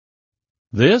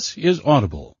This is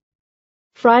Audible.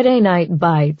 Friday Night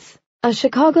Bites, a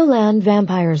Chicagoland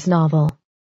vampires novel.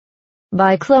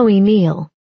 By Chloe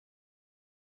Neill.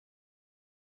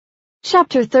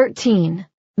 Chapter 13.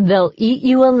 They'll Eat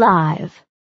You Alive.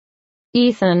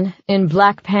 Ethan, in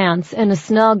black pants and a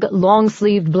snug,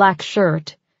 long-sleeved black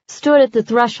shirt, stood at the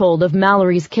threshold of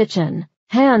Mallory's kitchen,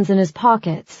 hands in his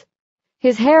pockets.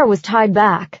 His hair was tied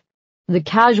back, the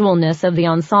casualness of the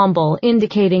ensemble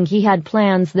indicating he had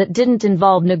plans that didn't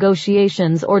involve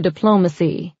negotiations or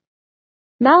diplomacy.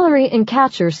 Mallory and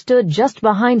Catcher stood just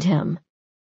behind him.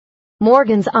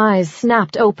 Morgan's eyes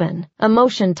snapped open,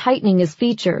 emotion tightening his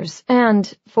features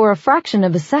and, for a fraction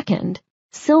of a second,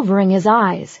 silvering his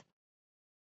eyes.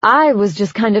 I was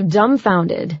just kind of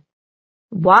dumbfounded.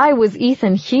 Why was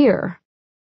Ethan here?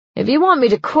 "If you want me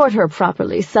to court her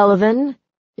properly, Sullivan,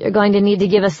 you're going to need to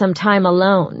give us some time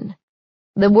alone."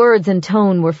 The words and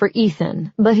tone were for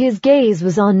Ethan, but his gaze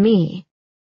was on me.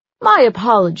 "My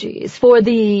apologies for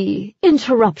the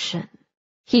interruption,"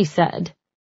 he said.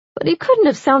 But he couldn't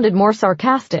have sounded more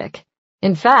sarcastic.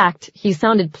 In fact, he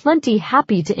sounded plenty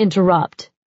happy to interrupt.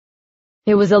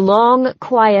 It was a long,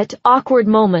 quiet, awkward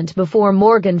moment before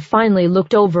Morgan finally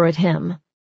looked over at him.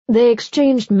 They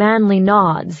exchanged manly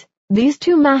nods, these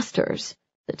two masters,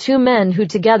 the two men who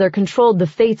together controlled the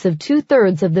fates of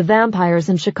 2/3 of the vampires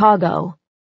in Chicago.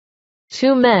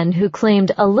 Two men who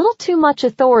claimed a little too much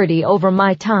authority over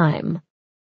my time.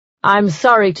 "I'm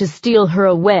sorry to steal her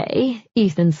away,"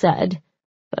 Ethan said,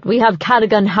 "but we have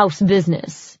Cadogan House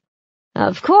business."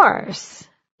 "Of course."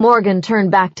 Morgan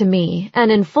turned back to me,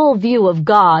 and in full view of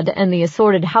God and the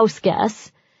assorted house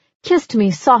guests, kissed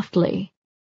me softly.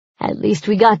 "At least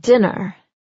we got dinner."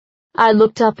 I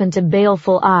looked up into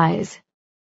baleful eyes.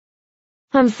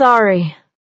 "I'm sorry."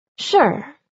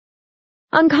 "Sure."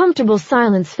 Uncomfortable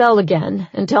silence fell again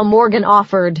until Morgan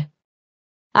offered,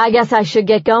 "I guess I should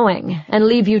get going and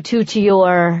leave you two to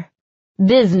your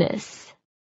business."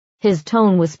 His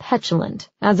tone was petulant,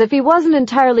 as if he wasn't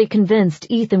entirely convinced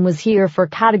Ethan was here for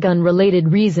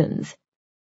Cadogan-related reasons.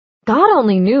 God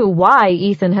only knew why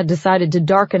Ethan had decided to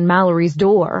darken Mallory's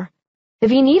door. If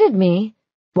he needed me,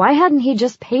 why hadn't he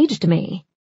just paged me?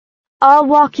 "I'll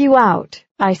walk you out,"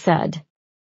 I said.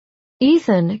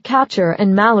 Ethan, Catcher,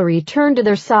 and Mallory turned to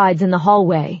their sides in the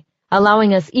hallway,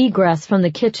 allowing us egress from the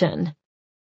kitchen.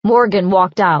 Morgan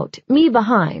walked out, me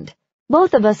behind,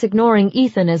 both of us ignoring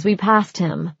Ethan as we passed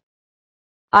him.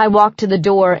 I walked to the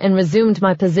door and resumed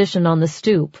my position on the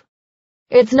stoop.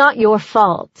 "It's not your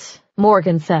fault,"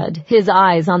 Morgan said, his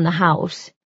eyes on the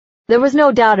house. There was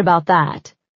no doubt about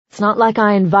that. It's not like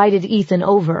I invited Ethan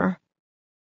over.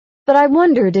 But I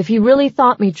wondered if he really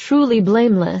thought me truly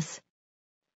blameless.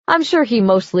 I'm sure he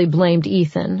mostly blamed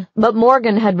Ethan, but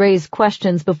Morgan had raised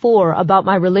questions before about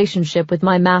my relationship with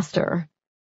my master.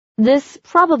 This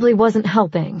probably wasn't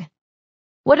helping.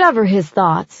 Whatever his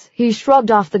thoughts, he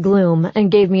shrugged off the gloom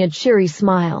and gave me a cheery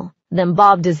smile, then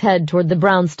bobbed his head toward the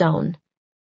brownstone.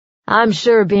 "I'm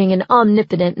sure being an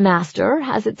omnipotent master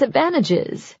has its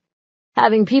advantages.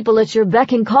 Having people at your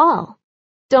beck and call."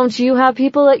 "Don't you have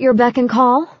people at your beck and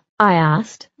call?" I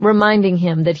asked, reminding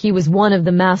him that he was one of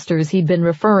the masters he'd been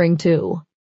referring to.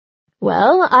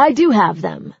 "Well, I do have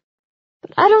them,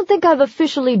 but I don't think I've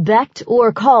officially becked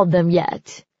or called them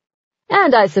yet.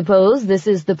 And I suppose this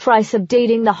is the price of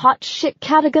dating the hot shit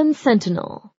Cadogan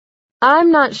Sentinel." "I'm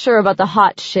not sure about the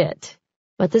hot shit,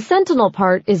 but the Sentinel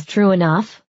part is true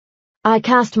enough." I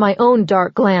cast my own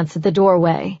dark glance at the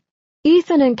doorway.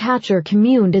 Ethan and Catcher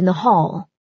communed in the hall.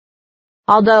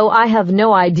 "Although I have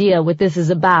no idea what this is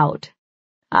about.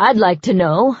 I'd like to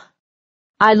know."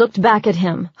 I looked back at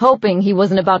him, hoping he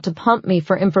wasn't about to pump me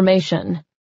for information.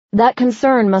 That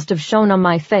concern must have shown on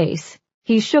my face.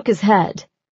 He shook his head.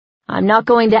 "I'm not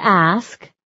going to ask.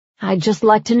 I'd just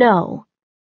like to know."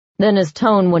 Then his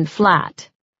tone went flat.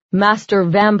 Master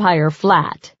Vampire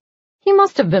flat. He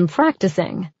must have been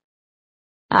practicing.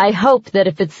 "I hope that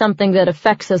if it's something that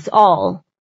affects us all,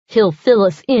 he'll fill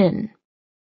us in."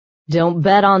 Don't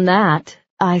bet on that,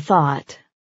 I thought.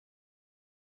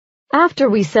 After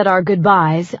we said our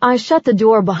goodbyes, I shut the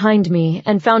door behind me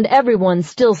and found everyone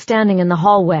still standing in the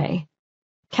hallway.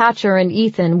 Catcher and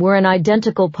Ethan were in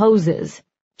identical poses,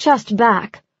 chest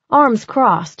back, arms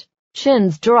crossed,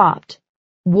 chins dropped,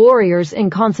 warriors in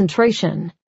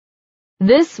concentration.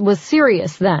 This was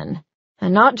serious then,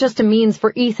 and not just a means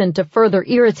for Ethan to further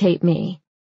irritate me.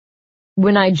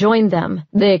 When I joined them,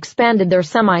 they expanded their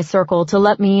semicircle to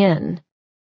let me in.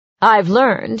 "I've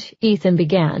learned," Ethan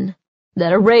began,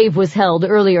 "that a rave was held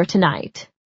earlier tonight.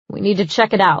 We need to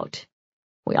check it out.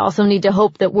 We also need to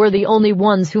hope that we're the only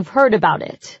ones who've heard about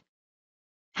it."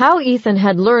 How Ethan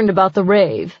had learned about the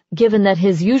rave, given that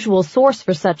his usual source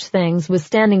for such things was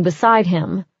standing beside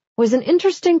him, was an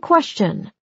interesting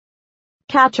question.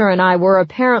 Catcher and I were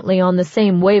apparently on the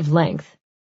same wavelength.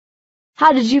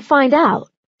 "How did you find out?"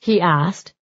 he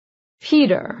asked.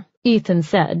 "Peter," Ethan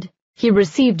said. "He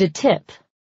received a tip."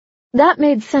 That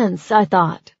made sense, I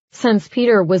thought, since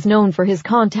Peter was known for his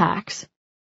contacts.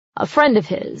 A friend of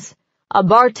his, a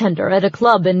bartender at a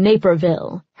club in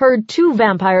Naperville, heard two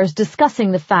vampires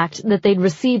discussing the fact that they'd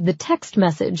received the text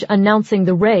message announcing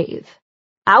the rave.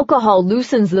 "Alcohol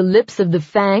loosens the lips of the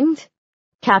fanged?"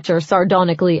 Catcher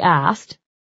sardonically asked.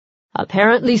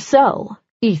 "Apparently so,"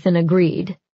 Ethan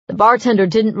agreed. "The bartender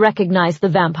didn't recognize the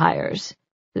vampires.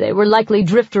 They were likely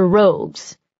drifter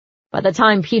rogues. By the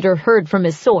time Peter heard from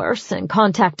his source and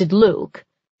contacted Luke,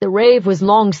 the rave was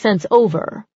long since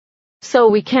over." "So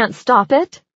we can't stop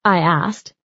it?" I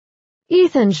asked.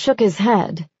 Ethan shook his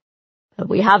head. "But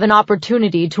we have an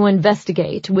opportunity to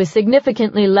investigate with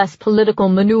significantly less political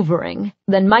maneuvering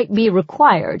than might be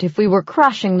required if we were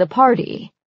crashing the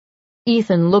party."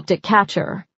 Ethan looked at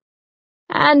Catcher.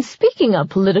 "And speaking of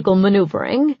political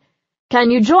maneuvering, can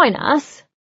you join us?"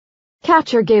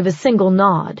 Catcher gave a single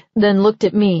nod, then looked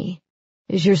at me.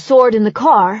 "Is your sword in the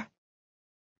car?"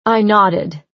 I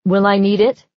nodded. "Will I need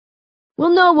it?"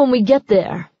 "We'll know when we get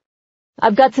there.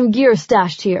 I've got some gear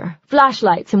stashed here,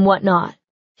 flashlights and whatnot."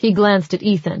 He glanced at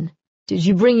Ethan. "Did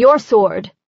you bring your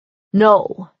sword?"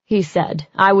 "No," he said.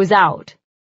 "I was out."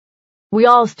 We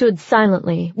all stood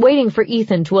silently, waiting for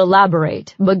Ethan to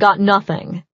elaborate, but got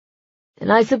nothing.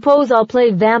 "Then I suppose I'll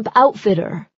play Vamp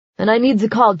Outfitter, and I need to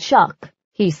call Chuck,"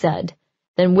 he said,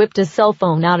 then whipped a cell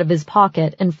phone out of his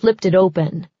pocket and flipped it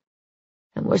open.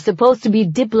 "And we're supposed to be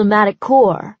Diplomatic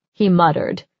Corps," he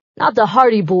muttered, "not the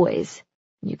Hardy Boys.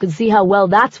 You can see how well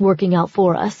that's working out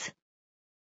for us."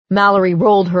 Mallory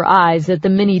rolled her eyes at the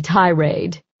mini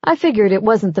tirade. I figured it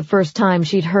wasn't the first time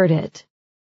she'd heard it.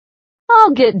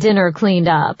 "I'll get dinner cleaned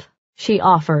up," she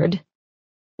offered.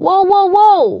 "Whoa, whoa,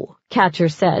 whoa," Catcher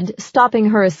said,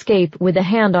 stopping her escape with a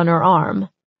hand on her arm.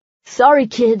 "Sorry,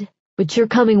 kid, but you're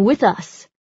coming with us."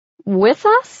 "With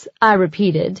us?" I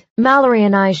repeated, Mallory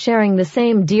and I sharing the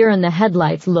same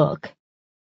deer-in-the-headlights look.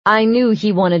 I knew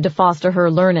he wanted to foster her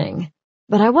learning,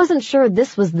 but I wasn't sure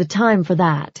this was the time for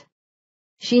that.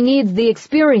 "She needs the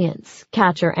experience,"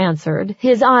 Catcher answered,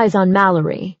 his eyes on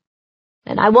Mallory.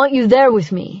 "And I want you there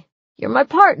with me. You're my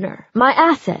partner, my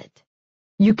asset.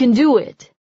 You can do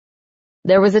it."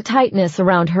 There was a tightness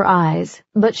around her eyes,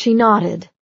 but she nodded.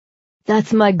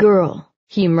 "That's my girl,"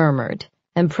 he murmured,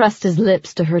 and pressed his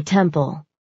lips to her temple.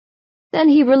 Then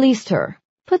he released her,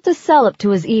 put the cell up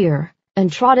to his ear,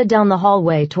 and trotted down the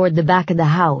hallway toward the back of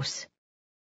the house.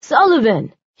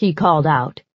 "Sullivan," he called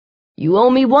out, "you owe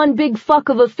me one big fuck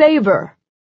of a favor."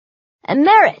 "And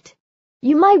Merritt,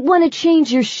 you might want to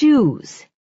change your shoes."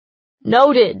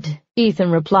 "Noted,"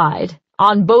 Ethan replied,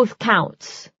 "on both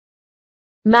counts."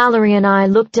 Mallory and I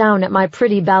looked down at my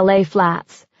pretty ballet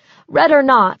flats. Red or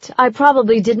not, I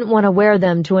probably didn't want to wear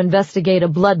them to investigate a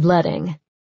bloodletting.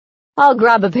 "I'll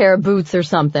grab a pair of boots or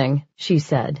something," she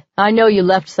said. "I know you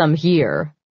left some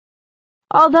here."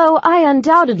 Although I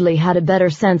undoubtedly had a better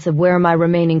sense of where my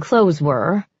remaining clothes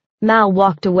were, Mal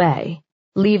walked away,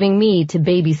 leaving me to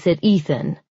babysit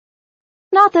Ethan.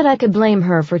 Not that I could blame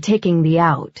her for taking the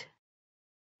out.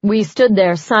 We stood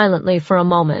there silently for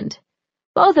a moment,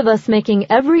 both of us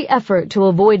making every effort to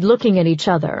avoid looking at each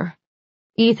other.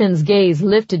 Ethan's gaze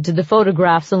lifted to the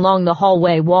photographs along the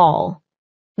hallway wall,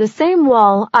 the same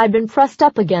wall I'd been pressed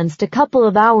up against a couple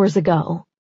of hours ago.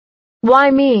 "Why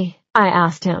me?" I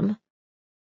asked him.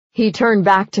 He turned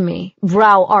back to me,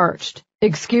 brow arched.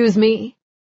 "Excuse me?"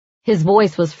 His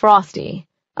voice was frosty.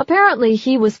 Apparently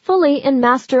he was fully in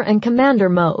master and commander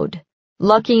mode.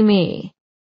 "Lucky me."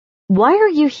 "Why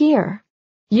are you here?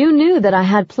 You knew that I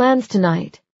had plans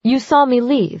tonight. You saw me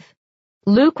leave.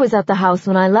 Luke was at the house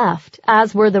when I left,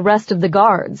 as were the rest of the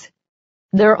guards.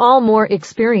 They're all more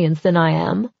experienced than I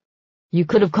am. You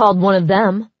could have called one of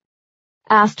them,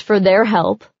 asked for their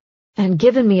help, and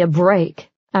given me a break,"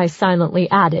 I silently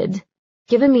added.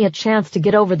 "Given me a chance to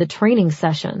get over the training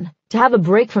session, to have a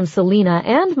break from Selena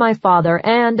and my father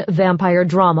and vampire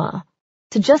drama,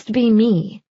 to just be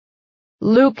me.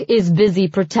 Luke is busy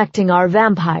protecting our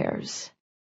vampires.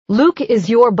 Luke is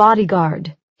your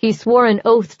bodyguard. He swore an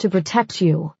oath to protect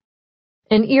you."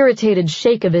 An irritated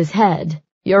shake of his head.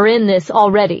 "You're in this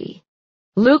already.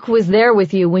 Luke was there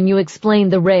with you when you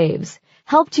explained the raves,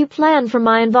 helped you plan for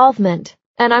my involvement,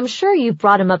 and I'm sure you've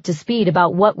brought him up to speed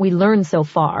about what we learned so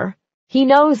far. He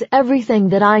knows everything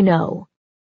that I know.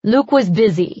 Luke was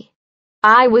busy.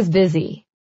 I was busy.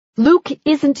 Luke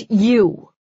isn't you."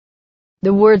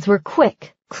 The words were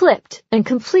quick, clipped, and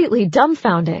completely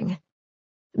dumbfounding.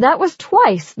 That was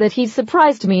twice that he'd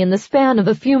surprised me in the span of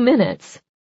a few minutes.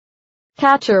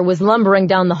 Catcher was lumbering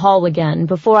down the hall again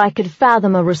before I could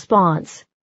fathom a response.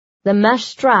 The mesh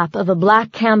strap of a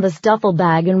black canvas duffel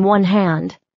bag in one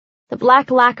hand, the black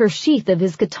lacquer sheath of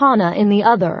his katana in the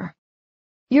other.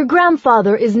 "Your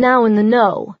grandfather is now in the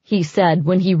know," he said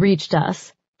when he reached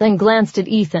us, then glanced at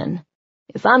Ethan.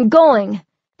 "If I'm going,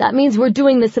 that means we're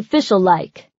doing this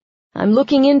official-like. I'm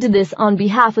looking into this on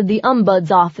behalf of the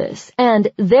Ombud's office,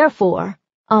 and, therefore,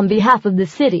 on behalf of the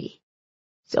city.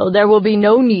 So there will be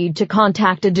no need to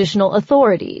contact additional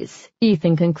authorities,"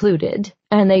 Ethan concluded,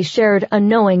 and they shared a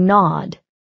knowing nod.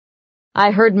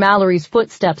 I heard Mallory's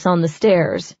footsteps on the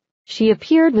stairs. She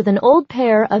appeared with an old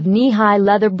pair of knee-high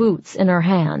leather boots in her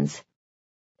hands.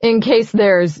 "In case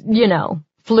there's,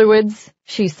 fluids,"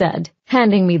 she said,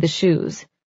 handing me the shoes.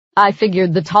 I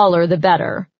figured the taller the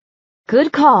better.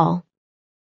 "Good call."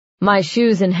 My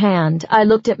shoes in hand, I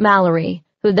looked at Mallory,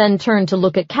 who then turned to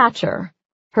look at Catcher.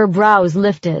 Her brows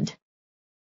lifted.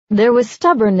 There was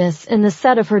stubbornness in the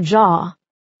set of her jaw.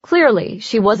 Clearly,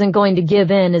 she wasn't going to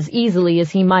give in as easily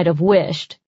as he might have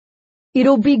wished.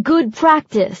 "It'll be good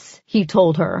practice," he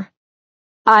told her.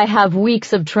 "I have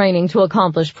weeks of training to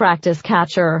accomplish practice,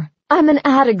 Catcher. I'm an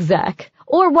ad exec,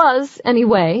 or was,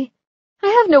 anyway. I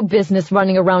have no business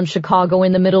running around Chicago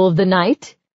in the middle of the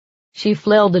night." She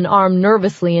flailed an arm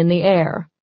nervously in the air.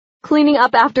 "Cleaning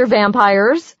up after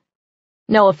vampires?"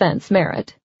 "No offense,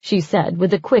 Merritt," she said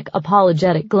with a quick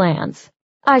apologetic glance.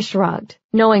 I shrugged,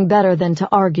 knowing better than to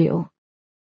argue.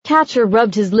 Catcher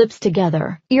rubbed his lips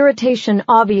together, irritation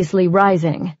obviously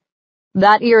rising.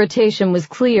 That irritation was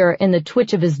clear in the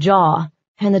twitch of his jaw,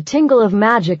 and the tingle of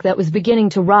magic that was beginning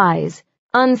to rise,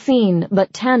 unseen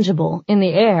but tangible, in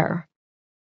the air.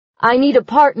 "I need a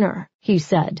partner," he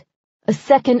said. "A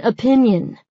second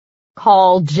opinion.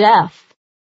 Call Jeff."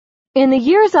 In the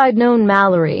years I'd known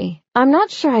Mallory, I'm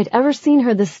not sure I'd ever seen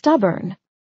her this stubborn.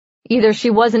 Either she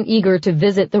wasn't eager to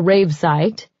visit the rave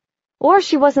site, or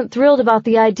she wasn't thrilled about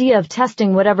the idea of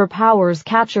testing whatever powers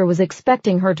Catcher was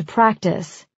expecting her to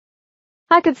practice.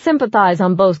 I could sympathize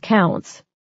on both counts.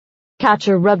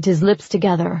 Catcher rubbed his lips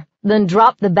together, then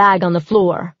dropped the bag on the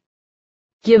floor.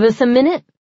 "Give us a minute?"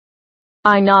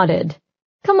 I nodded.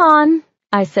 "Come on,"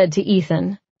 I said to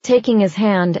Ethan, taking his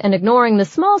hand and ignoring the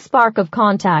small spark of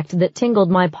contact that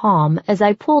tingled my palm as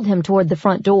I pulled him toward the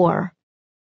front door.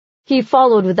 He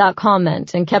followed without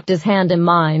comment and kept his hand in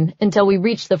mine until we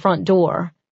reached the front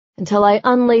door, until I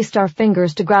unlaced our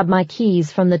fingers to grab my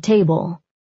keys from the table.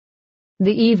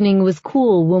 The evening was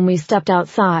cool when we stepped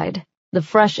outside, the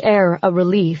fresh air a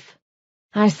relief.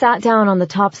 I sat down on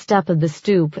the top step of the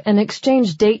stoop and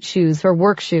exchanged date shoes for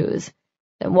work shoes,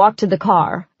 then walked to the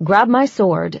car, grabbed my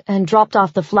sword, and dropped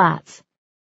off the flats.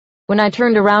 When I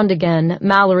turned around again,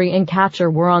 Mallory and Catcher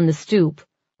were on the stoop,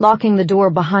 locking the door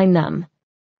behind them.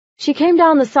 She came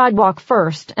down the sidewalk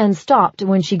first and stopped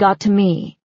when she got to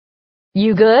me.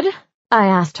 "You good?" I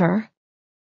asked her.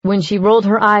 When she rolled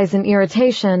her eyes in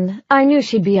irritation, I knew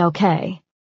she'd be okay.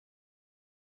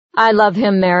 "I love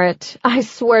him, Merritt. I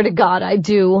swear to God I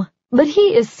do. But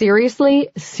he is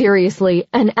seriously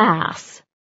an ass."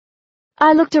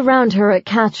 I looked around her at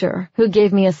Catcher, who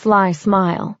gave me a sly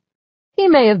smile. He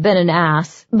may have been an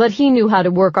ass, but he knew how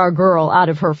to work our girl out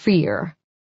of her fear.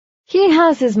 "He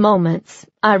has his moments,"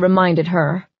 I reminded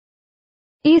her.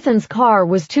 Ethan's car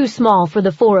was too small for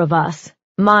the four of us.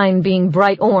 Mine, being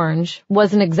bright orange,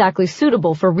 wasn't exactly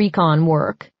suitable for recon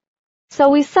work. So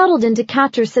we settled into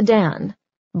Catcher's sedan.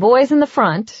 Boys in the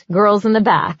front, girls in the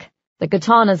back, the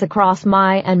katanas across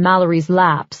my and Mallory's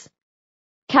laps.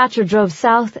 Catcher drove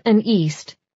south and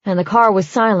east, and the car was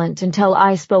silent until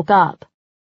I spoke up.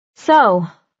 "So,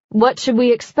 what should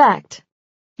we expect?"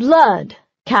 "Blood,"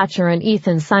 Catcher and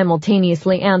Ethan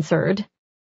simultaneously answered.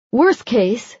 "Worst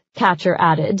case," Catcher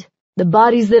added, "the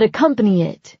bodies that accompany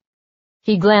it."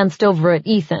 He glanced over at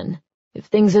Ethan. "If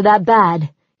things are that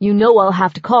bad, you know I'll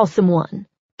have to call someone,"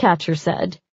 Catcher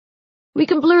said. "We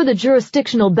can blur the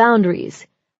jurisdictional boundaries,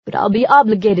 but I'll be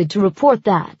obligated to report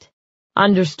that."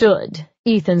 "Understood,"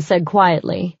 Ethan said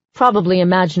quietly, probably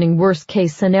imagining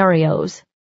worst-case scenarios.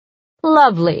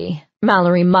 "Lovely,"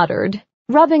 Mallory muttered,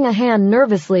 rubbing a hand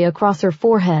nervously across her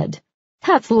forehead.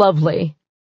 "That's lovely."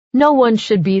 "No one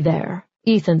should be there,"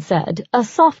 Ethan said, a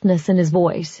softness in his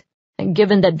voice. "And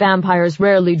given that vampires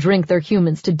rarely drink their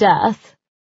humans to death—"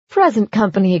 "Present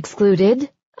company excluded,"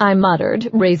 I muttered,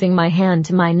 raising my hand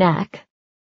to my neck.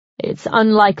 "It's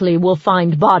unlikely we'll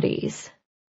find bodies."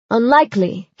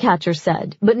 "Unlikely," Catcher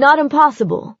said, "but not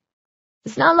impossible.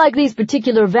 It's not like these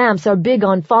particular vamps are big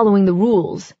on following the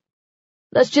rules."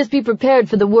 Let's just be prepared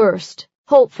for the worst,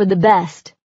 hope for the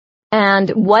best. And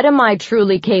what am I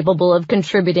truly capable of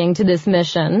contributing to this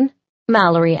mission?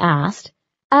 Mallory asked.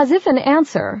 As if in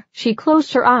answer, she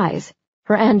closed her eyes,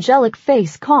 her angelic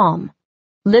face calm,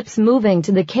 lips moving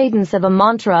to the cadence of a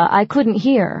mantra I couldn't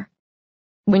hear.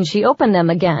 When she opened them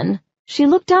again, she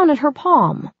looked down at her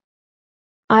palm.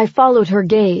 I followed her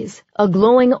gaze. A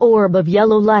glowing orb of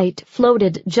yellow light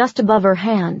floated just above her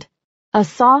hand, a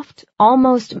soft,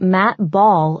 almost matte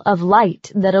ball of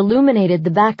light that illuminated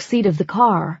the back seat of the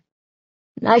car.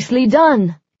 Nicely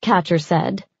done, Catcher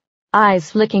said, eyes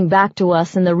flicking back to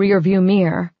us in the rearview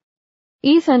mirror.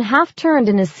 Ethan half-turned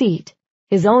in his seat,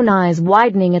 his own eyes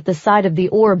widening at the sight of the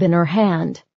orb in her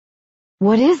hand.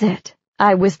 What is it?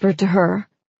 I whispered to her,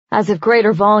 as if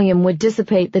greater volume would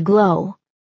dissipate the glow.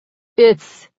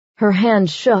 Her hand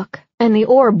shook, and the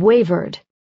orb wavered.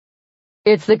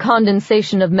 It's the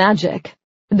condensation of magic,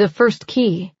 the first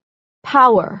key,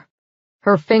 power.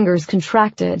 Her fingers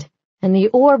contracted, and the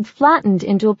orb flattened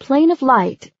into a plane of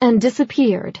light and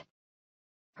disappeared.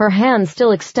 Her hand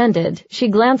still extended, she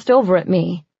glanced over at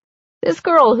me. This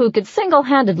girl who could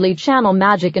single-handedly channel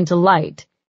magic into light.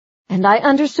 And I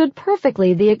understood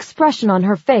perfectly the expression on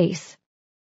her face.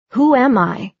 Who am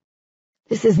I?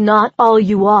 This is not all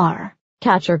you are,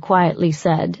 Catcher quietly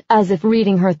said, as if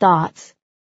reading her thoughts.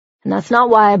 And that's not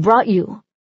why I brought you.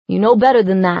 You know better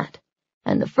than that.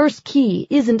 And the first key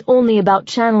isn't only about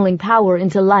channeling power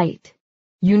into light.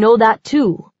 You know that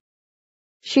too.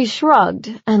 She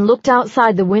shrugged and looked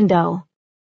outside the window.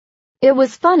 It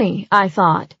was funny, I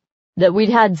thought, that we'd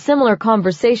had similar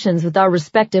conversations with our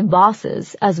respective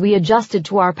bosses as we adjusted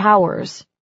to our powers.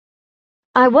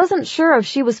 I wasn't sure if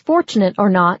she was fortunate or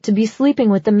not to be sleeping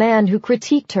with the man who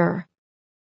critiqued her.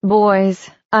 Boys,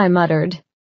 I muttered.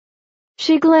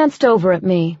 She glanced over at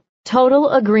me, total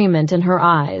agreement in her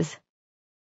eyes.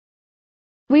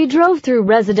 We drove through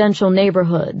residential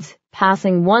neighborhoods,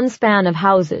 passing one span of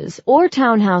houses or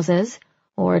townhouses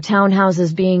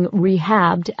being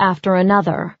rehabbed after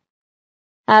another.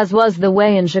 As was the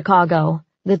way in Chicago,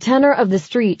 the tenor of the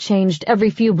street changed every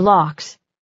few blocks,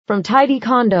 from tidy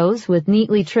condos with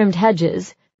neatly trimmed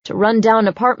hedges to run-down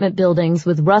apartment buildings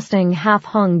with rusting,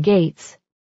 half-hung gates.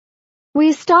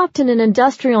 We stopped in an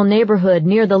industrial neighborhood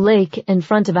near the lake in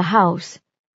front of a house,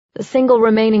 the single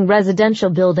remaining residential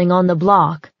building on the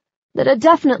block that had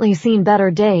definitely seen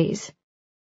better days.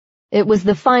 It was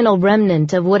the final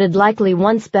remnant of what had likely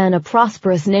once been a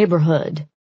prosperous neighborhood,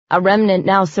 a remnant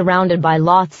now surrounded by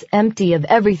lots empty of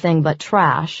everything but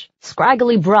trash,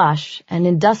 scraggly brush, and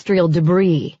industrial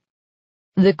debris.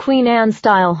 The Queen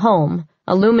Anne-style home,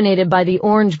 illuminated by the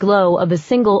orange glow of a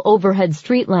single overhead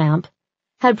street lamp,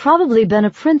 had probably been a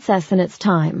princess in its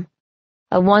time,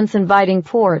 a once inviting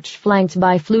porch flanked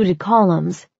by fluted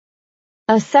columns,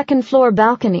 a second-floor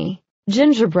balcony,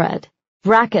 gingerbread,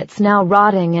 brackets now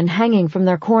rotting and hanging from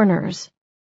their corners,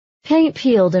 paint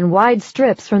peeled in wide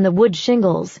strips from the wood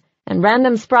shingles, and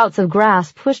random sprouts of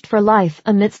grass pushed for life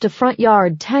amidst a front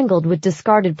yard tangled with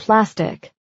discarded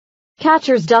plastic.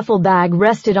 Catcher's duffel bag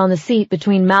rested on the seat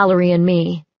between Mallory and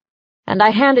me, and I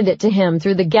handed it to him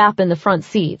through the gap in the front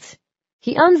seats.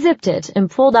 He unzipped it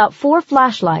and pulled out 4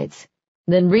 flashlights,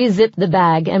 then re-zipped the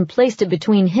bag and placed it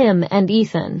between him and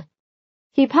Ethan.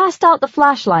 He passed out the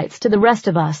flashlights to the rest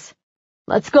of us.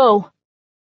 Let's go.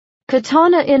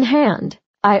 Katana in hand,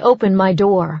 I opened my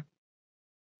door.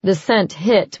 The scent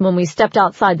hit when we stepped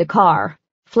outside the car,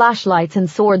 flashlights and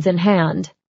swords in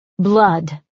hand.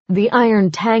 Blood, the iron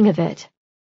tang of it.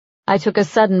 I took a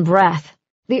sudden breath,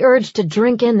 the urge to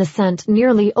drink in the scent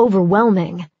nearly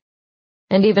overwhelming.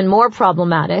 And even more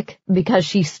problematic, because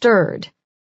she stirred.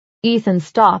 Ethan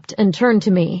stopped and turned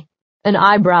to me, an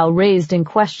eyebrow raised in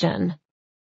question.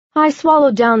 I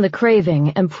swallowed down the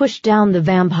craving and pushed down the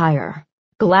vampire,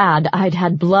 glad I'd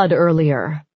had blood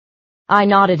earlier. I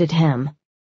nodded at him.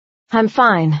 I'm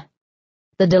fine.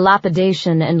 The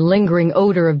dilapidation and lingering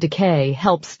odor of decay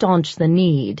helped staunch the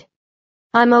need.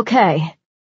 I'm okay.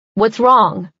 What's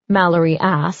wrong? Mallory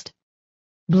asked.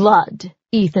 Blood,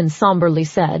 Ethan somberly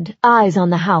said, eyes on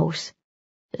the house.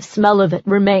 The smell of it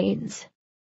remains.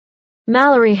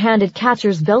 Mallory handed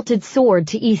Catcher's belted sword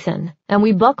to Ethan, and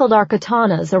we buckled our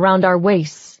katanas around our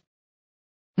waists.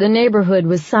 The neighborhood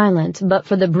was silent but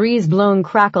for the breeze-blown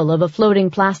crackle of a floating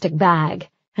plastic bag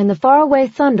and the faraway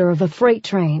thunder of a freight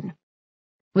train.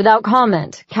 Without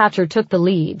comment, Catcher took the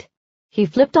lead. He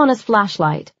flipped on his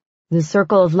flashlight, the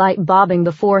circle of light bobbing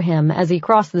before him as he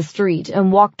crossed the street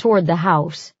and walked toward the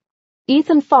house.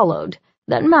 Ethan followed,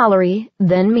 then Mallory,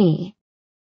 then me.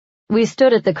 We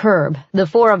stood at the curb, the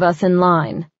 4 of us in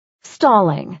line,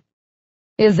 stalling.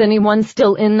 Is anyone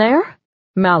still in there?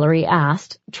 Mallory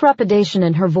asked, trepidation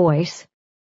in her voice.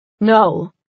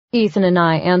 No, Ethan and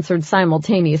I answered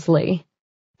simultaneously.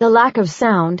 The lack of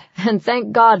sound, and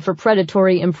thank God for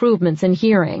predatory improvements in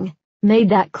hearing, made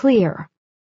that clear.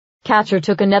 Catcher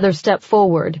took another step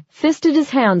forward, fisted his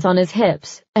hands on his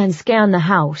hips, and scanned the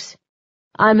house.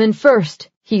 I'm in first,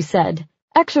 he said,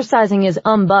 exercising his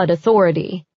umbud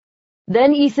authority.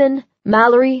 Then Ethan,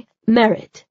 Mallory,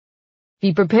 Merritt.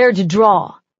 Be prepared to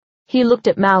draw. He looked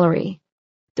at Mallory.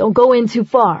 Don't go in too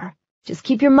far. Just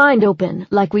keep your mind open,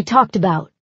 like we talked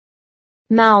about.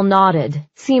 Mal nodded,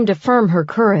 seemed to affirm her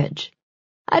courage.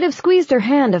 I'd have squeezed her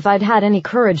hand if I'd had any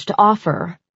courage to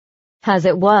offer. As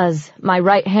it was, my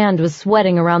right hand was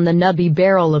sweating around the nubby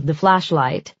barrel of the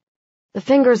flashlight, the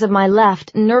fingers of my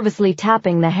left nervously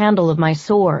tapping the handle of my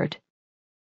sword.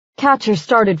 Catcher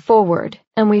started forward,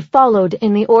 and we followed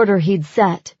in the order he'd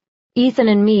set, Ethan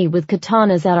and me with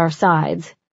katanas at our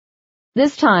sides.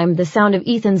 This time, the sound of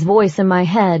Ethan's voice in my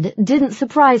head didn't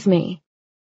surprise me.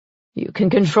 You can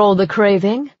control the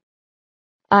craving?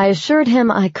 I assured him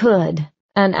I could,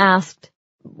 and asked,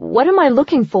 What am I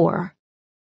looking for?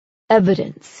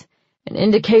 Evidence. An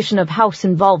indication of house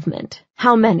involvement.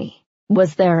 How many?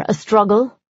 Was there a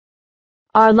struggle?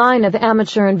 Our line of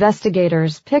amateur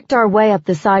investigators picked our way up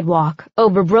the sidewalk,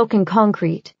 over broken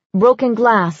concrete, broken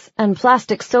glass, and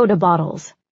plastic soda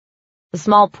bottles. The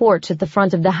small porch at the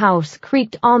front of the house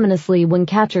creaked ominously when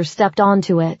Catcher stepped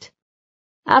onto it.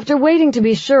 After waiting to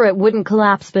be sure it wouldn't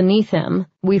collapse beneath him,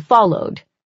 we followed.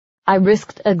 I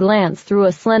risked a glance through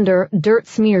a slender,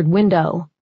 dirt-smeared window.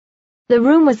 The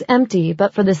room was empty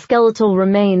but for the skeletal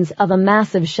remains of a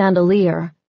massive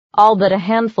chandelier, all but a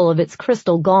handful of its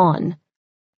crystal gone.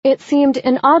 It seemed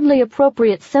an oddly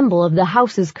appropriate symbol of the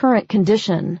house's current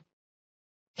condition.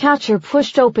 Catcher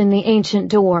pushed open the ancient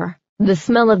door. The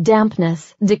smell of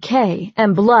dampness, decay,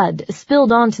 and blood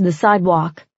spilled onto the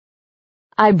sidewalk.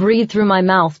 I breathed through my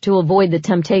mouth to avoid the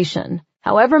temptation,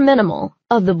 however minimal,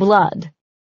 of the blood.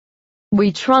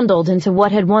 We trundled into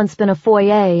what had once been a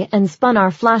foyer and spun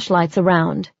our flashlights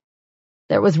around.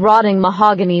 There was rotting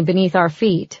mahogany beneath our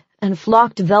feet, and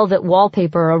flocked velvet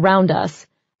wallpaper around us,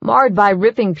 marred by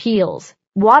ripping peels,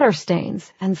 water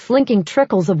stains, and slinking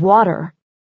trickles of water.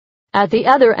 At the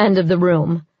other end of the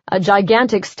room, a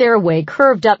gigantic stairway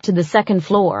curved up to the second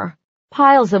floor.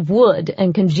 Piles of wood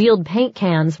and congealed paint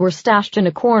cans were stashed in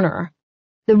a corner.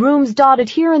 The rooms dotted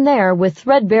here and there with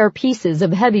threadbare pieces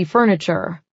of heavy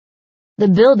furniture. The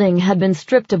building had been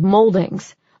stripped of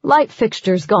moldings, light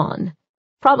fixtures gone,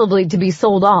 probably to be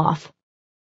sold off.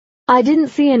 I didn't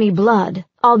see any blood,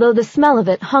 although the smell of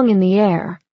it hung in the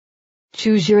air.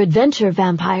 Choose your adventure,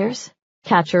 vampires,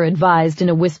 Catcher advised in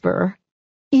a whisper.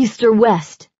 East or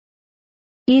west?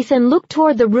 Ethan looked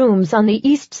toward the rooms on the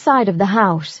east side of the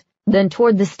house, then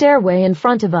toward the stairway in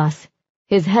front of us.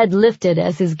 His head lifted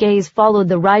as his gaze followed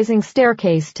the rising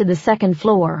staircase to the second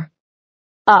floor.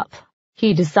 Up,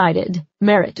 he decided.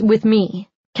 Merritt, with me.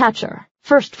 Catcher,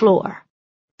 first floor.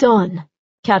 Done,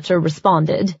 Catcher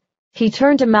responded. He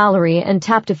turned to Mallory and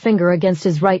tapped a finger against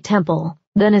his right temple,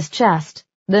 then his chest,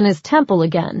 then his temple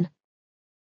again.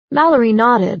 Mallory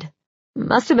nodded.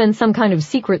 Must have been some kind of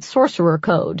secret sorcerer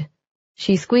code.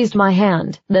 She squeezed my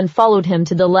hand, then followed him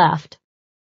to the left.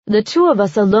 The two of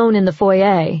us alone in the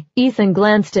foyer, Ethan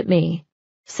glanced at me.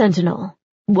 Sentinel,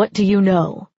 what do you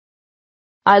know?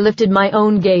 I lifted my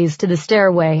own gaze to the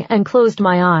stairway and closed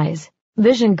my eyes.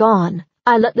 Vision gone,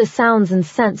 I let the sounds and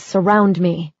scents surround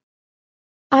me.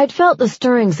 I'd felt the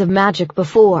stirrings of magic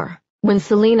before, when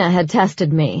Selena had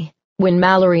tested me, when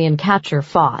Mallory and Catcher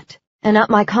fought, and at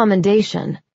my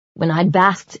commendation, when I'd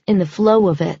basked in the flow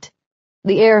of it,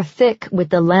 the air thick with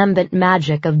the lambent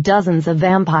magic of dozens of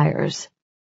vampires.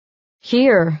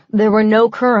 Here, there were no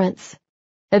currents.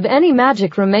 If any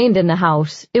magic remained in the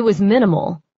house, it was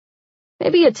minimal.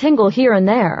 Maybe a tingle here and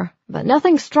there, but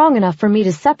nothing strong enough for me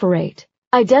to separate,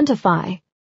 identify.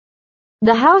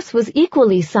 The house was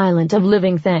equally silent of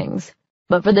living things,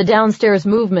 but for the downstairs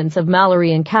movements of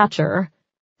Mallory and Catcher,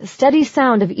 the steady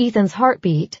sound of Ethan's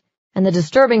heartbeat, and the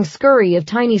disturbing scurry of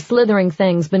tiny slithering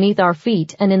things beneath our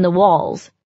feet and in the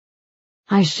walls.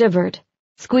 I shivered,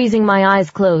 squeezing my eyes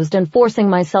closed and forcing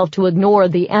myself to ignore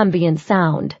the ambient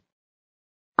sound.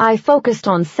 I focused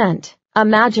on scent,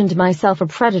 imagined myself a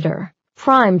predator,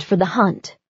 primed for the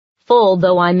hunt, full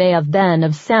though I may have been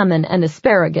of salmon and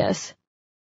asparagus.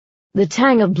 The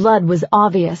tang of blood was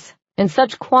obvious, in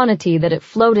such quantity that it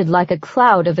floated like a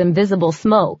cloud of invisible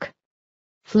smoke.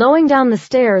 Flowing down the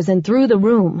stairs and through the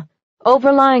room,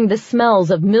 overlying the smells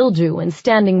of mildew and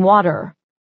standing water.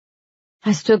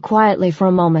 I stood quietly for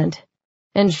a moment,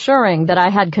 ensuring that I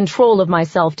had control of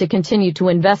myself to continue to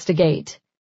investigate,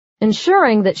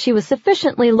 ensuring that she was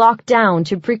sufficiently locked down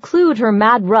to preclude her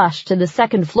mad rush to the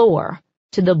second floor,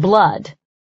 to the blood.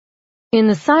 In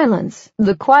the silence,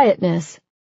 the quietness,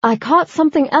 I caught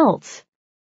something else.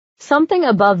 Something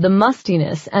above the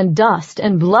mustiness and dust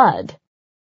and blood.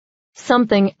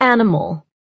 Something animal.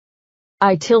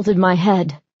 I tilted my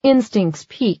head. Instincts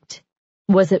peaked.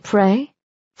 Was it prey?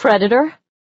 Predator?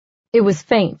 It was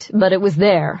faint, but it was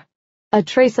there. A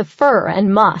trace of fur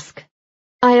and musk.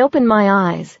 I opened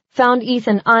my eyes, found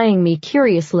Ethan eyeing me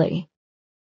curiously.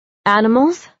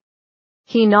 Animals?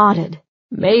 He nodded.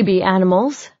 Maybe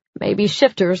animals. Maybe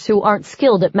shifters who aren't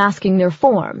skilled at masking their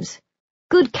forms.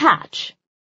 Good catch.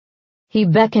 He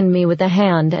beckoned me with a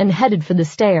hand and headed for the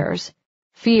stairs.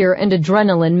 Fear and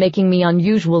adrenaline making me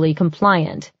unusually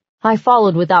compliant. I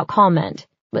followed without comment,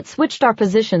 but switched our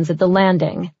positions at the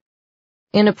landing.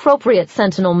 In appropriate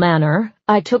sentinel manner,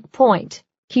 I took point,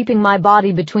 keeping my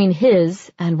body between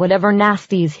his and whatever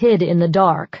nasties hid in the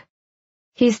dark.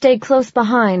 He stayed close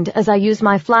behind as I used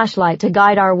my flashlight to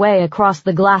guide our way across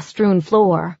the glass-strewn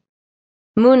floor.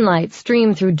 Moonlight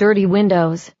streamed through dirty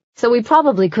windows, so we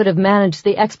probably could have managed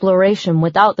the exploration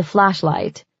without the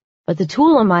flashlight, but the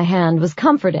tool in my hand was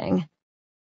comforting.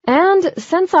 And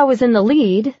since I was in the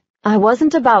lead, I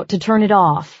wasn't about to turn it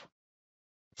off.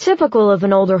 Typical of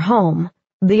an older home,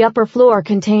 the upper floor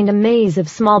contained a maze of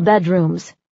small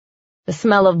bedrooms. The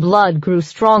smell of blood grew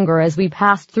stronger as we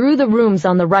passed through the rooms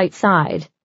on the right side,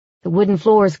 the wooden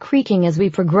floors creaking as we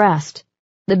progressed,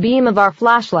 the beam of our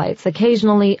flashlights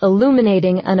occasionally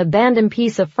illuminating an abandoned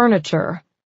piece of furniture,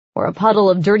 or a puddle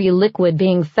of dirty liquid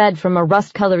being fed from a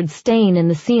rust-colored stain in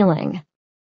the ceiling.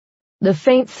 The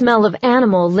faint smell of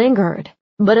animal lingered,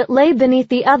 but it lay beneath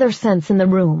the other scents in the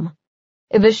room.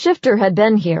 If a shifter had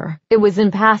been here, it was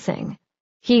in passing.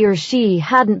 He or she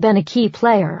hadn't been a key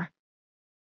player.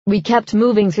 We kept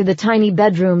moving through the tiny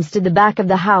bedrooms to the back of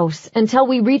the house until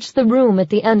we reached the room at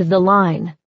the end of the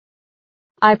line.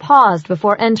 I paused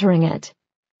before entering it,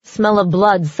 smell of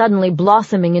blood suddenly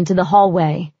blossoming into the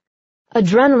hallway.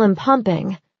 Adrenaline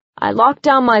pumping, I locked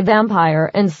down my vampire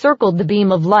and circled the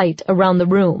beam of light around the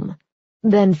room,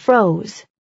 then froze.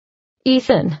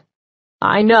 "Ethan."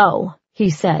 "I know,"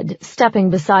 he said, stepping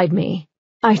beside me.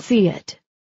 "I see it."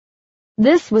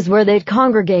 This was where they'd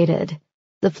congregated.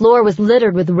 The floor was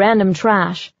littered with random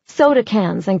trash, soda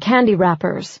cans and candy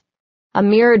wrappers. A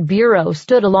mirrored bureau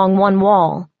stood along one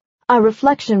wall, a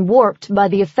reflection warped by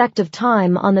the effect of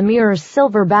time on the mirror's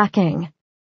silver backing.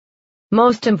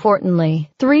 Most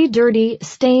importantly, 3 dirty,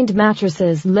 stained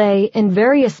mattresses lay in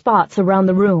various spots around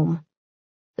the room.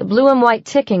 The blue and white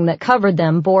ticking that covered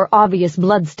them bore obvious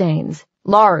bloodstains,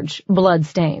 large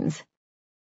bloodstains.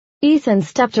 Ethan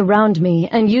stepped around me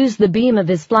and used the beam of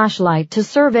his flashlight to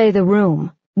survey the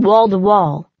room, wall to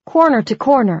wall, corner to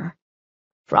corner.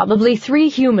 "Probably 3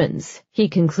 humans," he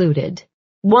concluded.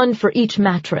 "1 for each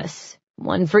mattress,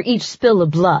 1 for each spill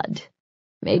of blood.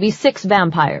 Maybe 6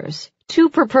 vampires, 2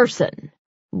 per person,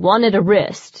 1 at a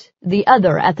wrist, the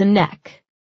other at the neck.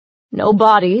 No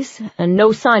bodies, and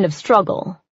no sign of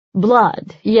struggle.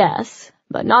 Blood, yes,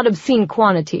 but not obscene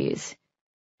quantities.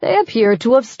 They appear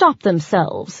to have stopped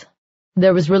themselves."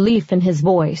 There was relief in his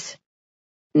voice.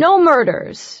 "No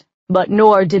murders, but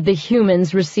nor did the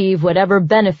humans receive whatever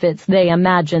benefits they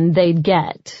imagined they'd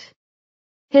get."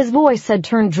 His voice had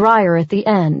turned drier at the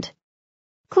end.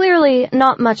 Clearly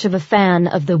not much of a fan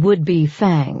of the would-be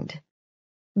fanged.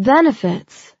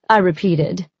 "Benefits," I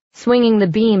repeated, swinging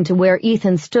the beam to where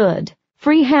Ethan stood,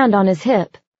 free hand on his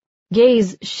hip,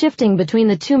 gaze shifting between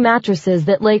the 2 mattresses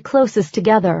that lay closest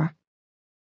together.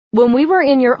 "When we were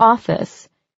in your office,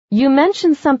 you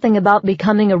mentioned something about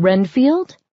becoming a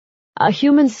Renfield?" "A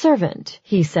human servant,"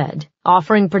 he said,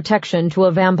 "offering protection to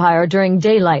a vampire during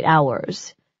daylight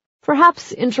hours.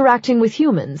 Perhaps interacting with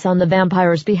humans on the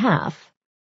vampire's behalf.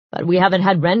 But we haven't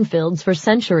had Renfields for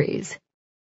centuries.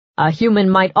 A human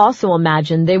might also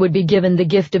imagine they would be given the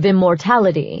gift of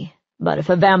immortality, but if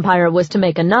a vampire was to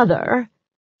make another—"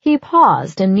 He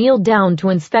paused and kneeled down to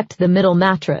inspect the middle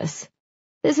mattress.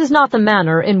 "This is not the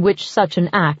manner in which such an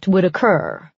act would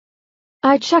occur."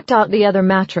 I checked out the other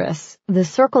mattress, the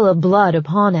circle of blood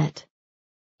upon it.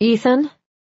 "Ethan?"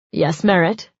 "Yes,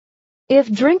 Merritt?"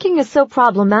 "If drinking is so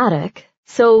problematic,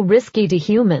 so risky to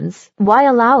humans, why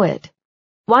allow it?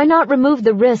 Why not remove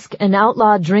the risk and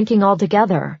outlaw drinking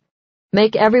altogether?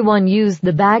 Make everyone use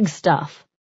the bag stuff.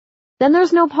 Then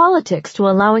there's no politics to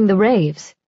allowing the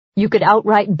raves. You could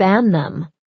outright ban them."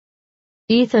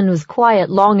 Ethan was quiet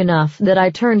long enough that I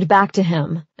turned back to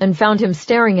him and found him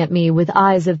staring at me with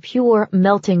eyes of pure,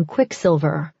 melting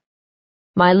quicksilver.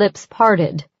 My lips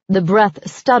parted, the breath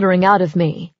stuttering out of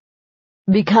me.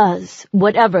 Because,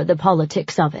 whatever the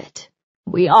politics of it,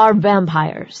 we are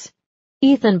vampires.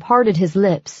 Ethan parted his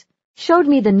lips, showed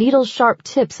me the needle-sharp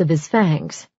tips of his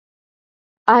fangs.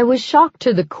 I was shocked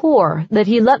to the core that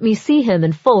he let me see him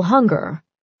in full hunger,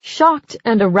 shocked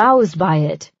and aroused by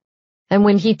it. And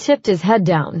when he tipped his head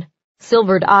down,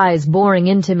 silvered eyes boring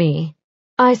into me,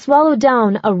 I swallowed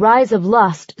down a rise of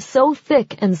lust so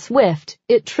thick and swift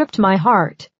it tripped my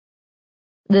heart.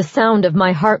 The sound of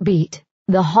my heartbeat,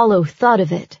 the hollow thud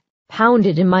of it,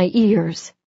 pounded in my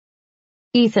ears.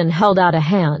 Ethan held out a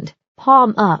hand,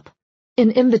 palm up,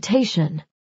 an invitation.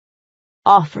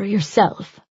 "Offer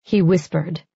yourself," he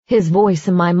whispered, his voice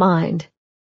in my mind.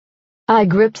 I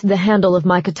gripped the handle of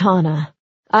my katana.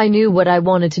 I knew what I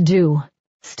wanted to do.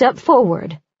 Step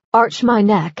forward, arch my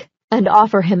neck, and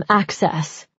offer him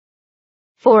access.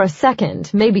 For a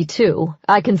second, maybe two,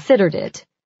 I considered it.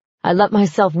 I let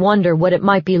myself wonder what it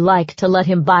might be like to let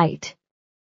him bite.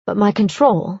 But my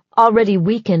control, already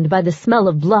weakened by the smell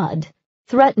of blood,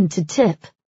 threatened to tip.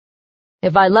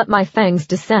 If I let my fangs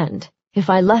descend, if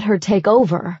I let her take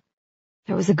over,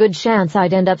 there was a good chance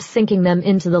I'd end up sinking them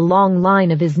into the long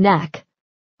line of his neck,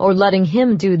 or letting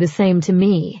him do the same to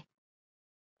me.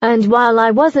 And while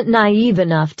I wasn't naive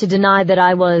enough to deny that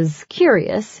I was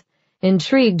curious,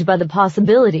 intrigued by the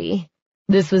possibility,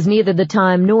 this was neither the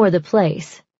time nor the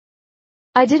place.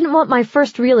 I didn't want my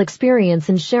first real experience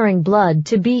in sharing blood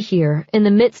to be here in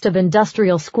the midst of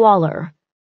industrial squalor,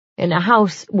 in a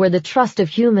house where the trust of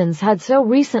humans had so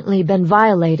recently been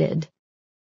violated.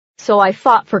 So I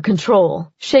fought for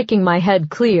control, shaking my head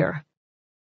clear.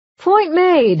 "Point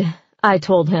made," I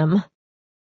told him.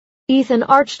 Ethan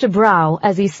arched a brow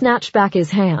as he snatched back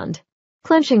his hand,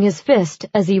 clenching his fist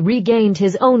as he regained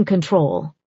his own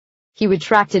control. He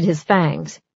retracted his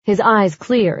fangs, his eyes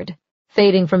cleared,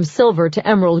 fading from silver to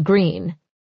emerald green.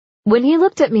 When he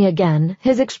looked at me again,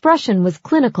 his expression was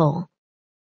clinical.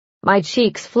 My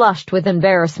cheeks flushed with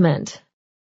embarrassment.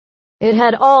 It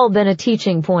had all been a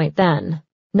teaching point then,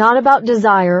 not about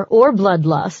desire or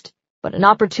bloodlust, but an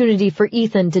opportunity for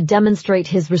Ethan to demonstrate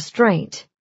his restraint.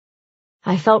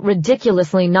 I felt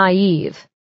ridiculously naive.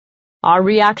 "Our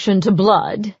reaction to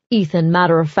blood," Ethan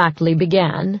matter-of-factly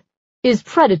began, "is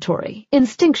predatory,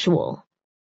 instinctual.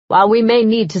 While we may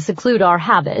need to seclude our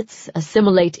habits,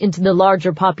 assimilate into the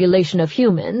larger population of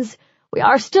humans, we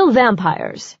are still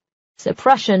vampires.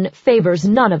 Suppression favors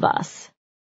none of us."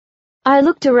 I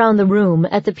looked around the room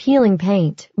at the peeling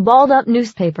paint, balled-up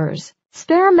newspapers,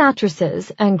 spare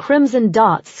mattresses, and crimson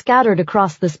dots scattered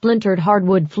across the splintered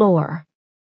hardwood floor.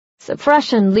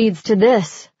 "Suppression leads to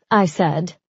this," I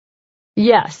said.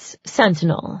 "Yes,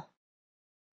 Sentinel."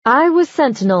 I was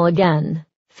Sentinel again.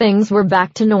 Things were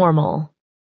back to normal.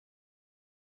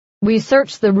 We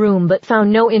searched the room but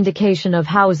found no indication of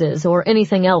houses or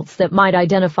anything else that might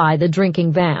identify the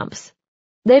drinking vamps.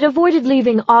 They'd avoided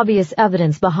leaving obvious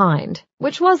evidence behind,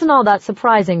 which wasn't all that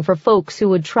surprising for folks who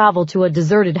would travel to a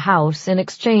deserted house in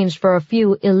exchange for a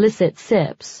few illicit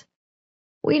sips.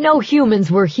 "We know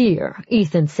humans were here,"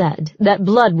 Ethan said, "that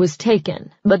blood was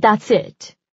taken, but that's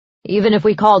it. Even if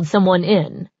we called someone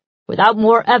in, without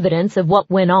more evidence of what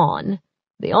went on,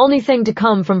 the only thing to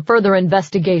come from further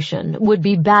investigation would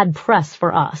be bad press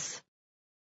for us."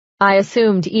 I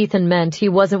assumed Ethan meant he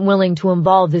wasn't willing to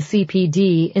involve the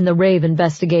CPD in the rave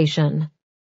investigation.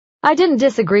 I didn't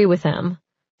disagree with him,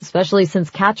 especially since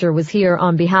Catcher was here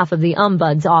on behalf of the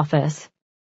Ombuds's office.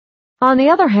 On the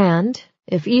other hand,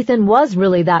 if Ethan was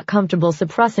really that comfortable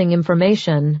suppressing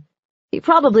information, he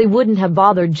probably wouldn't have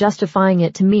bothered justifying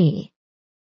it to me.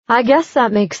 "I guess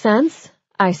that makes sense,"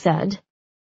 I said.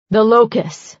 "The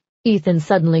locus," Ethan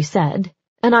suddenly said,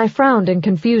 and I frowned in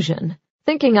confusion,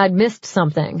 thinking I'd missed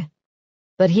something.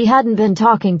 But he hadn't been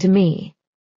talking to me.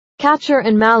 Catcher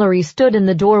and Mallory stood in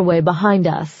the doorway behind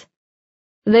us.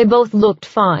 They both looked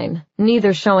fine,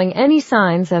 neither showing any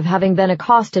signs of having been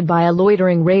accosted by a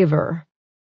loitering raver.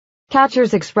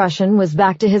 Catcher's expression was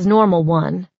back to his normal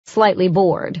one, slightly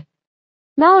bored.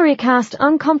 Mallory cast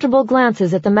uncomfortable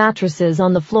glances at the mattresses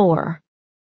on the floor.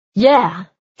 "Yeah,"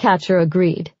 Catcher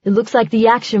agreed. "It looks like the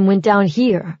action went down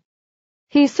here."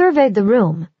 He surveyed the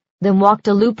room, then walked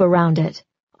a loop around it,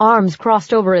 arms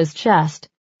crossed over his chest,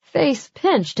 face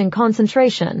pinched in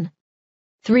concentration.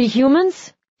 "3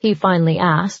 humans?" he finally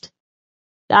asked.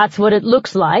 "That's what it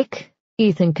looks like,"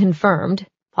 Ethan confirmed.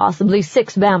 "Possibly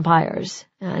 6 vampires,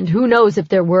 and who knows if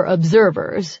there were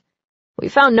observers. We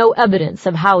found no evidence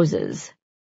of houses."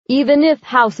 "Even if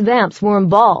house vamps were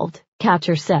involved,"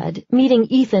 Catcher said, meeting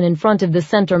Ethan in front of the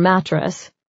center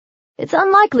mattress, "it's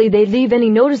unlikely they'd leave any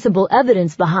noticeable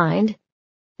evidence behind,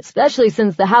 especially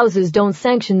since the houses don't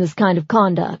sanction this kind of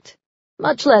conduct.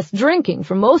 much less drinking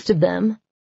for most of them."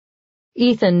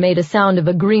 Ethan made a sound of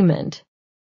agreement.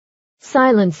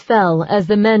 Silence fell as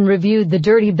the men reviewed the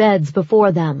dirty beds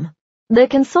before them. They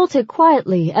consulted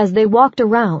quietly as they walked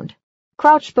around,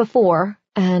 crouched before,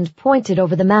 and pointed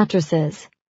over the mattresses.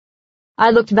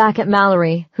 I looked back at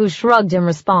Mallory, who shrugged in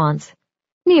response,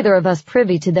 neither of us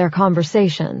privy to their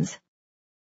conversations.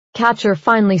 Catcher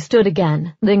finally stood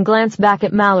again, then glanced back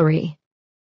at Mallory.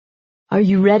 "Are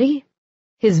you ready?"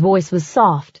 His voice was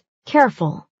soft,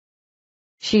 careful.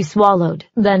 She swallowed,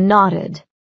 then nodded.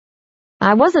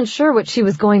 I wasn't sure what she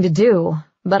was going to do,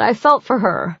 but I felt for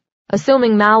her,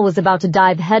 assuming Mal was about to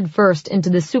dive headfirst into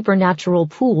the supernatural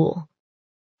pool.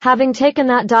 Having taken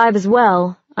that dive as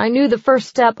well, I knew the first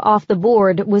step off the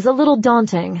board was a little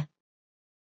daunting.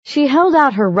 She held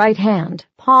out her right hand,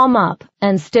 palm up,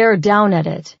 and stared down at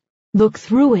it. "Look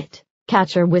through it,"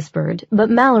 Catcher whispered, but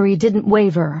Mallory didn't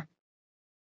waver.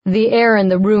 The air in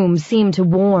the room seemed to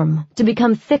warm, to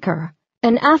become thicker,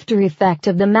 an after-effect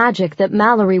of the magic that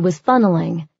Mallory was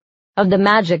funneling, of the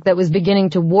magic that was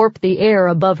beginning to warp the air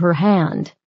above her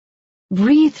hand.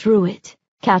 "Breathe through it,"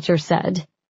 Catcher said.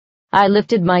 I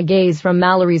lifted my gaze from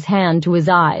Mallory's hand to his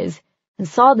eyes, and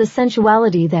saw the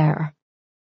sensuality there.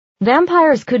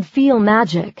 Vampires could feel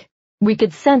magic. We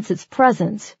could sense its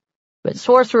presence. But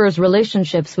sorcerers'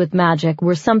 relationships with magic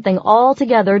were something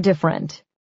altogether different.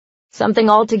 Something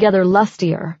altogether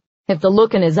lustier, if the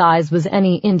look in his eyes was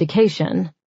any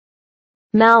indication.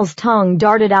 Mal's tongue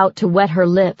darted out to wet her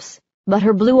lips, but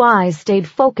her blue eyes stayed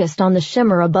focused on the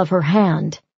shimmer above her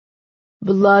hand.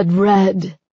 "Blood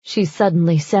red," she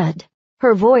suddenly said,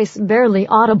 her voice barely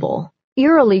audible,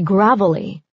 eerily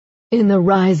gravelly. "In the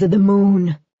rise of the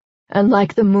moon. And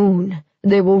like the moon,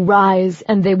 they will rise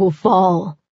and they will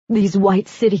fall, these White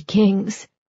City kings,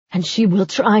 and she will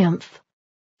triumph.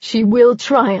 She will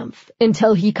triumph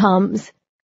until he comes.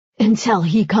 Until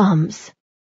he comes."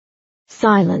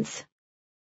 Silence.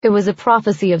 It was a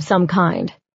prophecy of some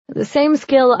kind, the same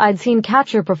skill I'd seen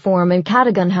Catcher perform in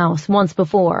Cadogan House once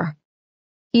before.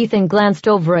 Ethan glanced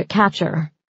over at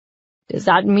Catcher. "Does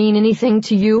that mean anything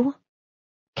to you?"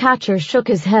 Catcher shook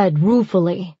his head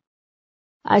ruefully.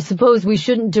 "I suppose we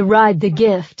shouldn't deride the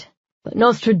gift, but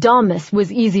Nostradamus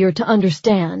was easier to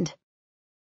understand."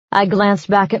 I glanced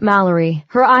back at Mallory.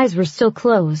 Her eyes were still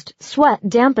closed, sweat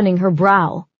dampening her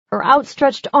brow, her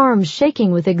outstretched arms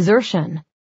shaking with exertion.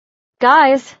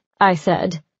 "Guys," I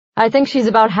said, "I think she's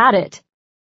about had it."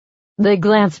 They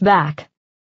glanced back.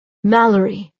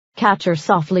 "Mallory," Catcher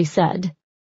softly said.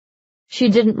 She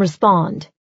didn't respond.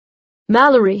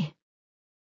 "Mallory."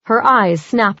 Her eyes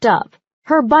snapped up,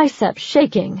 her biceps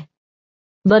shaking.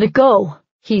 "Let it go,"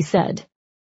 he said.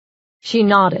 She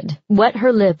nodded, wet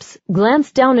her lips,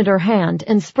 glanced down at her hand,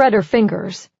 and spread her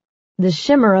fingers. The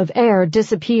shimmer of air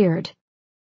disappeared.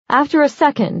 After a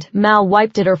second, Mal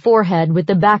wiped at her forehead with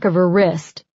the back of her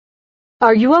wrist.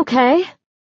 "Are you okay?"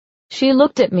 She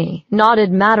looked at me,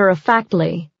 nodded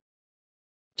matter-of-factly.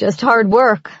 "Just hard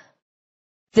work."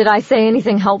 "Did I say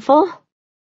anything helpful?"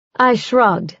 I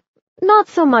shrugged. "Not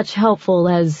so much helpful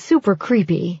as super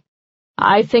creepy."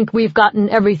 "I think we've gotten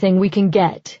everything we can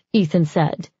get," Ethan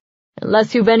said.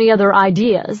 "Unless you've any other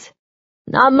ideas."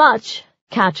 "Not much,"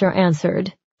 Catcher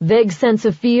answered. "Vague sense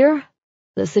of fear?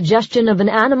 The suggestion of an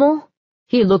animal?"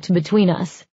 He looked between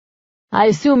us. "I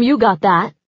assume you got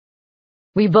that."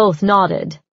 We both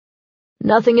nodded.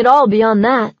 "Nothing at all beyond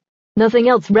that. Nothing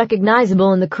else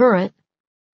recognizable in the current.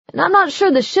 And I'm not sure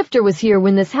the shifter was here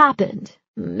when this happened.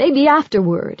 Maybe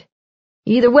afterward.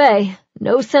 Either way,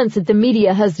 no sense that the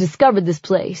media has discovered this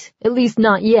place, at least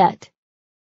not yet."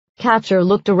 Catcher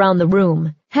looked around the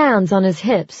room, hands on his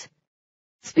hips.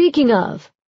 "Speaking of,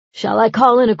 shall I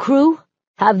call in a crew?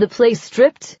 Have the place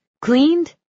stripped?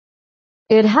 Cleaned?"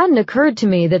 It hadn't occurred to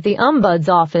me that the Ombuds's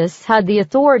office had the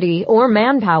authority or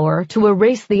manpower to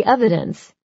erase the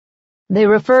evidence. They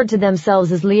referred to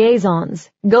themselves as liaisons,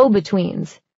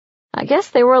 go-betweens. I guess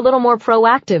they were a little more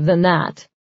proactive than that.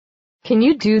 "Can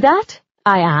you do that?"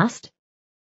 I asked.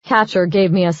 Catcher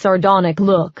gave me a sardonic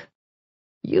look.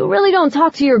 "You really don't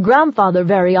talk to your grandfather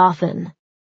very often."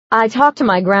 "I talk to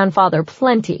my grandfather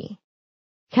plenty."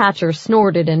 Catcher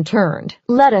snorted and turned,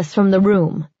 led us from the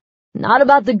room. "Not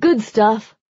about the good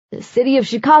stuff. The city of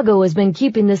Chicago has been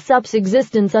keeping the sup's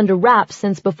existence under wraps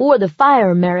since before the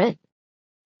fire, Merritt.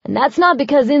 And that's not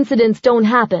because incidents don't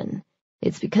happen.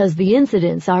 It's because the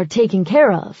incidents are taken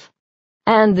care of."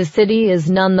 "And the city is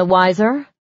none the wiser?"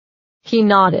 He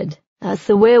nodded. "That's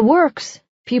the way it works.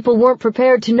 People weren't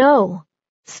prepared to know.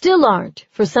 Still aren't,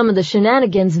 for some of the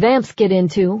shenanigans vamps get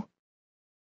into."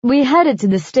 We headed to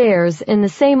the stairs in the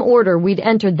same order we'd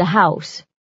entered the house.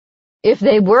 "If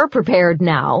they were prepared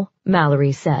now,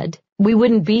 Mallory said, we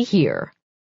wouldn't be here.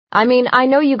 I mean, I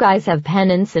know you guys have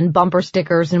pennants and bumper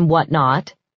stickers and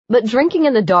whatnot, but drinking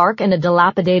in the dark in a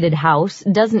dilapidated house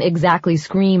doesn't exactly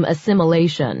scream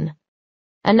assimilation.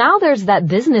 And now there's that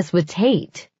business with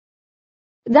Tate.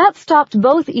 That stopped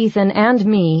both Ethan and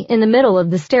me in the middle of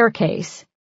the staircase.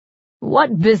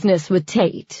 What business with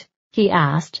Tate? He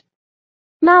asked.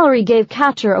 Mallory gave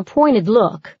Catcher a pointed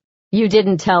look. You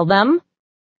didn't tell them?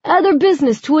 Other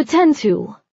business to attend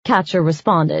to, Catcher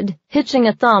responded, hitching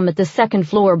a thumb at the second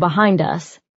floor behind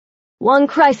us. One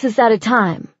crisis at a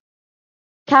time.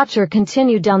 Catcher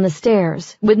continued down the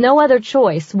stairs. With no other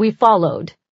choice, we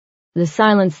followed. The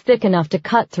silence thick enough to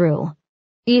cut through.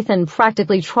 Ethan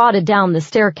practically trotted down the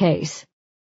staircase.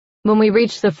 When we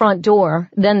reached the front door,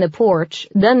 then the porch,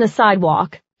 then the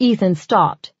sidewalk, Ethan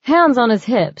stopped, hands on his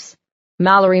hips.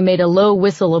 Mallory made a low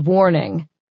whistle of warning.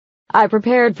 I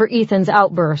prepared for Ethan's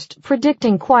outburst,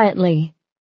 predicting quietly,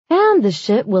 and the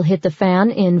shit will hit the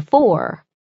fan in 4,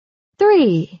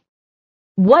 3.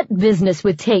 What business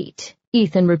with Tate?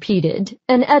 Ethan repeated,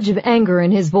 an edge of anger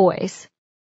in his voice.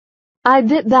 I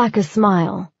bit back a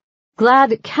smile,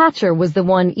 glad Catcher was the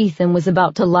one Ethan was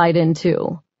about to light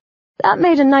into. That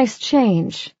made a nice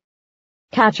change.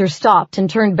 Catcher stopped and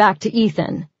turned back to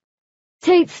Ethan.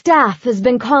 Tate's staff has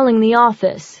been calling the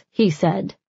office, he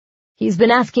said. He's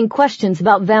been asking questions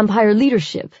about vampire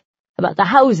leadership, about the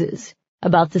houses,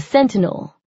 about the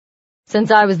Sentinel.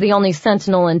 Since I was the only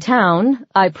Sentinel in town,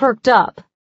 I perked up.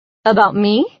 About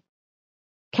me?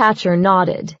 Catcher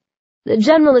nodded. The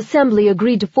General Assembly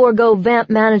agreed to forego vamp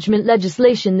management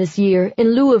legislation this year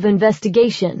in lieu of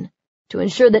investigation, to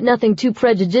ensure that nothing too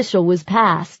prejudicial was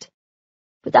passed.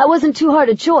 But that wasn't too hard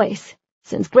a choice,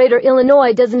 since Greater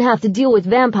Illinois doesn't have to deal with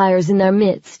vampires in their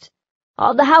midst.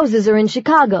 All the houses are in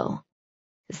Chicago.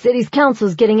 The city's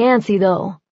council's getting antsy,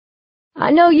 though.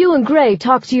 I know you and Gray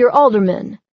talked to your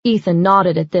alderman. Ethan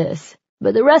nodded at this,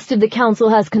 but the rest of the council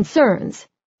has concerns.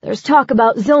 There's talk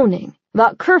about zoning,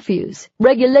 about curfews,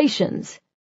 regulations.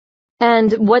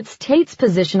 And what's Tate's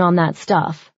position on that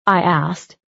stuff? I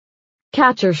asked.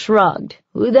 Catcher shrugged.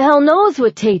 Who the hell knows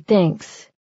what Tate thinks?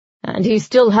 And he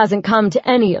still hasn't come to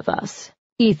any of us,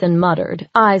 Ethan muttered,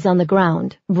 eyes on the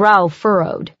ground, brow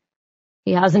furrowed.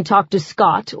 He hasn't talked to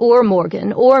Scott or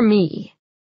Morgan or me.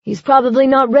 He's probably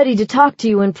not ready to talk to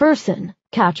you in person,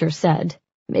 Catcher said.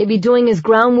 Maybe doing his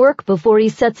groundwork before he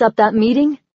sets up that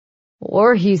meeting?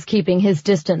 Or he's keeping his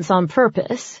distance on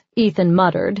purpose, Ethan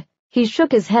muttered. He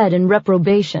shook his head in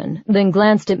reprobation, then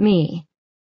glanced at me.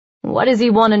 What does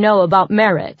he want to know about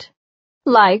Merritt?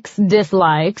 Likes,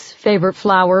 dislikes, favorite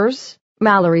flowers,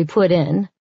 Mallory put in.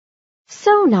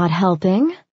 So not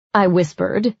helping, I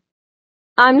whispered.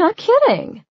 I'm not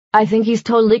kidding. I think he's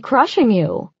totally crushing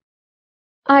you.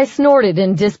 I snorted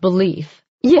in disbelief.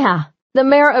 Yeah, the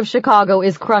mayor of Chicago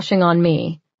is crushing on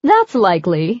me. That's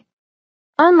likely.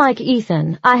 Unlike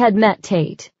Ethan, I had met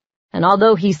Tate, and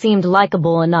although he seemed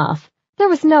likable enough, there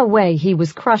was no way he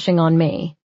was crushing on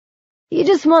me. He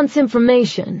just wants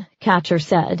information, Catcher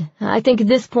said. I think at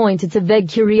this point it's a vague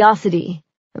curiosity,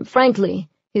 and frankly,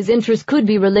 his interest could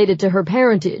be related to her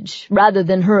parentage rather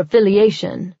than her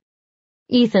affiliation.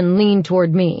 Ethan leaned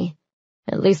toward me.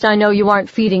 At least I know you aren't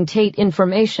feeding Tate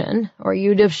information, or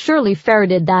you'd have surely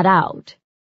ferreted that out.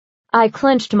 I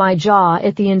clenched my jaw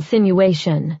at the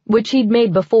insinuation, which he'd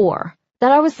made before,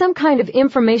 that I was some kind of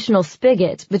informational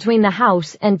spigot between the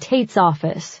house and Tate's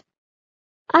office.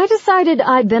 I decided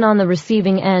I'd been on the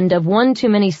receiving end of one too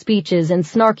many speeches and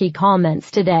snarky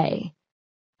comments today.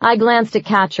 I glanced at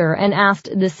Catcher and asked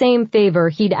the same favor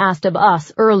he'd asked of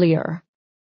us earlier.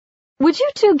 Would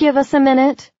you two give us a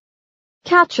minute?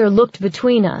 Catcher looked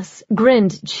between us,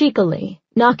 grinned cheekily.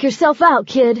 Knock yourself out,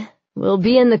 kid. We'll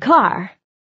be in the car.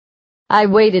 I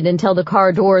waited until the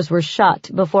car doors were shut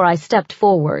before I stepped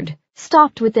forward,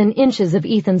 stopped within inches of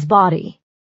Ethan's body.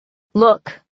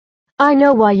 Look, I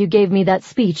know why you gave me that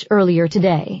speech earlier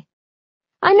today.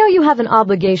 I know you have an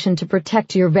obligation to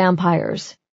protect your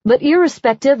vampires, but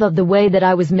irrespective of the way that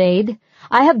I was made,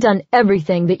 I have done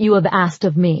everything that you have asked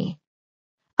of me.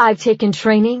 I've taken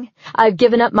training, I've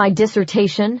given up my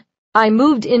dissertation, I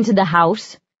moved into the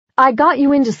house, I got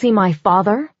you in to see my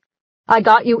father, I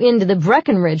got you into the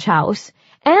Breckenridge house,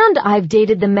 and I've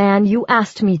dated the man you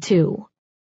asked me to.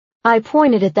 I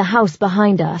pointed at the house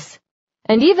behind us,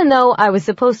 and even though I was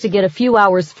supposed to get a few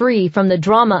hours free from the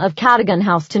drama of Cadogan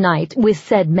House tonight with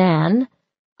said man,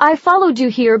 I followed you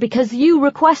here because you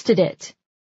requested it.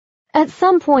 At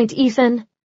some point, Ethan,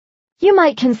 you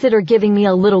might consider giving me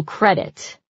a little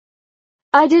credit.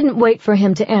 I didn't wait for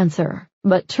him to answer,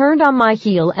 but turned on my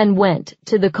heel and went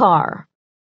to the car.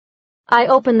 I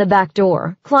opened the back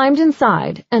door, climbed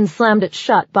inside, and slammed it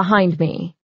shut behind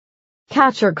me.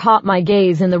 Catcher caught my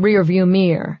gaze in the rearview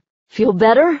mirror. Feel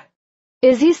better?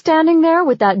 Is he standing there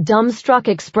with that dumbstruck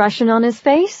expression on his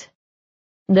face?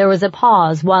 There was a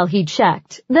pause while he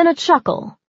checked, then a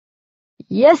chuckle.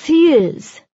 Yes, he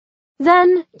is.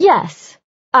 Then, yes,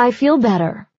 I feel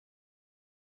better.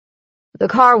 The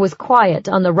car was quiet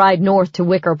on the ride north to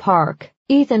Wicker Park.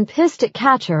 Ethan pissed at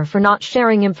Catcher for not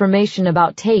sharing information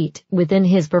about Tate within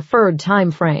his preferred time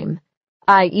frame,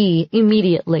 i.e.,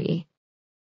 immediately.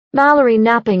 Mallory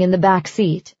napping in the back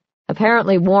seat,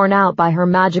 apparently worn out by her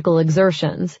magical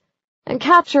exertions, and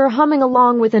Catcher humming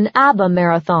along with an ABBA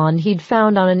marathon he'd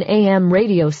found on an AM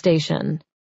radio station.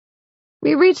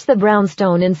 We reached the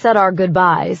brownstone and said our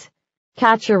goodbyes.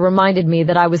 Catcher reminded me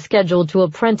that I was scheduled to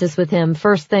apprentice with him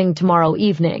first thing tomorrow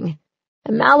evening,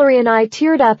 and Mallory and I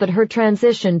teared up at her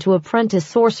transition to apprentice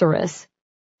sorceress,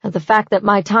 at the fact that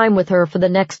my time with her for the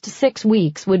next 6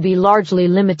 weeks would be largely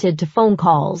limited to phone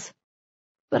calls.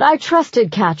 But I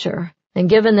trusted Catcher, and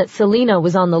given that Selena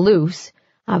was on the loose,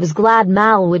 I was glad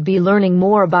Mal would be learning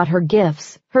more about her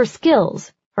gifts, her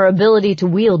skills, her ability to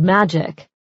wield magic.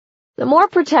 The more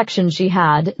protection she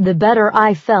had, the better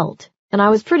I felt, and I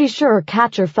was pretty sure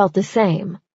Catcher felt the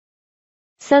same.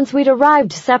 Since we'd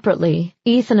arrived separately,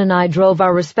 Ethan and I drove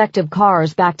our respective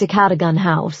cars back to Cadogan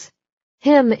House.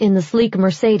 Him in the sleek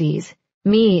Mercedes,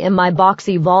 me in my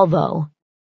boxy Volvo.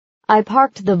 I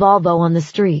parked the Volvo on the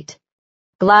street.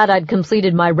 Glad I'd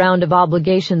completed my round of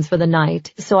obligations for the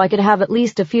night, so I could have at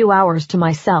least a few hours to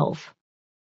myself.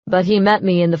 But he met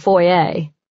me in the foyer,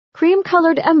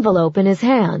 cream-colored envelope in his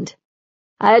hand.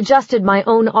 I adjusted my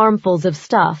own armfuls of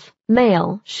stuff,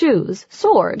 mail, shoes,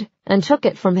 sword, and took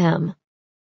it from him.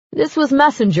 This was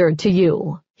messengered to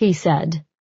you, he said.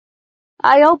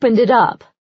 I opened it up.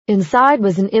 Inside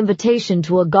was an invitation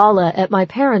to a gala at my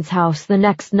parents' house the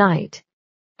next night.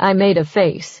 I made a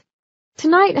face.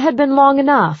 Tonight had been long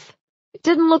enough. It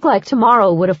didn't look like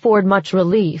tomorrow would afford much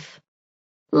relief.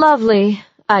 Lovely,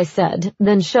 I said,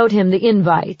 then showed him the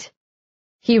invite.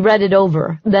 He read it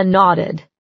over, then nodded.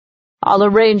 I'll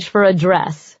arrange for a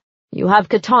dress. You have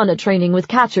katana training with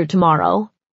Catcher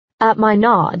tomorrow. At my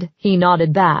nod, he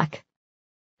nodded back.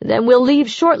 Then we'll leave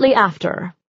shortly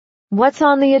after. What's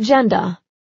on the agenda?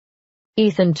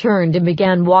 Ethan turned and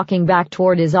began walking back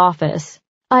toward his office.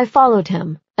 I followed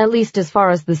him, at least as far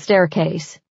as the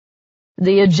staircase.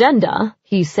 The agenda,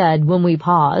 he said when we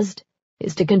paused,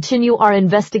 is to continue our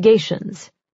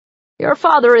investigations. Your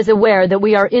father is aware that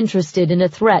we are interested in a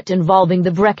threat involving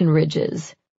the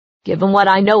Breckenridges. Given what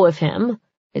I know of him,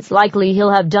 it's likely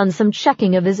he'll have done some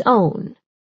checking of his own.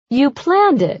 You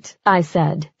planned it, I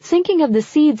said, thinking of the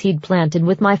seeds he'd planted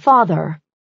with my father.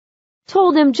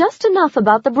 Told him just enough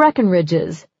about the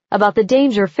Breckenridges, about the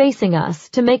danger facing us,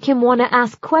 to make him want to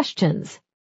ask questions.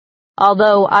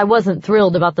 Although I wasn't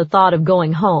thrilled about the thought of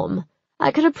going home,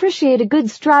 I could appreciate a good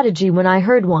strategy when I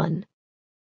heard one.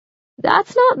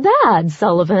 That's not bad,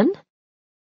 Sullivan.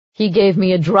 He gave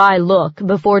me a dry look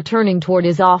before turning toward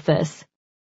his office.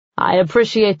 I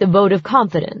appreciate the vote of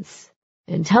confidence.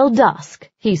 Until dusk,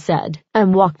 he said,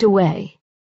 and walked away.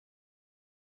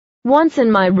 Once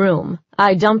in my room,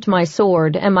 I dumped my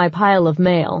sword and my pile of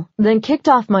mail, then kicked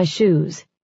off my shoes.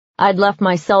 I'd left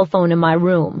my cell phone in my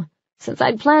room, since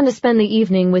I'd planned to spend the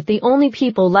evening with the only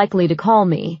people likely to call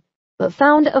me, but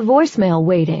found a voicemail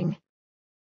waiting.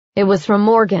 It was from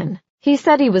Morgan. He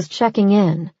said he was checking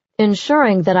in,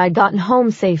 ensuring that I'd gotten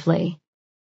home safely.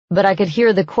 But I could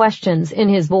hear the questions in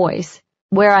his voice,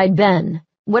 where I'd been,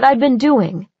 what I'd been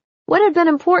doing, what had been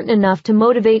important enough to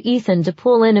motivate Ethan to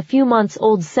pull in a few months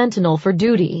old sentinel for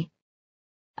duty.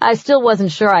 I still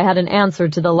wasn't sure I had an answer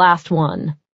to the last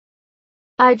one.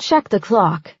 I checked the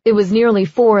clock. It was nearly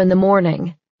 4 in the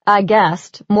morning. I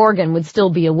guessed Morgan would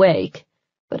still be awake,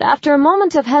 but after a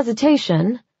moment of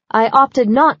hesitation, I opted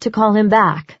not to call him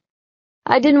back.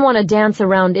 I didn't want to dance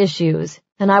around issues,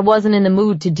 and I wasn't in the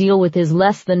mood to deal with his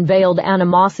less-than-veiled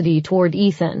animosity toward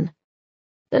Ethan.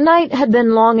 The night had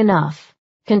been long enough,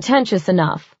 contentious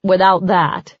enough, without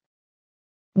that.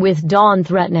 With dawn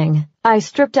threatening, I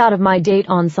stripped out of my date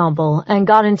ensemble and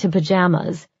got into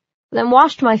pajamas, then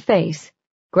washed my face,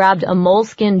 grabbed a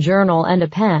moleskin journal and a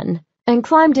pen, and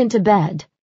climbed into bed.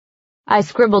 I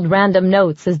scribbled random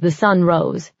notes as the sun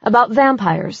rose, about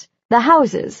vampires, the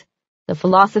houses, the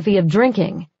philosophy of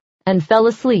drinking, and fell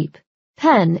asleep,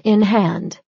 pen in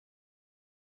hand.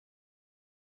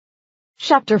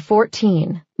 Chapter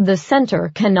 14. The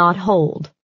Center Cannot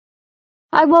Hold.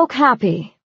 I woke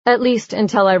happy, at least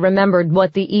until I remembered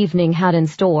what the evening had in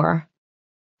store.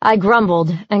 I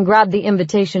grumbled and grabbed the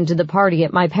invitation to the party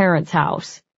at my parents'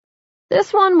 house.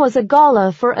 This one was a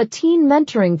gala for a teen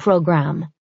mentoring program.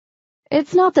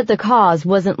 It's not that the cause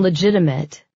wasn't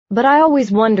legitimate, but I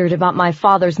always wondered about my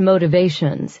father's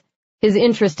motivations. His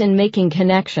interest in making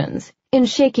connections, in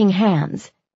shaking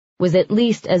hands, was at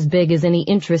least as big as any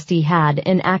interest he had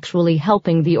in actually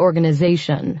helping the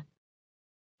organization.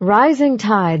 Rising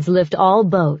tides lift all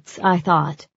boats, I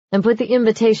thought, and put the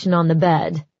invitation on the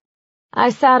bed. I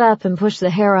sat up and pushed the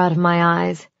hair out of my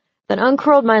eyes, then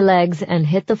uncurled my legs and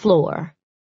hit the floor.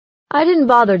 I didn't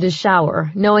bother to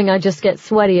shower, knowing I'd just get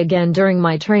sweaty again during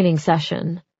my training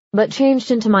session, but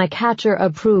changed into my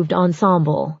catcher-approved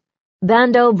ensemble,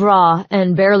 bandeau bra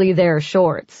and barely there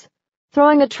shorts,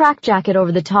 throwing a track jacket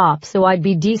over the top so I'd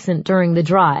be decent during the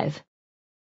drive.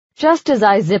 Just as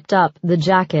I zipped up the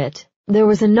jacket, there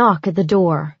was a knock at the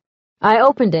door. I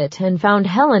opened it and found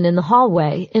Helen in the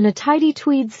hallway in a tidy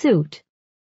tweed suit.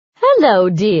 "Hello,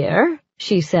 dear,"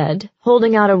 she said,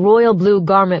 holding out a royal blue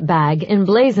garment bag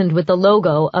emblazoned with the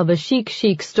logo of a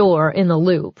chic store in the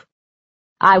Loop.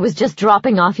 "I was just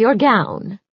dropping off your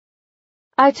gown."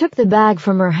 I took the bag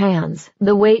from her hands,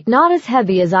 the weight not as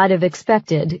heavy as I'd have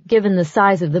expected given the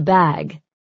size of the bag.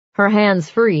 Her hands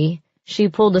free, she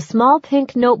pulled a small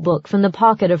pink notebook from the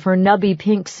pocket of her nubby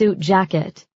pink suit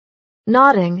jacket.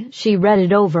 Nodding, she read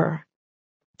it over.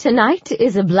 "Tonight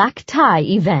is a black tie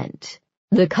event.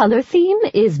 The color theme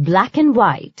is black and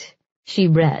white," she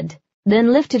read,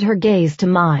 then lifted her gaze to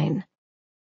mine.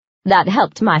 "That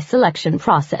helped my selection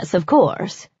process, of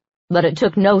course, but it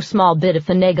took no small bit of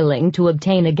finagling to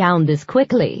obtain a gown this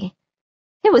quickly.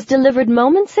 It was delivered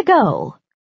moments ago."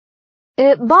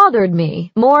 It bothered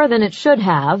me, more than it should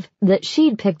have, that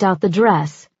she'd picked out the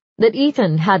dress, that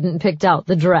Ethan hadn't picked out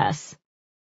the dress.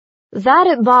 That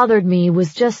it bothered me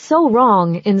was just so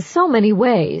wrong in so many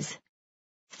ways.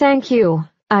 "Thank you,"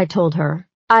 I told her.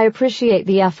 "I appreciate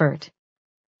the effort.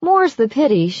 More's the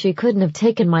pity she couldn't have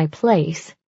taken my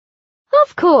place."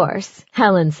 "Of course,"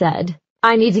 Helen said.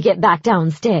 "I need to get back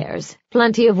downstairs.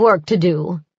 Plenty of work to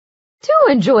do. Do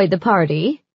enjoy the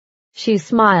party." She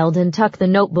smiled and tucked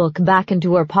the notebook back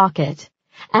into her pocket.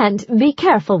 "And be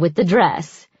careful with the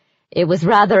dress. It was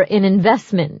rather an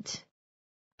investment."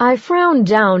 I frowned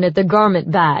down at the garment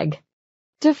bag.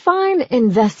 Define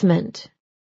investment.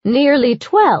 "Nearly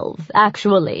 12,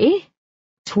 actually."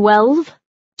 12?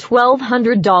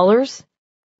 $1,200?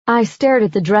 I stared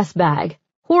at the dress bag,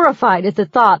 horrified at the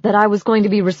thought that I was going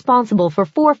to be responsible for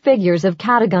 4 figures of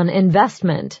Cadogan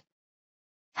investment.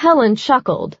 Helen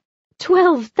chuckled.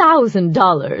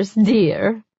 $12,000,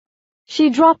 dear. She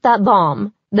dropped that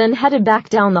bomb, then headed back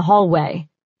down the hallway,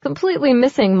 completely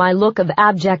missing my look of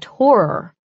abject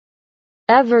horror.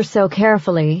 Ever so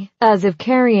carefully, as if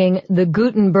carrying the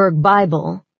Gutenberg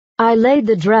Bible, I laid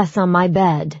the dress on my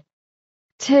bed.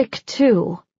 "Take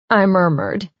 2, I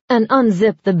murmured, and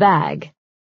unzipped the bag.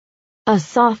 A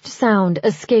soft sound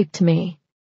escaped me.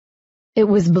 It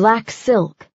was black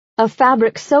silk, a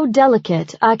fabric so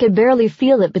delicate I could barely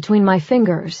feel it between my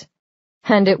fingers.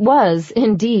 And it was,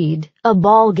 indeed, a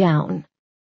ball gown.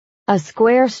 A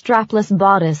square strapless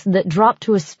bodice that dropped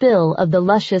to a spill of the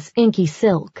luscious inky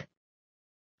silk.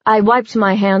 I wiped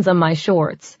my hands on my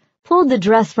shorts, pulled the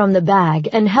dress from the bag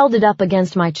and held it up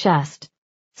against my chest,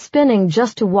 spinning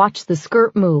just to watch the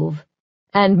skirt move.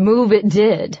 And move it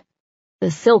did.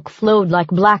 The silk flowed like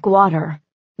black water,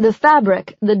 the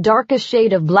fabric the darkest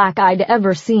shade of black I'd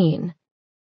ever seen.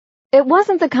 It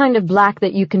wasn't the kind of black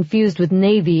that you confused with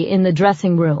navy in the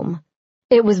dressing room.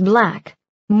 It was black,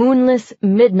 moonless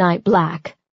midnight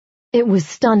black. It was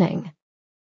stunning.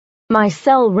 My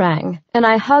cell rang, and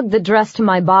I hugged the dress to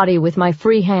my body with my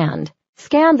free hand,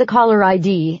 scanned the caller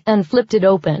ID, and flipped it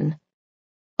open.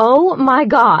 "Oh my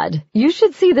God, you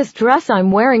should see this dress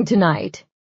I'm wearing tonight."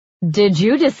 "Did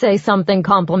you just say something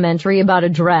complimentary about a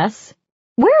dress?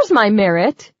 Where's my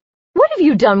Merit? What have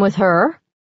you done with her?"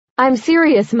 "I'm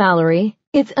serious, Mallory.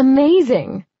 It's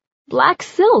amazing. Black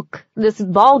silk, this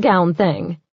ball gown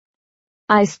thing."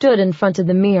 I stood in front of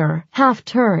the mirror, half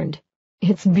turned.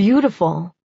 "It's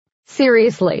beautiful."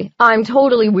 Seriously, I'm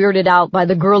totally weirded out by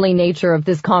the girly nature of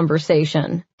this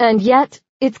conversation, and yet,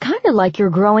 it's kinda like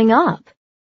you're growing up.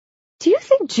 Do you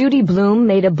think Judy Blume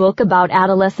made a book about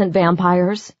adolescent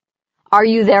vampires? "Are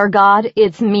you there, God?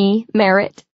 It's me,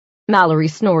 Merritt," Mallory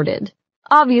snorted,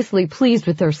 obviously pleased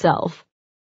with herself.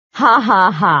 "Ha ha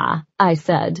ha," I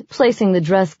said, placing the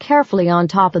dress carefully on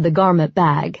top of the garment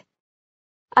bag.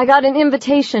 "I got an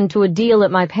invitation to a deal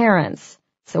at my parents',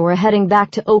 so we're heading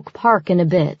back to Oak Park in a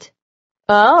bit."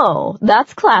 "Oh,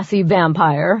 that's classy,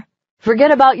 vampire.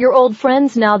 Forget about your old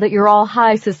friends now that you're all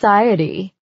high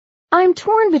society." I'm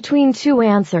torn between 2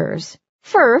 answers.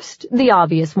 First, the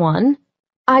obvious one.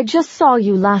 I just saw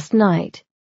you last night.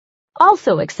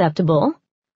 Also acceptable.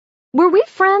 Were we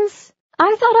friends?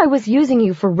 I thought I was using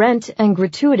you for rent and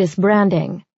gratuitous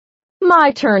branding.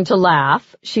 My turn to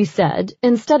laugh, she said,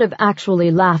 instead of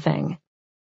actually laughing.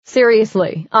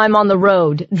 Seriously, I'm on the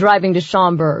road, driving to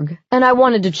Schaumburg, and I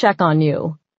wanted to check on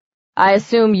you. I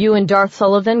assume you and Darth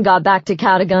Sullivan got back to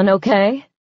Chicagoland okay?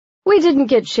 We didn't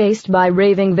get chased by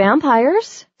raving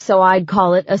vampires, so I'd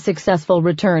call it a successful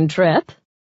return trip.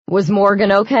 Was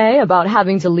Morgan okay about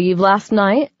having to leave last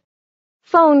night?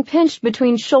 Phone pinched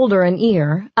between shoulder and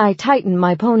ear, I tightened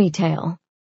my ponytail.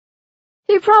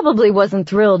 He probably wasn't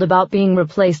thrilled about being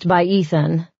replaced by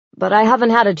Ethan, but I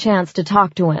haven't had a chance to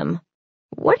talk to him.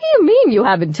 What do you mean you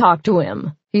haven't talked to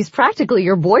him? He's practically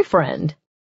your boyfriend.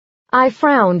 I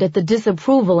frowned at the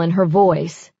disapproval in her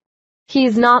voice.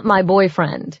 He's not my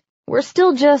boyfriend. We're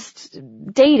still just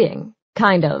dating,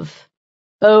 kind of.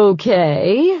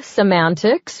 Okay,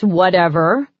 semantics,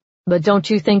 whatever. But don't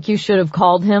you think you should have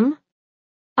called him?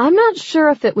 I'm not sure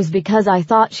if it was because I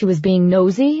thought she was being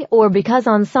nosy or because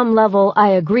on some level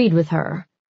I agreed with her.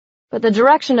 But the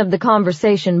direction of the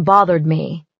conversation bothered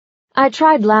me. I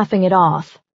tried laughing it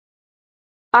off.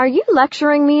 Are you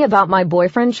lecturing me about my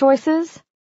boyfriend choices?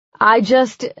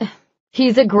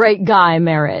 He's a great guy,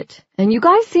 Merritt, and you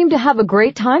guys seem to have a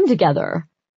great time together.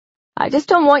 I just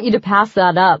don't want you to pass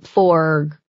that up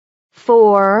for...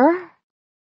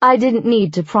 I didn't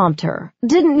need to prompt her,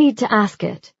 didn't need to ask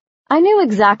it. I knew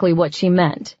exactly what she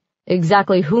meant,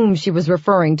 exactly whom she was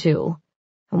referring to.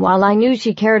 And while I knew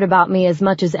she cared about me as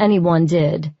much as anyone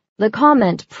did, the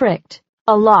comment pricked,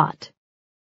 a lot.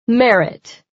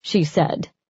 Merritt, she said,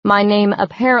 my name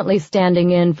apparently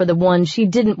standing in for the one she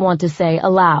didn't want to say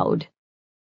aloud.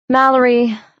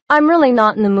 Mallory, I'm really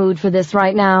not in the mood for this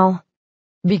right now.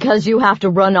 Because you have to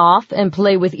run off and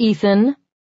play with Ethan?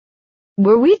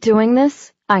 Were we doing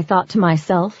this? I thought to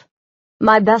myself.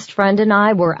 My best friend and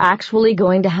I were actually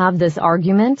going to have this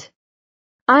argument?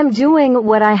 I'm doing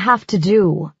what I have to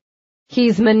do.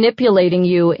 He's manipulating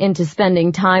you into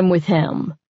spending time with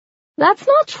him. That's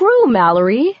not true,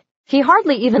 Mallory. He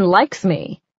hardly even likes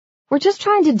me. We're just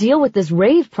trying to deal with this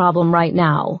rave problem right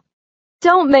now.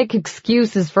 Don't make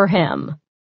excuses for him.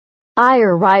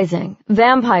 Ire rising,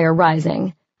 vampire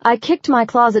rising, I kicked my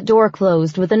closet door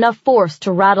closed with enough force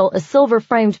to rattle a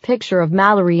silver-framed picture of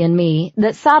Mallory and me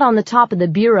that sat on the top of the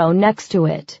bureau next to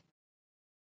it.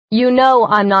 You know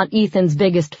I'm not Ethan's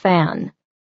biggest fan.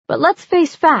 But let's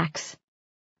face facts.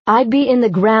 I'd be in the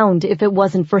ground if it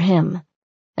wasn't for him.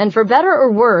 And for better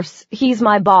or worse, he's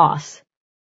my boss.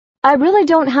 I really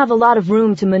don't have a lot of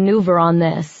room to maneuver on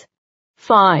this.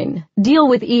 Fine, deal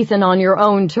with Ethan on your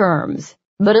own terms,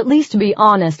 but at least be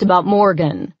honest about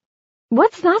Morgan.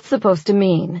 What's that supposed to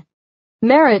mean?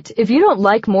 Merritt, if you don't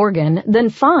like Morgan, then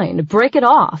fine, break it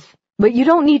off. But you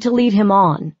don't need to lead him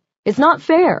on. It's not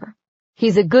fair.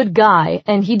 He's a good guy,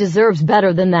 and he deserves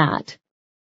better than that.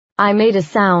 I made a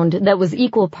sound that was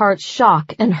equal parts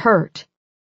shock and hurt.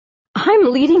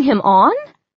 I'm leading him on?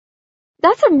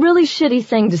 That's a really shitty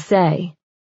thing to say.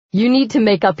 You need to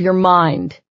make up your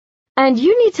mind. And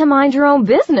you need to mind your own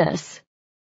business.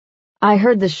 I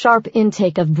heard the sharp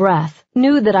intake of breath,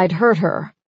 knew that I'd hurt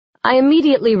her. I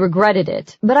immediately regretted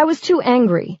it, but I was too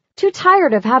angry, too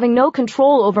tired of having no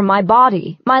control over my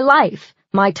body, my life,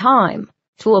 my time,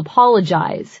 to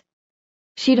apologize.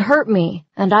 She'd hurt me,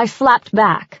 and I slapped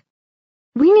back.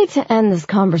 We need to end this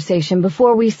conversation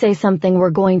before we say something we're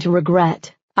going to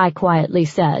regret, I quietly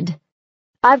said.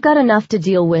 I've got enough to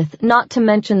deal with, not to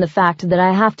mention the fact that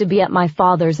I have to be at my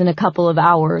father's in a couple of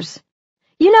hours.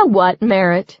 You know what,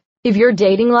 Merritt? If your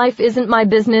dating life isn't my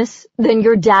business, then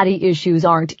your daddy issues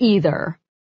aren't either.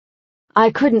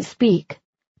 I couldn't speak,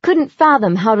 couldn't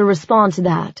fathom how to respond to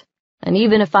that, and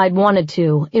even if I'd wanted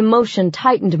to, emotion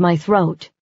tightened my throat.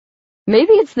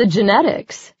 Maybe it's the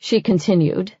genetics, she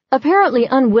continued, apparently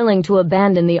unwilling to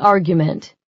abandon the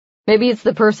argument. Maybe it's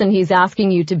the person he's asking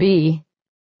you to be.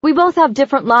 We both have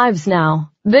different lives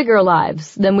now, bigger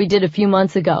lives than we did a few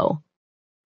months ago.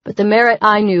 But the Merritt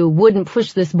I knew wouldn't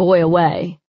push this boy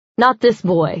away. Not this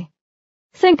boy.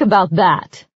 Think about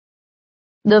that.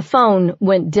 The phone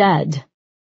went dead.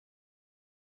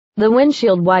 The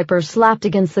windshield wiper slapped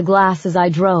against the glass as I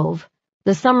drove,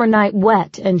 the summer night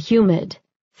wet and humid,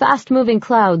 fast-moving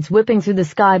clouds whipping through the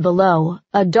sky below,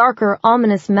 a darker,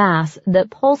 ominous mass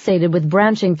that pulsated with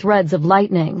branching threads of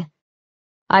lightning.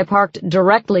 I parked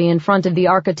directly in front of the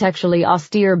architecturally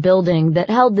austere building that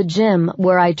held the gym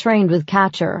where I trained with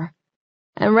Catcher,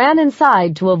 and ran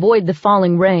inside to avoid the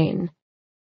falling rain.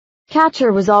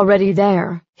 Catcher was already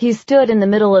there. He stood in the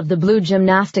middle of the blue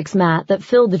gymnastics mat that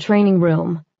filled the training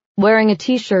room, wearing a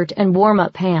t-shirt and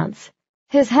warm-up pants,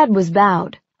 His head was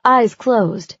bowed, eyes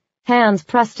closed, hands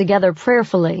pressed together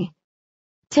prayerfully.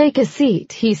 "Take a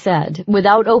seat," he said,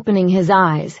 without opening his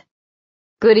eyes.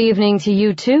 "Good evening to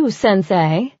you too,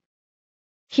 Sensei."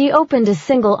 He opened a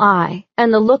single eye,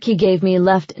 and the look he gave me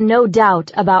left no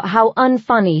doubt about how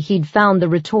unfunny he'd found the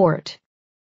retort.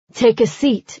 "Take a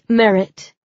seat,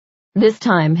 Merit." This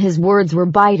time his words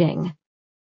were biting.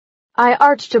 I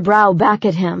arched a brow back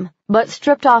at him, but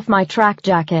stripped off my track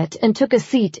jacket and took a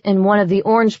seat in one of the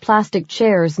orange plastic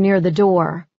chairs near the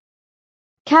door.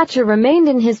 Catcher remained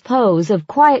in his pose of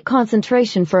quiet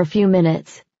concentration for a few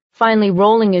minutes, finally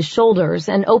rolling his shoulders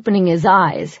and opening his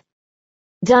eyes.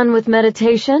 "Done with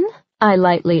meditation?" I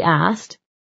lightly asked.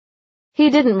 He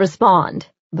didn't respond,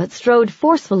 but strode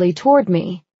forcefully toward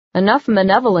me, enough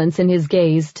malevolence in his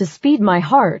gaze to speed my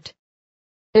heart.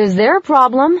 "Is there a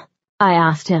problem?" I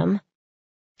asked him.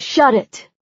 "Shut it."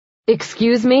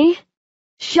 "Excuse me?"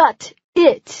 "Shut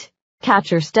it."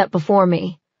 Catcher stepped before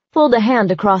me, pulled a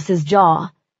hand across his jaw,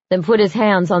 then put his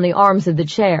hands on the arms of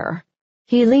the chair.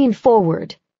 He leaned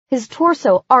forward, his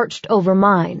torso arched over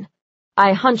mine.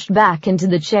 I hunched back into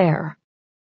the chair.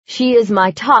 "She is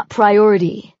my top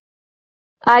priority."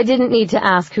 I didn't need to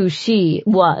ask who she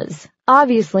was.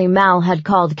 Obviously Mal had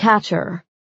called Catcher.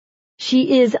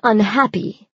 "She is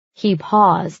unhappy." He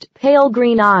paused, pale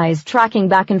green eyes tracking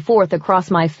back and forth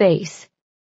across my face.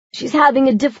 "She's having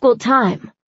a difficult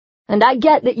time. And I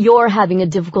get that you're having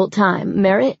a difficult time,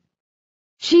 Merit.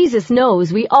 Jesus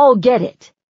knows we all get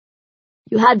it.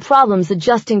 You had problems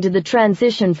adjusting to the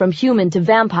transition from human to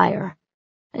vampire,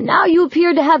 and now you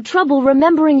appear to have trouble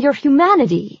remembering your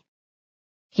humanity."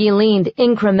 He leaned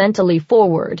incrementally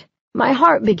forward. My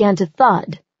heart began to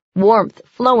thud, warmth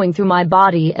flowing through my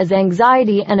body as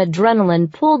anxiety and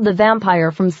adrenaline pulled the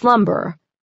vampire from slumber,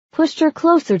 pushed her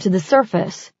closer to the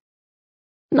surface.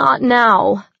 "Not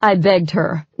now," I begged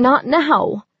her. "Not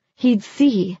now. He'd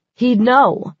see, he'd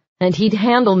know, and he'd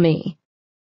handle me."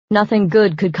 Nothing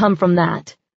good could come from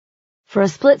that. For a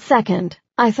split second,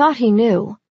 I thought he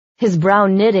knew, his brow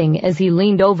knitting as he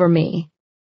leaned over me.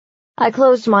 I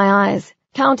closed my eyes,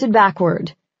 counted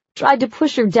backward, tried to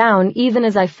push her down even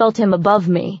as I felt him above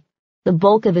me, the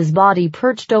bulk of his body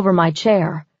perched over my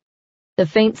chair, the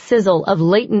faint sizzle of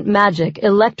latent magic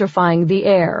electrifying the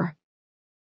air.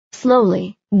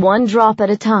 Slowly, one drop at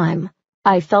a time,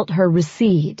 I felt her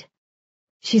recede.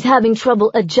 "She's having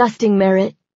trouble adjusting,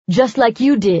 Merit, just like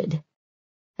you did.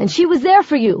 And she was there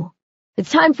for you.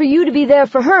 It's time for you to be there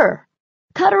for her.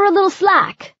 Cut her a little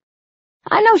slack.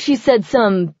 I know she said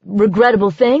some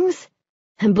regrettable things,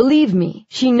 and believe me,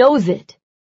 she knows it."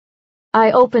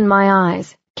 I opened my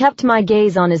eyes, kept my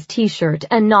gaze on his t-shirt,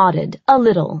 and nodded, a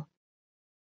little.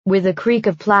 With a creak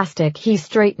of plastic, he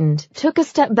straightened, took a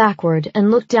step backward,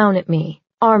 and looked down at me,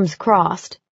 arms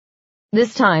crossed.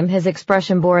 This time his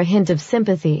expression bore a hint of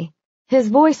sympathy. His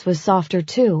voice was softer,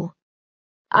 too.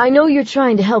 "I know you're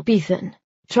trying to help Ethan,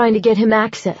 trying to get him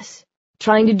access,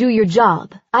 trying to do your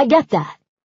job. I get that.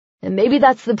 And maybe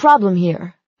that's the problem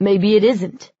here. Maybe it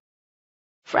isn't.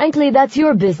 Frankly, that's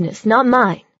your business, not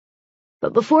mine.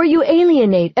 But before you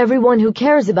alienate everyone who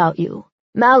cares about you,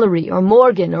 Mallory or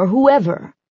Morgan or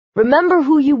whoever, remember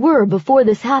who you were before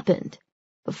this happened,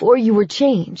 before you were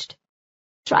changed.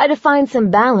 Try to find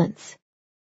some balance.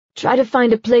 Try to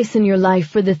find a place in your life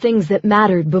for the things that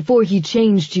mattered before he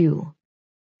changed you."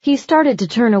 He started to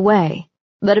turn away,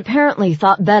 but apparently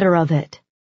thought better of it.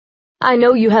 "I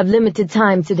know you have limited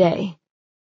time today,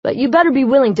 but you better be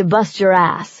willing to bust your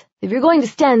ass. If you're going to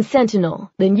stand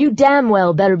sentinel, then you damn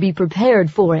well better be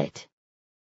prepared for it."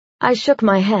 I shook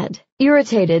my head,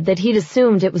 irritated that he'd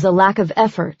assumed it was a lack of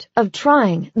effort, of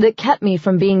trying, that kept me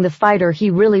from being the fighter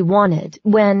he really wanted,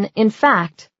 when, in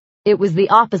fact, it was the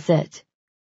opposite.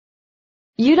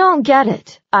 "You don't get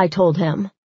it," I told him.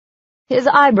 His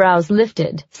eyebrows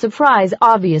lifted, surprise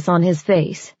obvious on his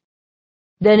face.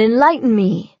 "Then enlighten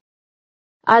me."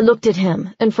 I looked at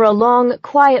him, and for a long,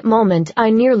 quiet moment I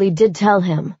nearly did tell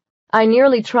him. I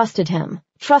nearly trusted him,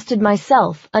 trusted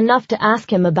myself enough to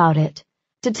ask him about it,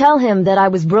 to tell him that I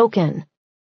was broken,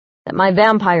 that my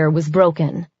vampire was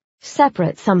broken,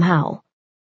 separate somehow.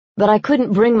 But I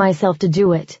couldn't bring myself to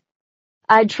do it.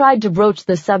 I'd tried to broach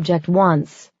the subject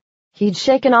once. He'd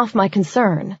shaken off my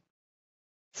concern.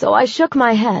 So I shook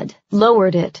my head,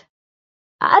 lowered it.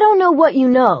 "I don't know what you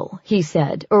know," he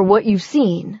said, "or what you've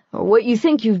seen, or what you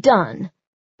think you've done,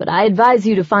 but I advise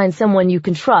you to find someone you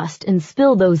can trust and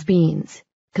spill those beans.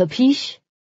 Capiche?"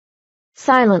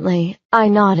 Silently, I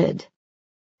nodded.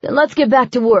 "Then let's get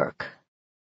back to work."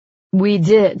 We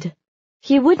did.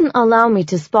 He wouldn't allow me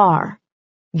to spar,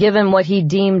 given what he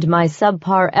deemed my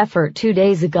subpar effort 2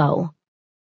 days ago.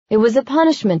 It was a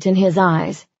punishment in his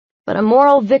eyes, but a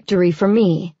moral victory for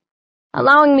me,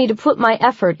 allowing me to put my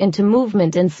effort into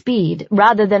movement and speed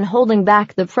rather than holding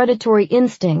back the predatory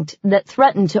instinct that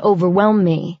threatened to overwhelm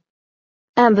me.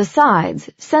 And besides,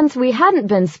 since we hadn't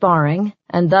been sparring,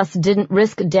 and thus didn't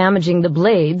risk damaging the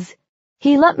blades,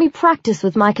 he let me practice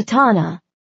with my katana.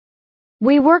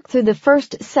 We worked through the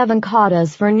first 7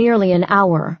 katas for nearly an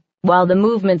hour. While the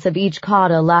movements of each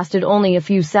kata lasted only a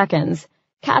few seconds,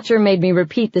 Catcher made me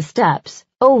repeat the steps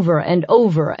over and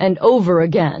over and over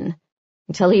again,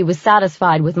 until he was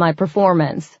satisfied with my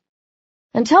performance.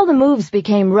 Until the moves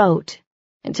became rote,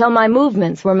 until my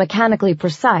movements were mechanically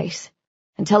precise,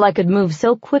 until I could move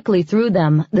so quickly through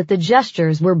them that the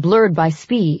gestures were blurred by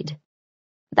speed.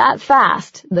 That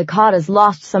fast, the katas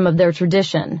lost some of their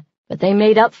tradition, but they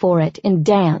made up for it in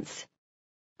dance.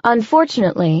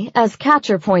 Unfortunately, as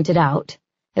Catcher pointed out,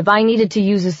 if I needed to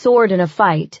use a sword in a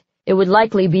fight, it would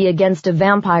likely be against a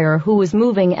vampire who was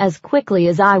moving as quickly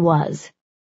as I was.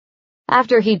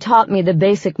 After he taught me the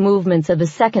basic movements of a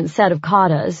second set of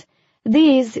katas,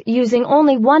 these using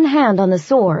only one hand on the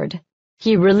sword,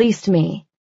 he released me.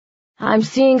 "I'm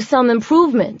seeing some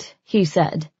improvement," he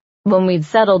said, when we'd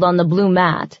settled on the blue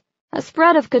mat, a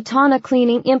spread of katana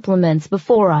cleaning implements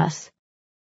before us.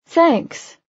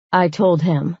 "Thanks," I told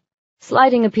him,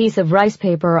 sliding a piece of rice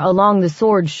paper along the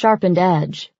sword's sharpened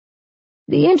edge.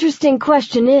 "The interesting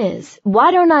question is,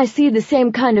 why don't I see the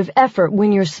same kind of effort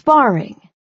when you're sparring?"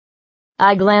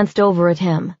 I glanced over at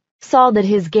him, saw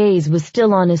that his gaze was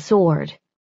still on his sword.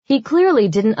 He clearly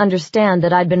didn't understand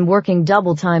that I'd been working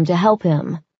double time to help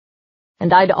him.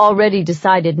 And I'd already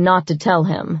decided not to tell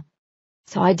him,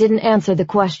 so I didn't answer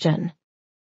the question.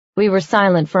 We were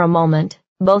silent for a moment,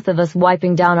 both of us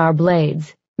wiping down our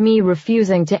blades, me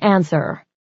refusing to answer.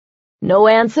 "No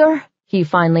answer?" he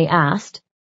finally asked.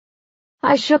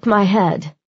 I shook my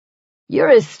head. "You're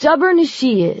as stubborn as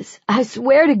she is, I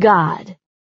swear to God."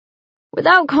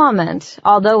 Without comment,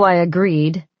 although I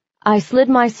agreed, I slid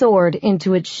my sword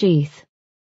into its sheath.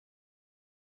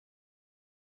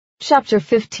 Chapter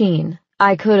 15.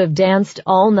 I could have danced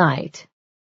all night.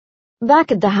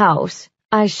 Back at the house,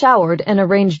 I showered and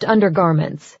arranged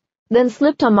undergarments, then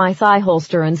slipped on my thigh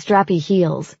holster and strappy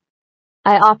heels.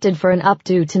 I opted for an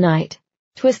updo tonight,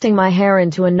 twisting my hair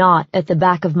into a knot at the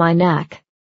back of my neck.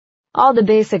 All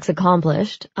the basics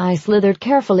accomplished, I slithered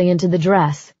carefully into the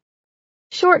dress.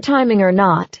 Short timing or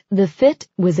not, the fit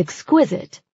was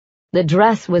exquisite. The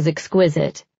dress was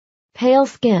exquisite. Pale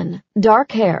skin,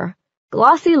 dark hair,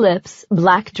 glossy lips,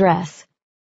 black dress.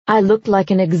 I looked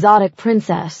like an exotic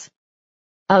princess.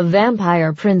 A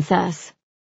vampire princess.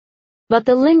 But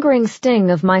the lingering sting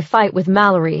of my fight with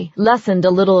Mallory lessened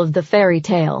a little of the fairy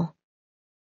tale.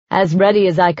 As ready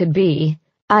as I could be,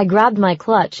 I grabbed my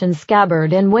clutch and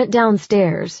scabbard and went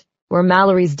downstairs, where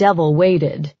Mallory's devil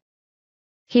waited.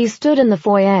 He stood in the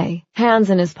foyer, hands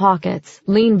in his pockets,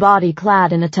 lean body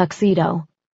clad in a tuxedo.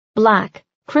 Black,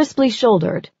 crisply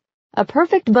shouldered, a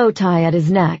perfect bow tie at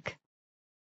his neck.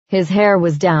 His hair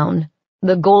was down,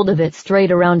 the gold of it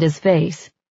straight around his face,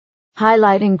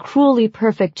 highlighting cruelly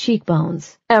perfect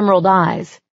cheekbones, emerald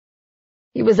eyes.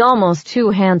 He was almost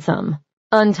too handsome,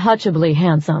 untouchably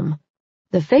handsome,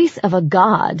 the face of a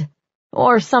god,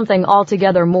 or something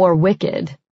altogether more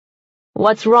wicked.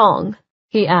 "What's wrong?"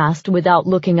 he asked without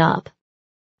looking up.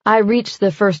 I reached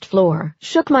the first floor,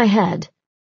 shook my head.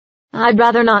 "I'd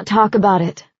rather not talk about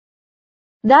it."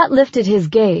 That lifted his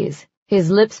gaze,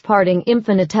 his lips parting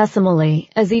infinitesimally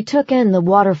as he took in the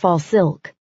waterfall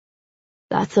silk.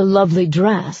 "That's a lovely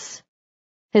dress."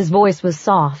 His voice was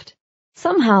soft,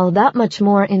 somehow that much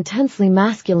more intensely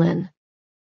masculine.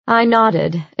 I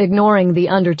nodded, ignoring the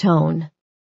undertone.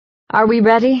 "Are we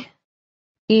ready?"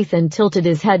 Ethan tilted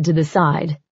his head to the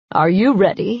side. "Are you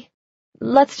ready?"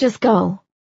 "Let's just go."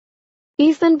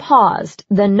 Ethan paused,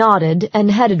 then nodded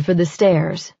and headed for the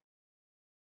stairs.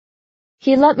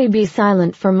 He let me be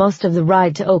silent for most of the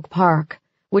ride to Oak Park,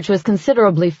 which was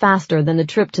considerably faster than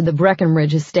the trip to the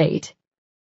Breckenridge estate.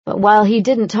 But while he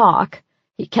didn't talk,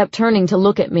 he kept turning to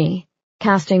look at me,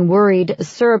 casting worried,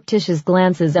 surreptitious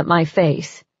glances at my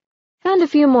face, and a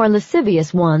few more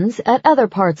lascivious ones at other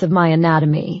parts of my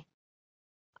anatomy.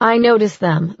 I noticed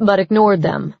them, but ignored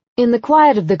them. In the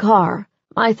quiet of the car,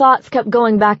 my thoughts kept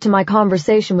going back to my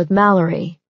conversation with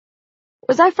Mallory.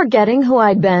 Was I forgetting who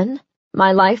I'd been?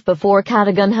 My life before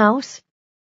Chicagoland House?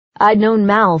 I'd known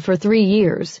Mal for 3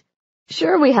 years.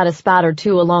 Sure, we had a spat or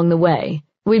two along the way.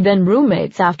 We'd been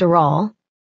roommates, after all.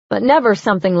 But never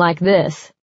something like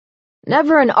this.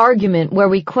 Never an argument where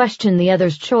we question the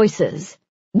other's choices,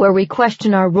 where we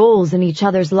question our roles in each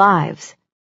other's lives.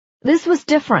 This was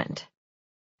different.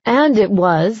 And it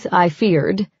was, I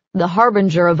feared, the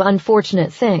harbinger of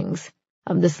unfortunate things,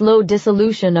 of the slow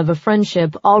dissolution of a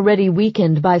friendship already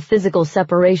weakened by physical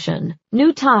separation,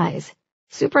 new ties,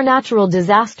 supernatural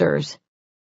disasters.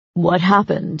 What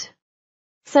happened?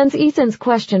 Since Ethan's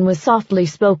question was softly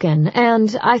spoken,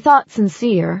 and I thought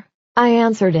sincere, I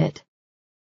answered it.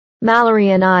 Mallory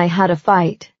and I had a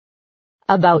fight.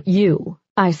 About you,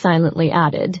 I silently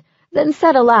added, then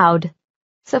said aloud,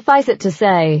 suffice it to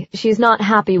say, she's not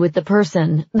happy with the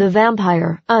person, the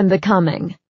vampire, I'm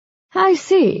becoming. I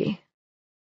see.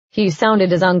 He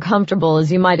sounded as uncomfortable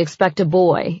as you might expect a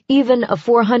boy, even a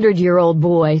 400-year-old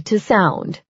boy, to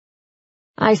sound.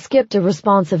 I skipped a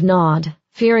responsive nod,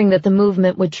 fearing that the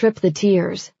movement would trip the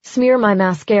tears, smear my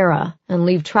mascara, and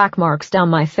leave track marks down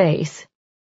my face.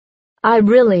 I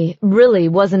really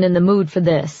wasn't in the mood for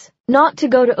this. Not to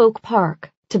go to Oak Park,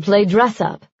 to play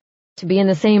dress-up, to be in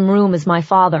the same room as my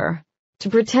father, to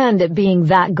pretend at being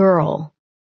that girl.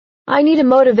 I need a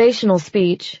motivational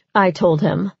speech, I told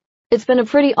him. It's been a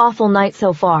pretty awful night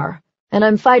so far, and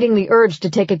I'm fighting the urge to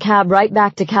take a cab right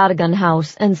back to Cadogan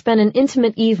House and spend an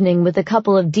intimate evening with a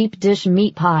couple of deep-dish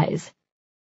meat pies.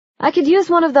 I could use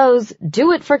one of those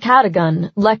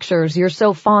do-it-for-Cadogan lectures you're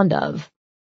so fond of.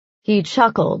 He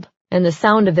chuckled, and the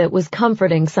sound of it was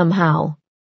comforting somehow.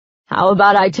 How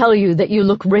about I tell you that you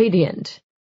look radiant?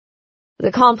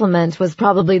 The compliment was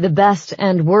probably the best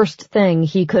and worst thing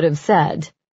he could have said.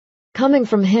 Coming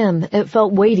from him, it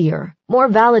felt weightier, more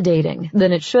validating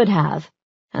than it should have,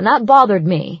 and that bothered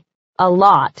me. A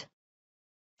lot.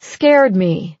 Scared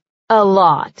me. A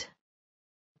lot.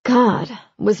 God,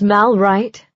 was Mal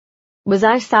right? Was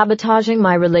I sabotaging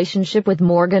my relationship with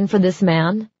Morgan for this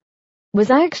man? Was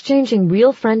I exchanging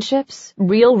real friendships,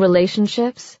 real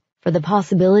relationships, for the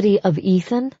possibility of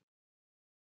Ethan?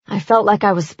 I felt like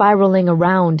I was spiraling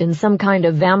around in some kind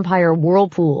of vampire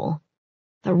whirlpool,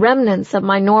 the remnants of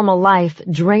my normal life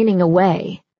draining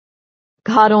away.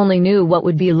 God only knew what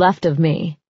would be left of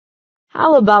me.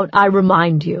 How about I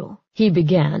remind you, he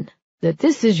began, that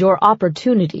this is your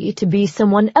opportunity to be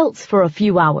someone else for a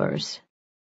few hours.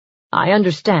 I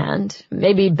understand,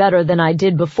 maybe better than I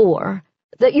did before,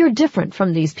 that you're different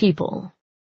from these people.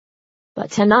 But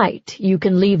tonight you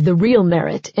can leave the real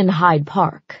Merritt in Hyde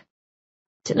Park.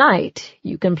 Tonight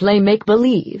you can play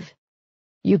make-believe.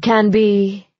 You can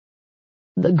be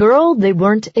the girl they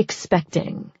weren't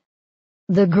expecting.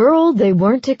 The girl they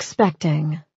weren't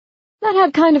expecting. That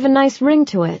had kind of a nice ring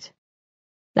to it.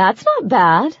 That's not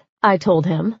bad, I told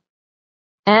him.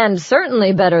 And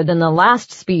certainly better than the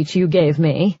last speech you gave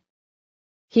me.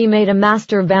 He made a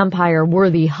master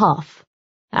vampire-worthy huff.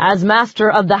 As master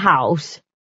of the house.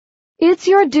 It's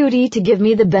your duty to give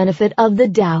me the benefit of the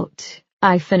doubt,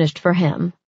 I finished for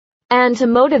him. And to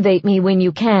motivate me when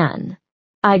you can.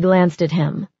 I glanced at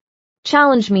him.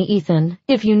 Challenge me, Ethan,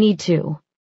 if you need to.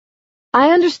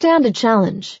 I understand a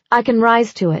challenge. I can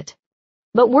rise to it.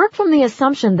 But work from the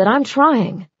assumption that I'm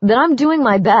trying, that I'm doing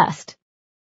my best.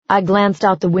 I glanced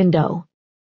out the window.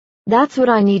 That's what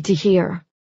I need to hear.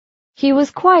 He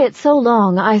was quiet so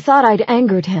long I thought I'd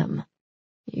angered him.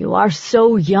 You are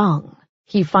so young,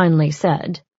 he finally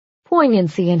said,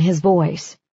 poignancy in his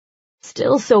voice.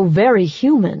 Still so very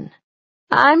human.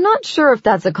 I'm not sure if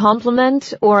that's a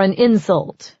compliment or an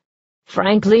insult.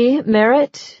 Frankly,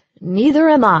 Merritt, neither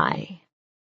am I.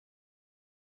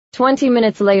 20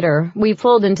 minutes later, we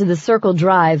pulled into the Circle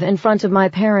Drive in front of my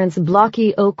parents'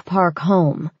 blocky Oak Park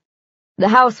home. The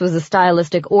house was a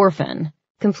stylistic orphan,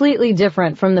 completely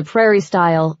different from the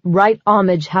prairie-style, right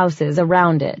homage houses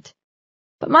around it.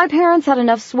 But my parents had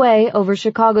enough sway over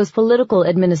Chicago's political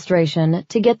administration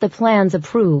to get the plans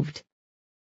approved.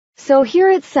 So here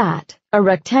it sat, a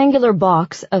rectangular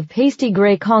box of pasty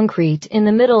gray concrete in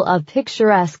the middle of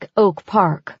picturesque Oak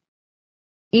Park.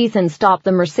 Ethan stopped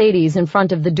the Mercedes in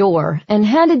front of the door and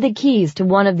handed the keys to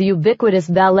one of the ubiquitous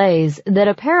valets that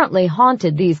apparently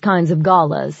haunted these kinds of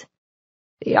galas.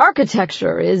 The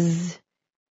architecture is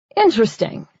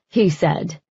interesting, he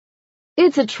said.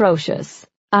 It's atrocious,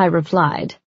 I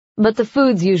replied, but the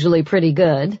food's usually pretty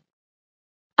good.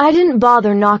 I didn't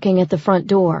bother knocking at the front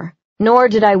door, nor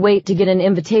did I wait to get an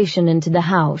invitation into the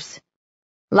house.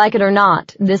 Like it or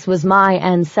not, this was my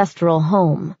ancestral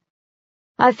home.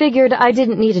 I figured I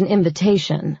didn't need an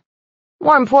invitation.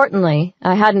 More importantly,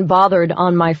 I hadn't bothered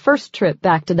on my first trip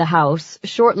back to the house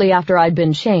shortly after I'd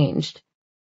been changed.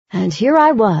 And here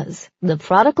I was, the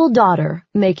prodigal daughter,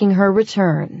 making her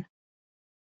return.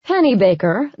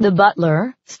 Pennybaker, the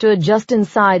butler, stood just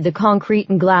inside the concrete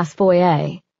and glass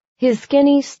foyer, his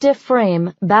skinny, stiff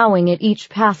frame bowing at each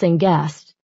passing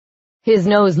guest. His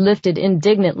nose lifted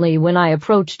indignantly when I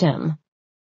approached him.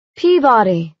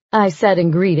 "Peabody," I said in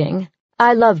greeting.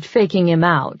 I loved faking him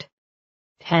out.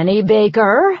 "Penny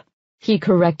Baker," he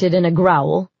corrected in a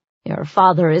growl. "Your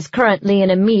father is currently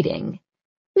in a meeting.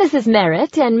 Mrs.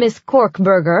 Merritt and Miss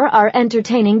Corkburger are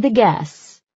entertaining the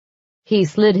guests." He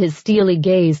slid his steely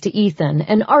gaze to Ethan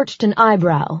and arched an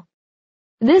eyebrow.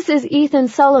 "This is Ethan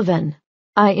Sullivan,"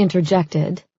 I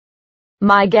interjected.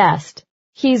 "My guest.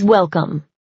 He's welcome."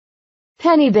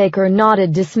 Pennybaker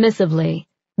nodded dismissively,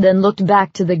 then looked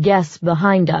back to the guests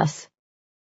behind us.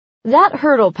 That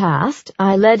hurdle passed,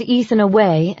 I led Ethan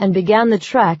away and began the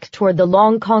trek toward the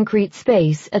long concrete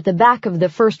space at the back of the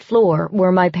first floor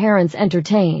where my parents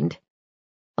entertained.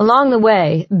 Along the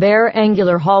way, bare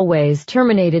angular hallways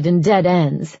terminated in dead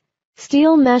ends.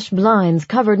 Steel mesh blinds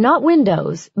covered not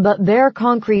windows, but bare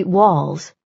concrete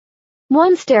walls.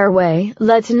 One stairway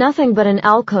led to nothing but an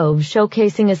alcove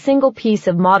showcasing a single piece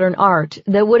of modern art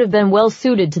that would have been well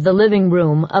suited to the living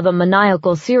room of a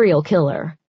maniacal serial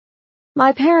killer.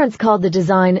 My parents called the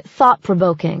design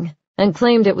thought-provoking and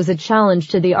claimed it was a challenge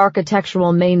to the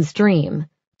architectural mainstream,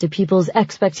 to people's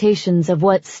expectations of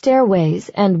what stairways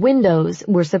and windows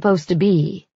were supposed to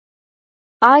be.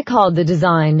 I called the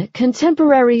design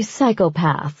contemporary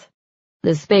psychopath.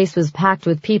 The space was packed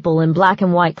with people in black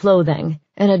and white clothing,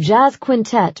 and a jazz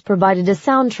quintet provided a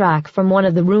soundtrack from one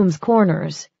of the room's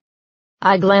corners.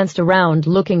 I glanced around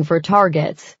looking for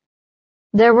targets.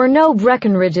 There were no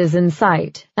Breckenridges in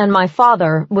sight, and my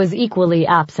father was equally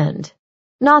absent.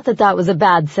 Not that that was a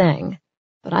bad thing,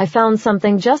 but I found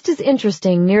something just as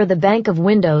interesting near the bank of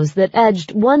windows that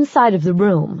edged one side of the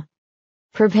room.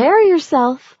 "Prepare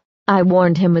yourself," I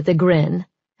warned him with a grin,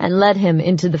 and led him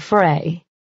into the fray.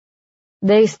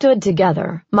 They stood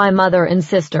together, my mother and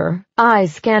sister,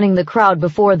 eyes scanning the crowd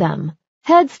before them,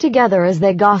 heads together as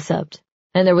they gossiped,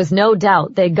 and there was no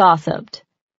doubt they gossiped.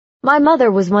 My mother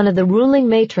was one of the ruling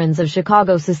matrons of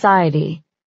Chicago society.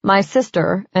 My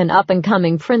sister, an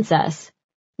up-and-coming princess.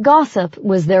 Gossip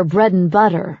was their bread and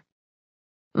butter.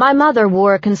 My mother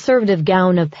wore a conservative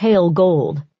gown of pale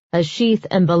gold, a sheath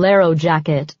and bolero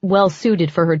jacket well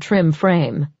suited for her trim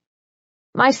frame.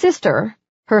 My sister,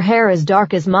 her hair as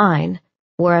dark as mine,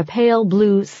 wore a pale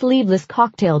blue sleeveless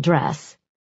cocktail dress.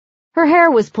 Her hair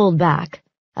was pulled back,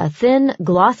 a thin,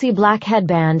 glossy black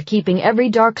headband keeping every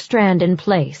dark strand in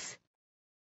place.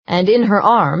 And in her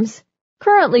arms,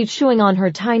 currently chewing on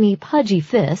her tiny, pudgy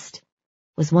fist,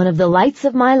 was one of the lights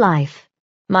of my life,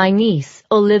 my niece,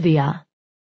 Olivia.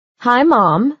 "Hi,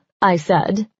 Mom," I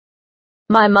said.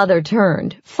 My mother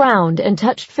turned, frowned, and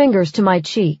touched fingers to my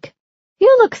cheek.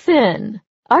 "You look thin.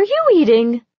 Are you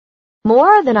eating?"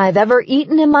 "More than I've ever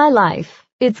eaten in my life.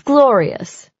 It's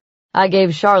glorious." I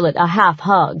gave Charlotte a half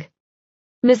hug.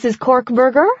 "Mrs.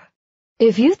 Corkburger?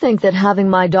 If you think that having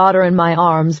my daughter in my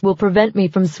arms will prevent me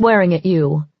from swearing at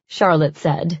you," Charlotte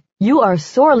said, "you are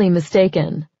sorely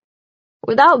mistaken."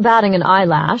 Without batting an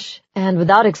eyelash, and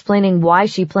without explaining why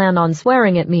she planned on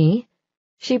swearing at me,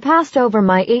 she passed over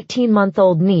my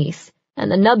 18-month-old niece and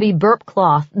the nubby burp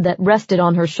cloth that rested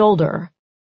on her shoulder.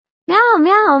 "Meow,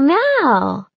 meow,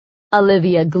 meow,"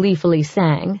 Olivia gleefully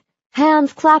sang,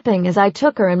 hands clapping as I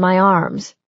took her in my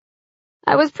arms.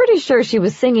 I was pretty sure she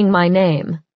was singing my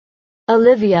name.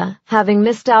 Olivia, having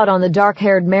missed out on the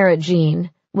dark-haired Merritt gene,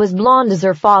 was blonde as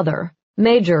her father,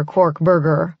 Major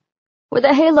Corkburger, with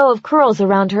a halo of curls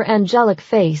around her angelic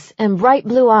face and bright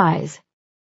blue eyes.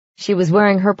 She was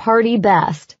wearing her party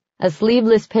best, a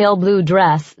sleeveless pale blue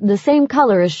dress the same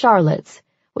color as Charlotte's,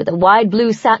 with a wide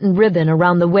blue satin ribbon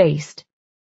around the waist.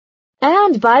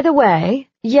 And, by the way,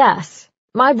 yes,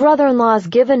 my brother-in-law's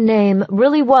given name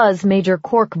really was Major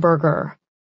Corkburger.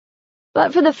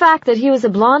 But for the fact that he was a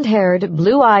blonde-haired,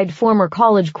 blue-eyed former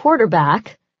college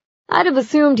quarterback, I'd have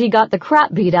assumed he got the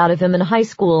crap beat out of him in high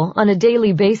school on a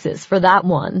daily basis for that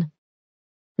one.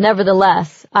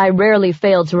 Nevertheless, I rarely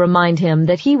failed to remind him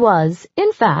that he was,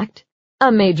 in fact,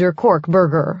 a Major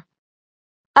Corkburger.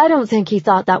 I don't think he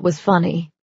thought that was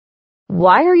funny.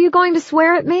 "Why are you going to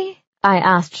swear at me?" I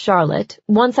asked Charlotte,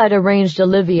 once I'd arranged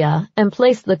Olivia and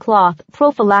placed the cloth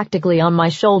prophylactically on my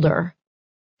shoulder.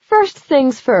 "First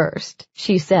things first,"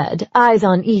 she said, eyes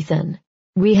on Ethan.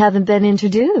 "We haven't been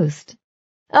introduced."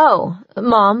 "Oh,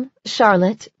 Mom,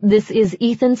 Charlotte, this is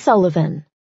Ethan Sullivan."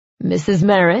 "Mrs.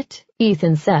 Merritt,"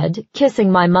 Ethan said,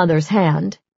 kissing my mother's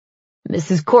hand.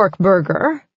 "Mrs.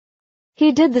 Corkburger."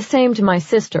 He did the same to my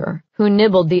sister, who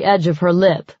nibbled the edge of her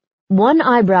lip, one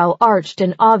eyebrow arched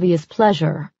in obvious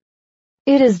pleasure.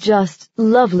 "It is just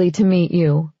lovely to meet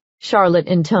you," Charlotte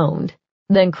intoned,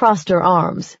 then crossed her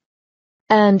arms.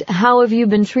 "And how have you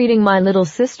been treating my little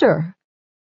sister?"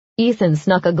 Ethan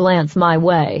snuck a glance my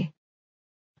way.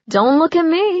 "Don't look at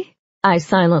me," I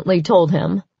silently told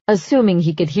him, assuming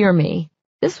he could hear me.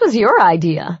 This was your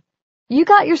idea. You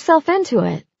got yourself into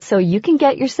it, so you can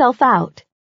get yourself out."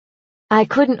 I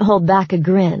couldn't hold back a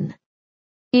grin.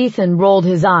 Ethan rolled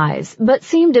his eyes, but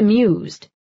seemed amused.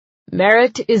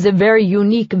 "Merritt is a very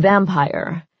unique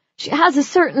vampire. She has a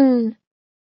certain—"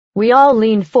 We all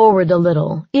leaned forward a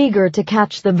little, eager to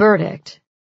catch the verdict.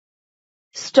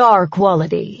 "Star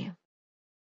quality."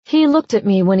 He looked at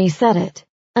me when he said it,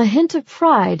 a hint of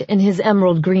pride in his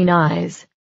emerald green eyes.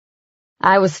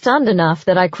 I was stunned enough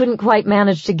that I couldn't quite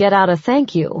manage to get out a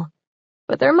thank you,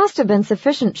 but there must have been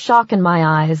sufficient shock in my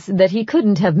eyes that he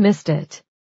couldn't have missed it.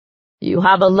 "You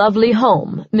have a lovely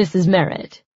home, Mrs.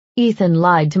 Merritt," Ethan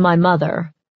lied to my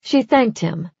mother. She thanked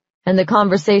him, and the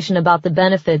conversation about the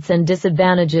benefits and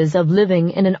disadvantages of living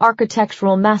in an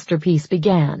architectural masterpiece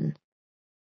began.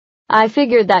 I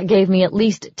figured that gave me at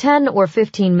least 10 or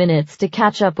 15 minutes to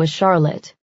catch up with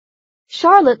Charlotte.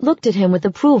 Charlotte looked at him with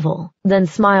approval, then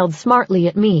smiled smartly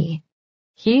at me.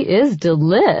 "He is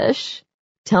delish.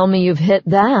 Tell me you've hit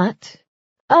that."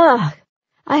 "Ugh,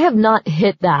 I have not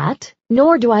hit that,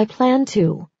 nor do I plan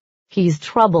to. He's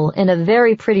trouble in a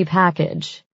very pretty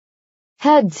package."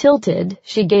 Head tilted,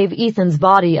 she gave Ethan's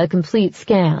body a complete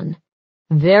scan.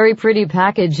 "Very pretty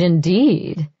package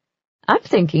indeed. I'm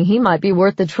thinking he might be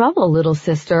worth the trouble, little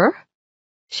sister."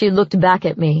 She looked back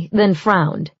at me, then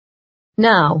frowned.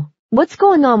 "Now, what's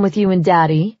going on with you and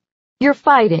Daddy? You're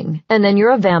fighting, and then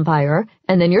you're a vampire,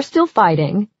 and then you're still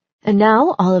fighting, and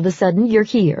now all of a sudden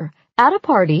you're here, at a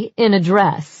party, in a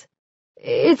dress."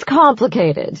 "It's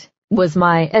complicated," was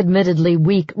my admittedly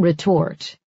weak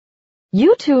retort.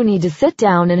 "You two need to sit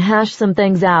down and hash some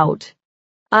things out."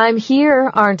 "I'm here,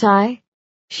 aren't I?"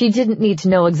 She didn't need to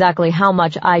know exactly how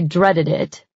much I dreaded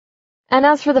it. "And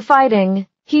as for the fighting,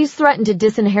 he's threatened to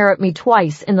disinherit me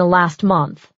twice in the last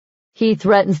month." "He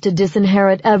threatens to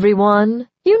disinherit everyone.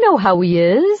 You know how he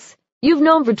is. You've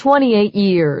known for 28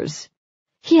 years.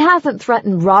 "He hasn't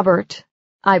threatened Robert,"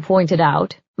 I pointed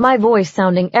out, my voice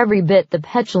sounding every bit the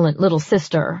petulant little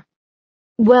sister.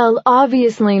 "Well,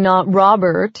 obviously not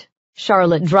Robert,"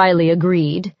 Charlotte dryly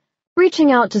agreed,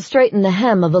 reaching out to straighten the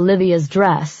hem of Olivia's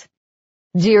dress.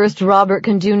 "Dearest Robert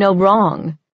can do no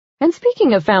wrong. And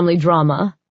speaking of family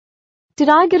drama, did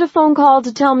I get a phone call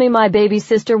to tell me my baby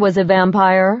sister was a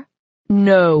vampire?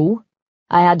 No.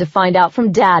 I had to find out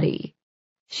from Daddy."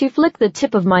 She flicked the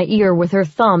tip of my ear with her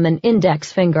thumb and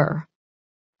index finger.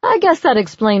 I guess that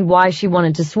explained why she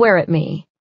wanted to swear at me.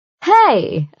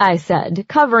 "Hey," I said,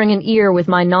 covering an ear with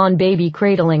my non-baby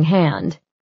cradling hand.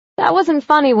 "That wasn't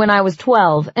funny when I was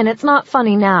 12, and it's not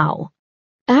funny now."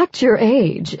 "Act your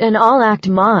age, and I'll act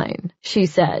mine," she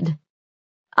said.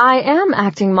 "I am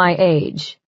acting my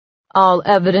age." "All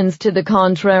evidence to the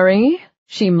contrary,"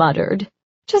 she muttered.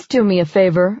 "Just do me a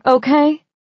favor, okay?"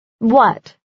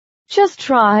 "What?" "Just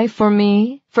try, for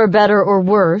me, for better or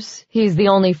worse. He's the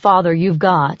only father you've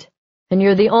got, and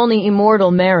you're the only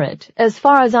immortal Merritt, as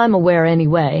far as I'm aware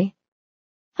anyway.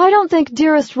 I don't think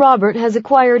dearest Robert has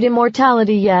acquired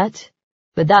immortality yet,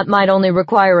 but that might only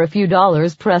require a few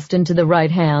dollars pressed into the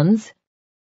right hands."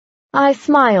 I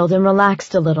smiled and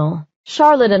relaxed a little.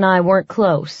 Charlotte and I weren't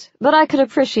close, but I could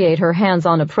appreciate her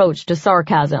hands-on approach to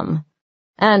sarcasm.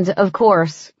 And, of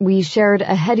course, we shared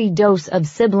a heady dose of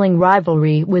sibling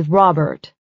rivalry with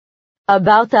Robert.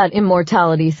 "About that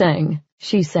immortality thing,"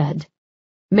 she said.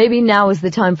 "Maybe now is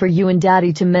the time for you and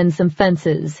Daddy to mend some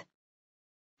fences."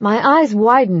 My eyes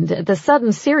widened at the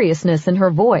sudden seriousness in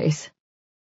her voice.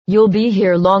 "You'll be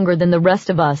here longer than the rest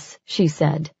of us," she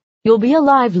said. "You'll be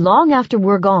alive long after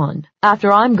we're gone,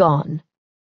 after I'm gone.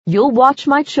 You'll watch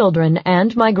my children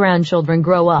and my grandchildren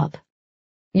grow up.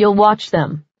 You'll watch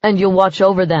them, and you'll watch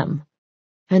over them.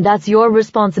 And that's your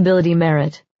responsibility,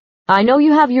 Merritt. I know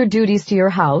you have your duties to your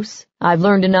house. I've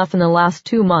learned enough in the last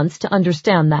 2 months to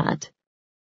understand that.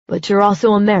 But you're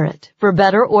also a Merritt, for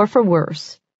better or for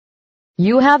worse.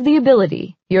 You have the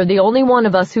ability, you're the only one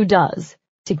of us who does,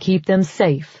 to keep them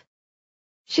safe."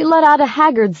 She let out a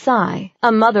haggard sigh,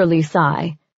 a motherly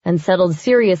sigh, and settled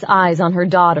serious eyes on her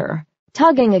daughter,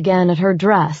 tugging again at her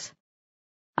dress.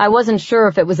 I wasn't sure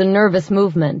if it was a nervous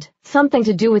movement, something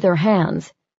to do with her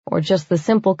hands, or just the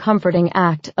simple comforting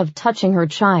act of touching her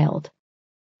child.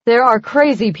 "There are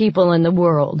crazy people in the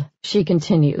world," she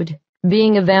continued.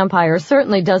 "Being a vampire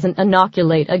certainly doesn't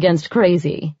inoculate against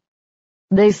crazy.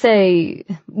 They say—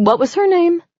 what was her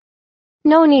name?"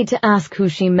 No need to ask who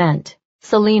she meant.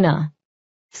 Selina.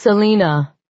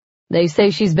 "Selina. They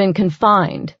say she's been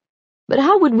confined. But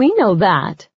how would we know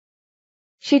that?"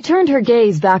 She turned her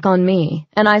gaze back on me,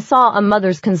 and I saw a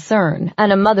mother's concern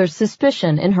and a mother's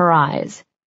suspicion in her eyes.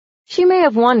 She may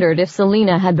have wondered if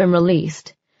Selina had been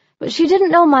released, but she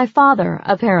didn't know my father,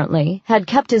 apparently, had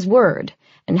kept his word,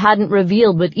 and hadn't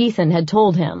revealed what Ethan had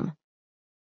told him.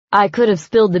 I could have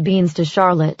spilled the beans to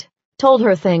Charlotte, told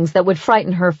her things that would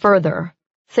frighten her further,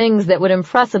 things that would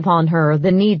impress upon her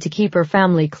the need to keep her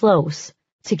family close,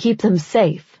 to keep them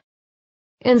safe.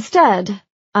 Instead,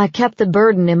 I kept the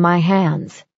burden in my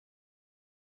hands.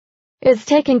 "It's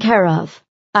taken care of,"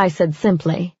 I said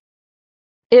simply.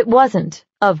 It wasn't,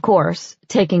 of course,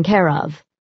 taken care of.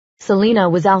 Selina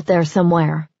was out there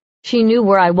somewhere. She knew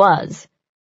where I was.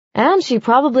 And she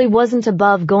probably wasn't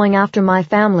above going after my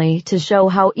family to show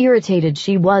how irritated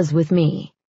she was with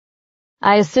me.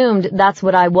 I assumed that's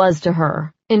what I was to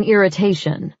her, an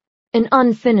irritation, an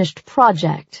unfinished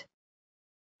project.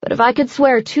 But if I could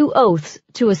swear 2 oaths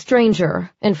to a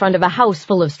stranger in front of a house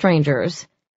full of strangers,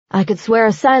 I could swear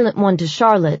a silent one to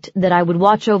Charlotte that I would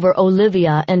watch over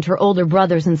Olivia and her older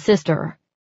brothers and sister,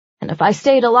 and if I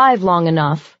stayed alive long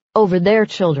enough, over their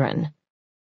children.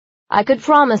 I could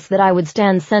promise that I would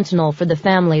stand sentinel for the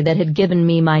family that had given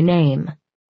me my name,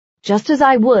 just as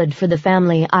I would for the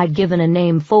family I'd given a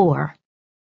name for.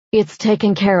 "It's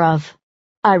taken care of,"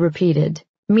 I repeated,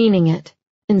 meaning it,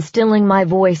 instilling my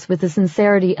voice with the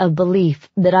sincerity of belief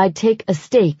that I'd take a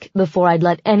stake before I'd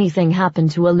let anything happen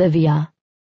to Olivia.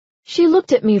 She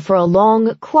looked at me for a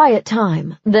long, quiet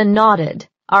time, then nodded,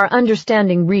 our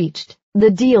understanding reached,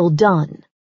 the deal done.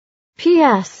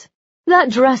 "P.S. That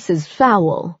dress is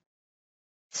foul."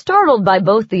 Startled by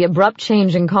both the abrupt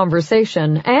change in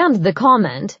conversation and the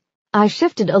comment, I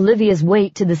shifted Olivia's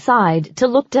weight to the side to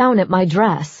look down at my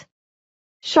dress.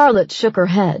 Charlotte shook her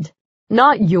head.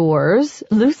 "Not yours,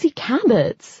 Lucy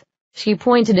Cabot's." She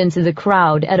pointed into the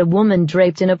crowd at a woman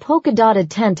draped in a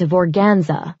polka-dotted tent of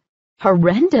organza.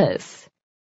 "Horrendous."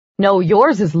 "No,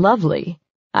 yours is lovely.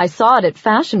 I saw it at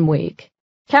Fashion Week.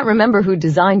 Can't remember who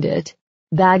designed it.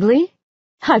 Bagley?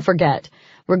 I forget.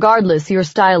 Regardless, your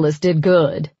stylist did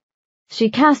good." She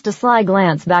cast a sly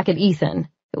glance back at Ethan,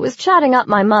 who was chatting up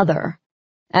my mother.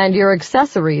 "And your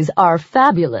accessories are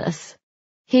fabulous."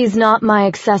 "He's not my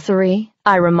accessory,"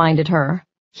 I reminded her.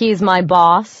 "He's my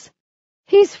boss."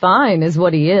 "He's fine, is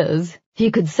what he is.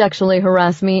 He could sexually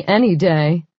harass me any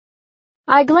day."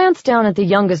 I glanced down at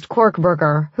the youngest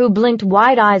Corkburger, who blinked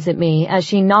wide eyes at me as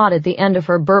she gnawed at the end of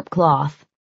her burp cloth.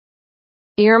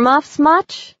 "Earmuffs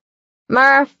much?"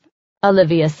 "Murph,"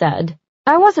 Olivia said.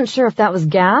 I wasn't sure if that was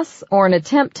gas or an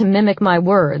attempt to mimic my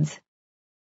words.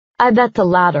 I bet the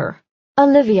latter.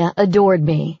 Olivia adored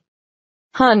me.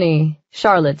 "Honey,"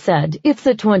 Charlotte said, "it's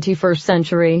the 21st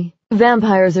century.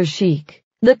 Vampires are chic.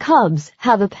 The Cubs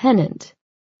have a pennant.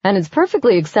 And it's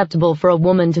perfectly acceptable for a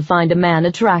woman to find a man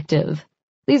attractive.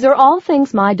 These are all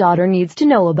things my daughter needs to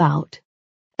know about."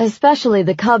 "Especially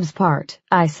the Cubs part,"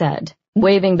 I said,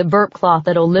 waving the burp cloth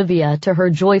at Olivia to her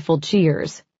joyful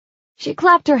cheers. She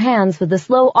clapped her hands with the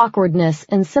slow awkwardness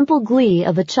and simple glee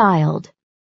of a child.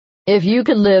 "If you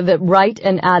could live at Wright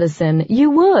and Addison, you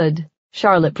would,"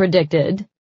 Charlotte predicted.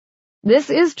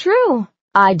 "This is true.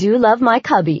 I do love my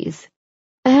cubbies."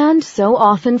 "And so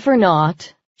often for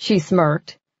naught," she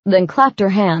smirked, then clapped her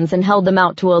hands and held them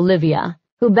out to Olivia,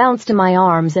 who bounced in my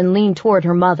arms and leaned toward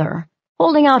her mother,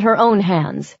 holding out her own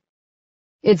hands.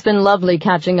 "It's been lovely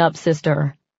catching up,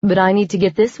 sister, but I need to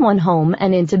get this one home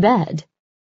and into bed.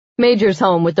 Major's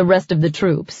home with the rest of the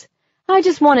troops. I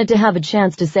just wanted to have a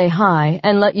chance to say hi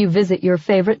and let you visit your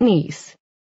favorite niece."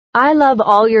 "I love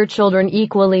all your children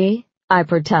equally," I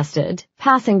protested,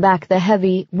 passing back the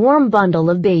heavy, warm bundle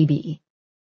of baby.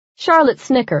 Charlotte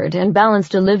snickered and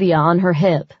balanced Olivia on her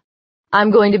hip.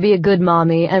 "I'm going to be a good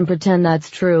mommy and pretend that's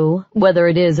true, whether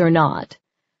it is or not.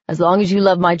 As long as you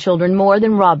love my children more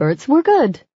than Robert's, we're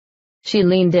good." She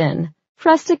leaned in,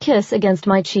 pressed a kiss against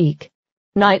my cheek.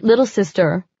 "Night, little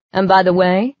sister. And by the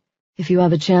way, if you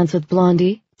have a chance with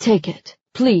Blondie, take it,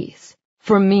 please,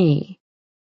 for me."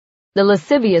 The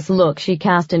lascivious look she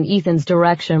cast in Ethan's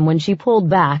direction when she pulled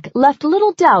back left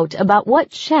little doubt about what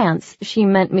chance she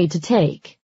meant me to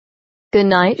take. "Good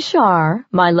night, Char,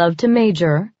 my love to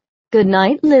Major. Good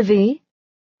night, Livy."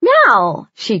 "Now!"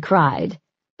 she cried,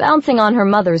 bouncing on her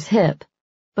mother's hip.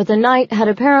 But the night had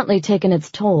apparently taken its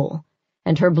toll,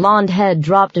 and her blonde head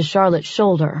dropped to Charlotte's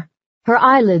shoulder, her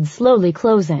eyelids slowly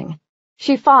closing.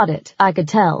 She fought it, I could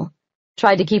tell,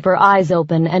 tried to keep her eyes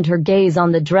open and her gaze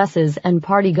on the dresses and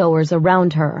partygoers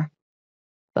around her.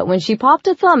 But when she popped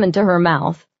a thumb into her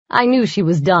mouth, I knew she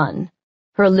was done.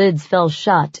 Her lids fell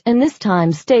shut and this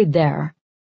time stayed there.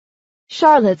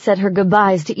 Charlotte said her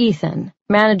goodbyes to Ethan,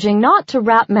 managing not to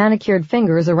wrap manicured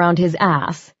fingers around his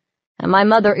ass, and my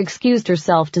mother excused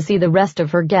herself to see the rest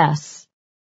of her guests.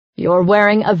 "You're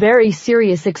wearing a very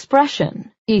serious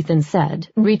expression," Ethan said,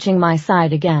 reaching my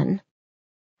side again.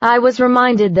 I was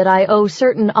reminded that I owe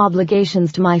certain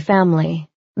obligations to my family,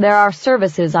 There are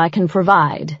services I can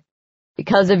provide.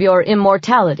 Because of your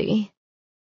immortality."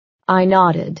 I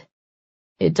nodded.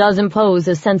 "It does impose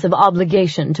a sense of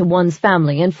obligation to one's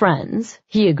family and friends,"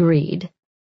 he agreed.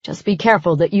 "Just be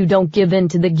careful that you don't give in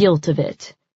to the guilt of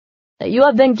it. That you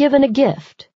have been given a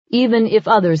gift, even if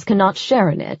others cannot share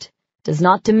in it, does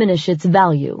not diminish its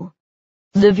value.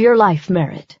 Live your life,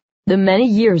 Merritt, the many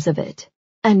years of it,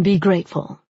 and be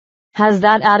grateful." "Has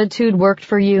that attitude worked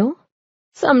for you?"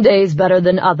 "Some days better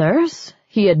than others,"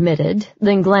 he admitted,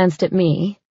 then glanced at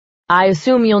me. "I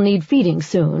assume you'll need feeding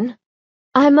soon."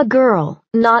 "I'm a girl,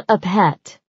 not a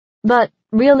pet. But,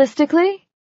 realistically,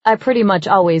 I pretty much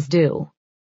always do."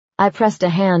 I pressed a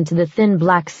hand to the thin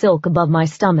black silk above my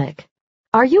stomach.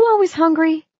 "Are you always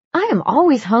hungry? I am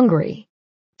always hungry."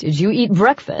 "Did you eat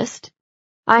breakfast?"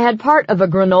 "I had part of a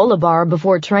granola bar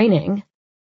before training."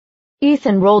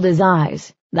 Ethan rolled his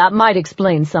eyes. "That might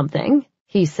explain something,"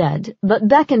 he said, but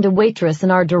beckoned a waitress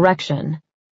in our direction.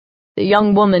 The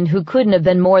young woman, who couldn't have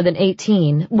been more than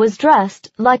 18, was dressed,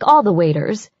 like all the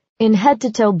waiters, in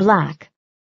head-to-toe black.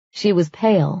 She was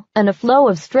pale, and a flow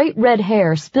of straight red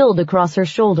hair spilled across her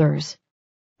shoulders.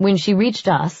 When she reached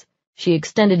us, she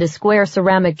extended a square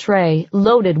ceramic tray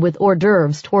loaded with hors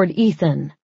d'oeuvres toward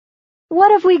Ethan.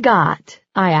 "What have we got?"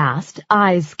 I asked,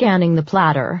 eyes scanning the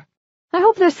platter. "I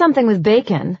hope there's something with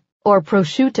bacon, or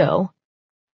prosciutto."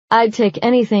 "I'd take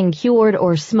anything cured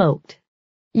or smoked."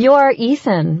 "You're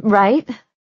Ethan, right?"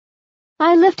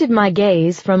 I lifted my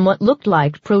gaze from what looked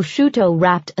like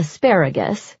prosciutto-wrapped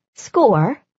asparagus,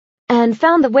 score, and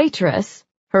found the waitress,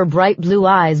 her bright blue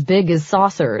eyes big as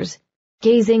saucers,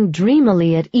 gazing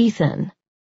dreamily at Ethan.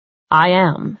 "I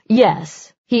am,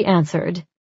 yes," he answered.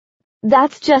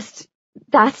 That's just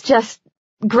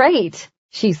great,"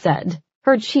 she said,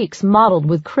 her cheeks mottled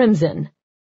with crimson.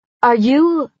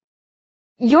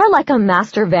 You're like a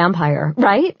master vampire,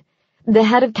 right? The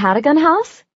head of Cadogan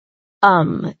House?"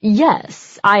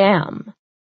 Yes, I am."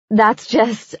 That's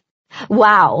just...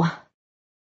 wow."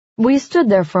 We stood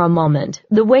there for a moment,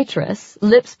 the waitress,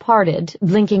 lips parted,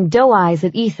 blinking doe eyes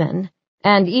at Ethan,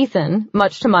 and Ethan,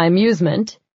 much to my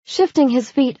amusement, shifting his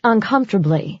feet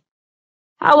uncomfortably.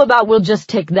 "How about we'll just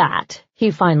take that," he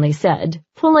finally said,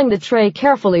 pulling the tray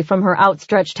carefully from her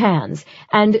outstretched hands,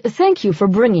 "and thank you for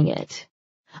bringing it."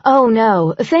 "Oh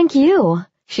no, thank you,"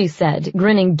 she said,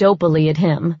 grinning dopily at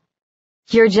him.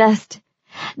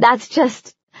 That's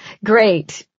just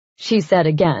great," she said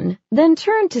again, then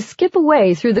turned to skip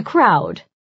away through the crowd.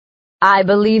 "I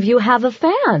believe you have a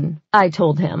fan," I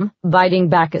told him, biting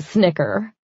back a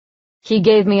snicker. He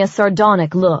gave me a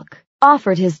sardonic look,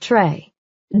 offered his tray.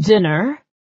 "Dinner?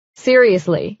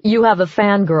 Seriously, you have a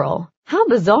fangirl. How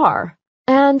bizarre.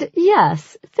 And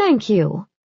yes, thank you."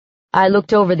 I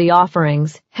looked over the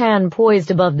offerings, hand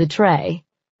poised above the tray,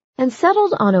 and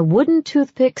settled on a wooden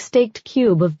toothpick-staked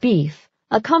cube of beef,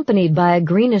 accompanied by a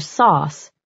greenish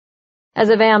sauce. As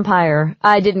a vampire,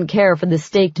 I didn't care for the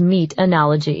staked meat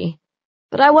analogy,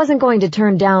 but I wasn't going to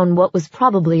turn down what was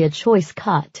probably a choice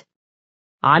cut.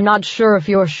 "I'm not sure if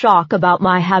your shock about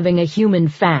my having a human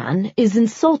fan is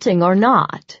insulting or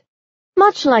not.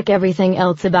 Much like everything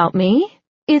else about me,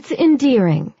 it's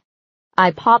endearing."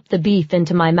 I popped the beef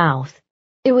into my mouth.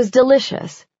 It was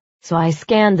delicious, so I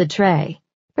scanned the tray,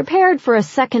 prepared for a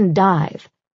second dive,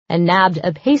 and nabbed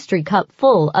a pastry cup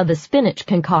full of a spinach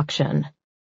concoction.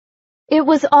 It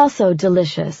was also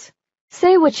delicious.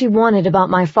 Say what you wanted about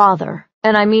my father,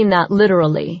 and I mean that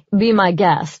literally, be my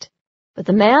guest, but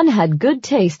the man had good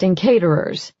taste in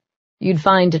caterers. You'd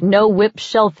find no whipped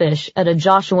shellfish at a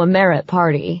Joshua Merritt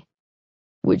party.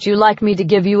 "Would you like me to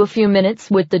give you a few minutes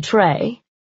with the tray?"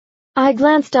 I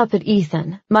glanced up at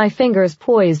Ethan, my fingers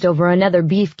poised over another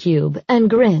beef cube, and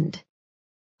grinned.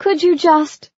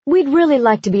 We'd really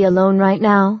like to be alone right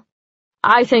now."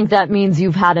 "I think that means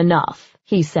you've had enough,"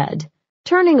 he said,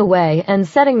 turning away and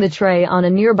setting the tray on a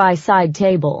nearby side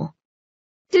table.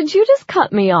 "Did you just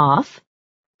cut me off?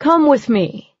 Come with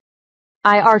me."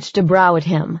 I arched a brow at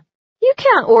him. "You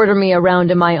can't order me around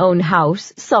in my own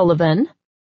house, Sullivan."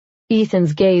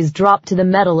 Ethan's gaze dropped to the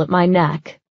metal at my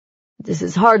neck. "This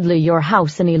is hardly your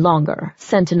house any longer,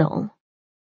 Sentinel."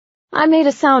 I made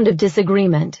a sound of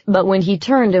disagreement, but when he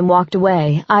turned and walked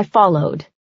away, I followed.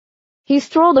 He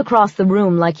strolled across the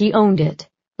room like he owned it,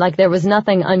 like there was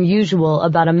nothing unusual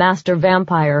about a master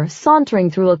vampire sauntering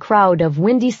through a crowd of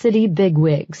Windy City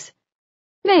bigwigs.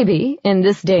 Maybe, in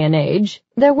this day and age,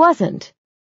 there wasn't.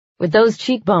 With those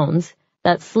cheekbones,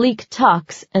 that sleek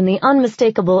tux, and the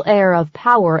unmistakable air of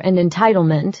power and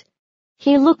entitlement,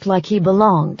 he looked like he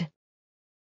belonged.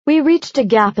 We reached a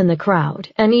gap in the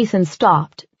crowd, and Ethan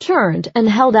stopped, turned, and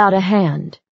held out a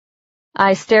hand.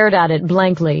 I stared at it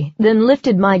blankly, then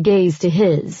lifted my gaze to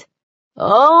his.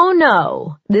 "Oh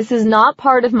no, this is not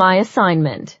part of my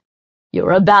assignment.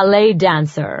 You're a ballet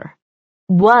dancer."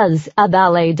 "Was a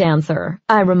ballet dancer,"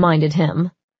 I reminded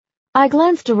him. I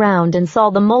glanced around and saw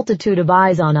the multitude of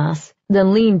eyes on us,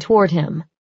 then leaned toward him.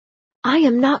 "I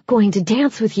am not going to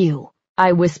dance with you,"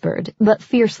 I whispered, but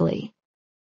fiercely.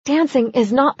 "Dancing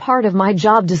is not part of my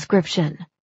job description."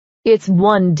 "It's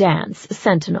one dance,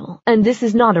 Sentinel, and this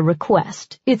is not a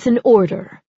request, it's an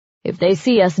order. If they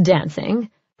see us dancing,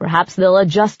 perhaps they'll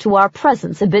adjust to our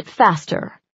presence a bit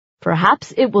faster.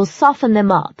 Perhaps it will soften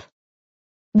them up."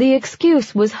 The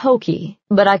excuse was hokey,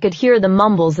 but I could hear the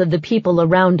mumbles of the people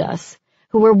around us,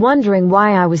 who were wondering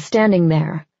why I was standing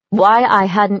there, why I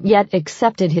hadn't yet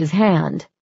accepted his hand.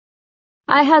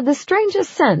 I had the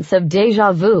strangest sense of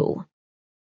déjà vu.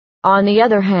 On the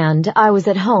other hand, I was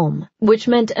at home, which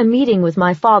meant a meeting with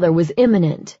my father was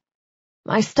imminent.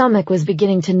 My stomach was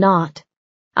beginning to knot.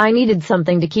 I needed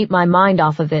something to keep my mind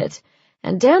off of it,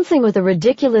 and dancing with a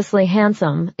ridiculously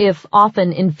handsome, if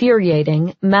often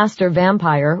infuriating, master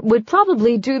vampire would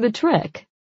probably do the trick.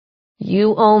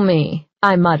 "You owe me,"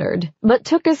 I muttered, but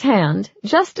took his hand,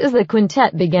 just as the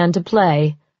quintet began to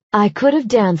play. I could have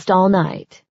danced all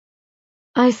night.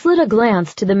 I slid a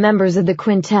glance to the members of the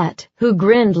quintet, who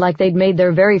grinned like they'd made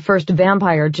their very first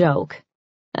vampire joke.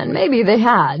 And maybe they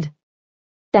had.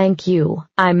 "Thank you,"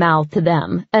 I mouthed to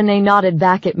them, and they nodded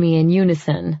back at me in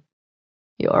unison.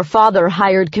 "Your father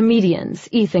hired comedians,"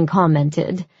 Ethan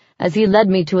commented, as he led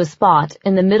me to a spot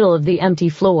in the middle of the empty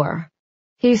floor.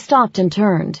 He stopped and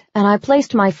turned, and I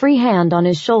placed my free hand on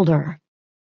his shoulder.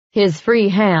 His free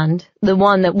hand, the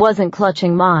one that wasn't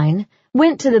clutching mine,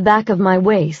 went to the back of my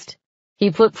waist. He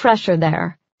put pressure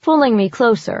there, pulling me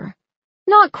closer.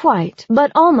 Not quite,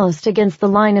 but almost against the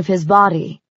line of his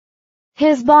body.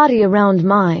 His body around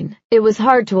mine, it was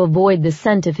hard to avoid the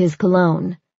scent of his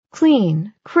cologne.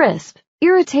 Clean, crisp,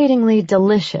 irritatingly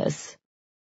delicious.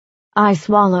 I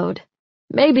swallowed.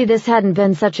 Maybe this hadn't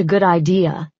been such a good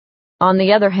idea. On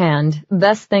the other hand,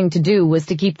 best thing to do was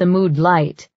to keep the mood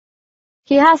light.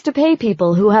 He has to pay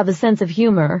people who have a sense of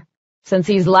humor, since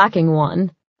he's lacking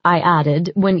one, I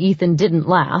added when Ethan didn't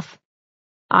laugh.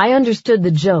 "I understood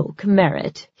the joke,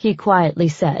 Merritt," he quietly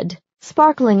said,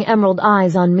 sparkling emerald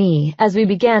eyes on me as we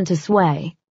began to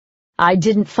sway. "I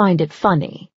didn't find it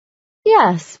funny."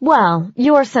 "Yes, well,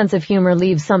 your sense of humor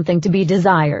leaves something to be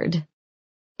desired."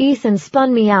 Ethan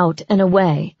spun me out and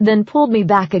away, then pulled me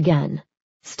back again.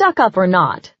 Stuck up or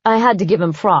not, I had to give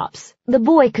him props. The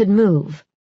boy could move.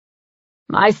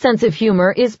 "My sense of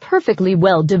humor is perfectly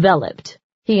well developed,"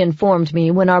 he informed me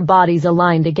when our bodies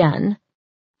aligned again.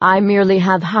 "I merely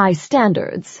have high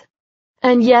standards.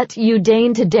 And yet you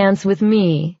deign to dance with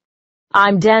me.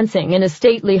 I'm dancing in a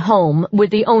stately home with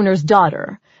the owner's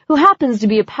daughter, who happens to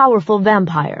be a powerful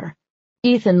vampire."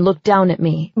 Ethan looked down at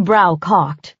me, brow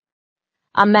cocked.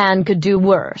 "A man could do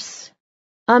worse."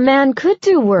 "A man could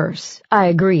do worse," I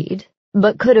agreed.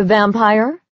 "But could a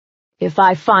vampire? If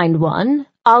I find one,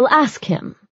 I'll ask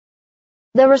him."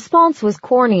 The response was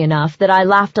corny enough that I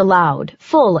laughed aloud,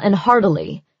 full and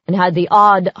heartily, and had the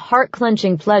odd,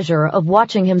 heart-clenching pleasure of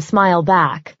watching him smile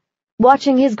back,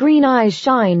 watching his green eyes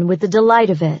shine with the delight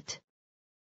of it.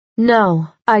 No,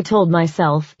 I told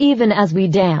myself, even as we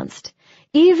danced,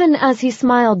 even as he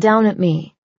smiled down at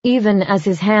me, even as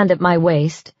his hand at my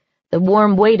waist, the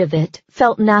warm weight of it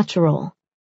felt natural.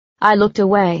 I looked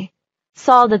away,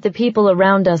 saw that the people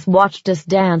around us watched us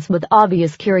dance with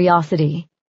obvious curiosity.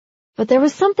 But there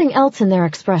was something else in their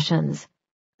expressions,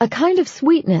 a kind of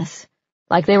sweetness,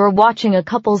 like they were watching a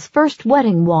couple's first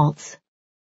wedding waltz.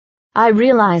 I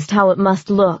realized how it must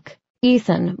look,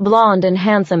 Ethan, blonde and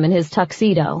handsome in his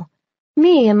tuxedo,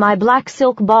 me in my black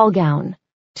silk ball gown,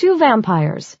 two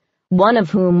vampires, one of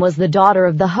whom was the daughter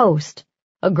of the host,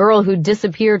 a girl who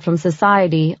disappeared from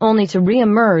society only to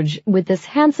re-emerge with this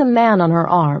handsome man on her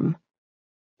arm.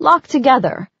 Locked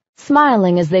together,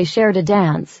 smiling as they shared a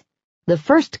dance, the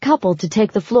first couple to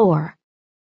take the floor.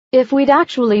 If we'd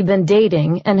actually been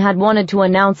dating and had wanted to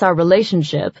announce our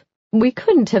relationship, we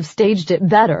couldn't have staged it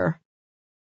better.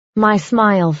 My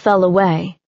smile fell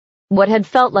away. What had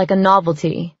felt like a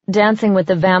novelty, dancing with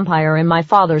the vampire in my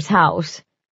father's house,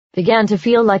 began to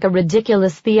feel like a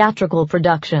ridiculous theatrical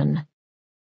production.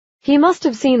 He must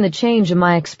have seen the change in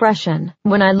my expression.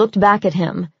 When I looked back at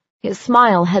him, his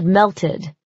smile had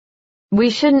melted. "We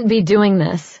shouldn't be doing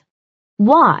this."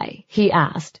 "Why," he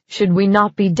asked, "should we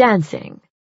not be dancing?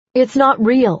 It's not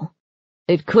real."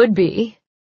 "It could be."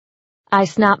 I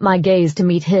snapped my gaze to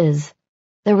meet his.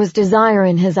 There was desire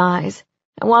in his eyes,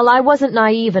 and while I wasn't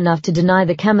naive enough to deny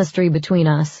the chemistry between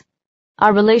us,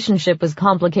 Our relationship was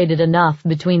complicated enough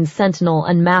between Sentinel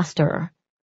and Master.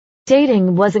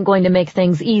 Dating wasn't going to make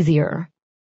things easier.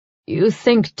 "You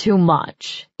think too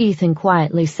much," Ethan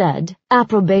quietly said,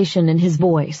 approbation in his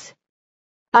voice.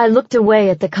 I looked away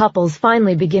at the couples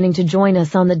finally beginning to join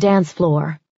us on the dance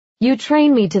floor. "You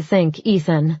train me to think,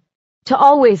 Ethan. To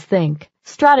always think,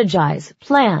 strategize,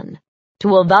 plan.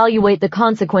 To evaluate the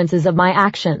consequences of my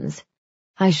actions."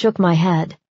 I shook my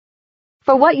head.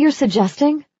 "For what you're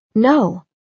suggesting? No.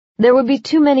 There would be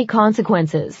too many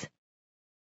consequences."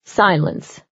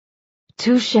 Silence.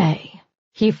 "Touché,"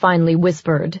 he finally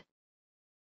whispered.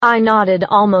 I nodded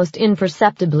almost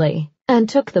imperceptibly and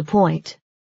took the point.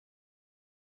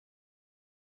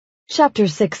 Chapter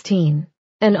 16.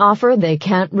 An Offer They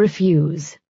Can't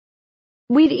Refuse.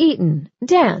 We'd eaten,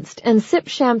 danced, and sipped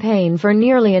champagne for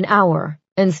nearly an hour,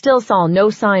 and still saw no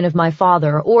sign of my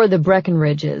father or the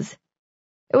Breckenridges.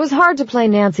 It was hard to play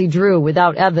Nancy Drew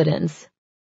without evidence.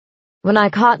 When I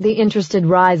caught the interested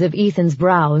rise of Ethan's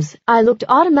brows, I looked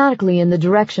automatically in the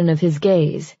direction of his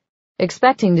gaze,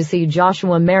 expecting to see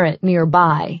Joshua Merritt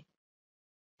nearby.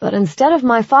 But instead of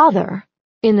my father,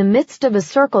 in the midst of a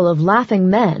circle of laughing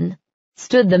men,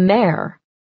 stood the mayor.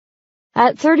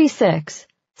 At 36,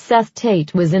 Seth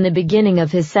Tate was in the beginning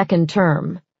of his second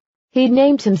term. He'd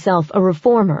named himself a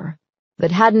reformer,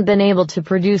 but hadn't been able to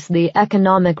produce the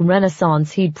economic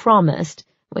renaissance he'd promised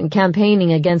when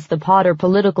campaigning against the Potter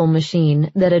political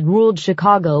machine that had ruled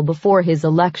Chicago before his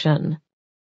election.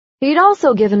 He'd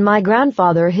also given my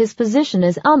grandfather his position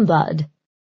as Umbud,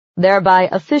 thereby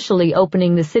officially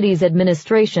opening the city's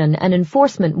administration and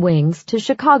enforcement wings to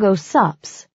Chicago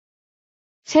sups.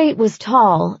 Tate was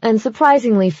tall and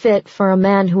surprisingly fit for a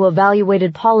man who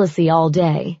evaluated policy all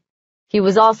day. He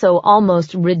was also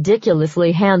almost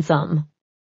ridiculously handsome.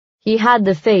 He had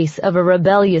the face of a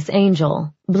rebellious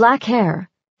angel, black hair,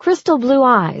 crystal blue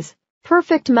eyes,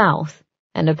 perfect mouth,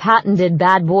 and a patented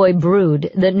bad boy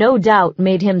brood that no doubt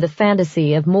made him the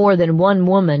fantasy of more than one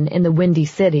woman in the Windy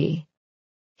City.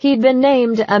 He'd been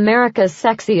named America's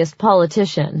sexiest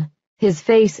politician, his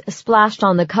face splashed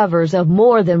on the covers of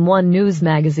more than one news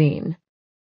magazine.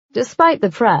 Despite the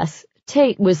press,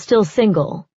 Tate was still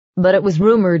single, but it was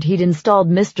rumored he'd installed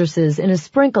mistresses in a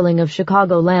sprinkling of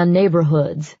Chicagoland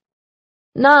neighborhoods.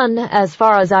 None, as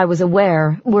far as I was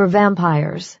aware, were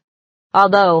vampires.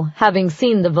 Although, having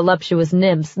seen the voluptuous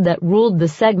nymphs that ruled the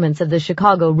segments of the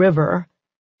Chicago River,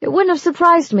 it wouldn't have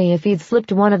surprised me if he'd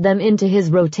slipped one of them into his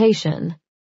rotation.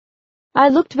 I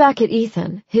looked back at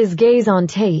Ethan, his gaze on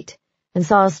Tate, and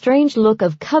saw a strange look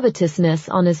of covetousness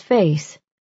on his face.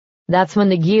 That's when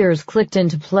the gears clicked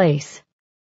into place.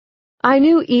 I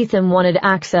knew Ethan wanted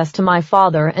access to my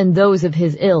father and those of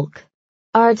his ilk.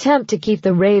 Our attempt to keep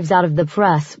the raves out of the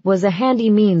press was a handy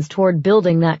means toward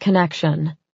building that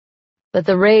connection. But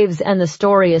the raves and the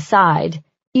story aside,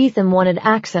 Ethan wanted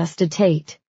access to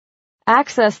Tate.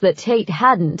 Access that Tate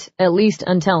hadn't, at least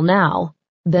until now,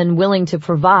 been willing to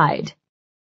provide.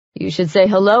 "You should say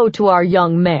hello to our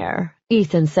young mayor,"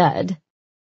 Ethan said.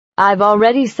 "I've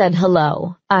already said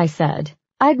hello," I said.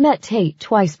 I'd met Tate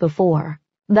twice before.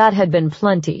 That had been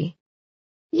plenty.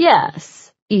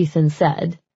 "Yes," Ethan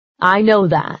said. "I know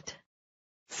that."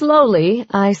 Slowly,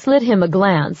 I slid him a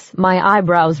glance, my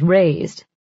eyebrows raised.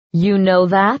 "You know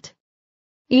that?"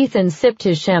 Ethan sipped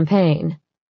his champagne.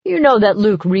 "You know that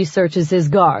Luke researches his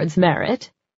guards,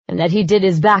 Merritt, and that he did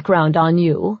his background on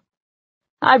you?"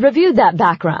 "I've reviewed that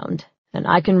background, and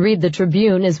I can read the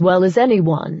Tribune as well as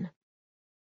anyone."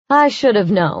 I should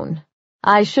have known.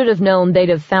 I should have known they'd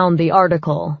have found the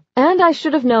article, and I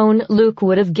should have known Luke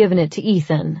would have given it to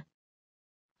Ethan.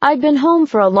 I'd been home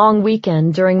for a long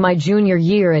weekend during my junior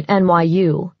year at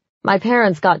NYU. My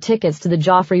parents got tickets to the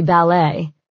Joffrey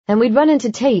Ballet, and we'd run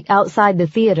into Tate outside the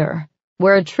theater,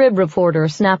 where a Trib reporter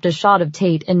snapped a shot of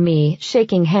Tate and me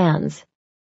shaking hands.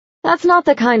 That's not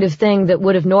the kind of thing that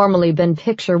would have normally been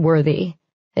picture-worthy,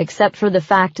 except for the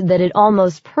fact that it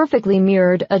almost perfectly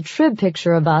mirrored a Trib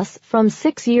picture of us from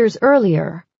 6 years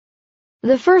earlier.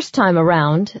 The first time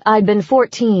around, I'd been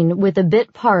 14 with a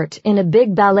bit part in a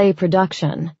big ballet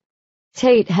production.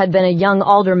 Tate had been a young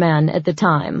alderman at the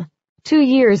time, 2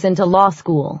 years into law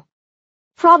school.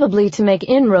 Probably to make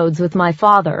inroads with my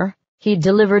father, he'd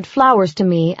delivered flowers to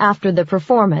me after the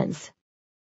performance.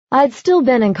 I'd still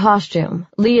been in costume,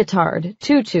 leotard,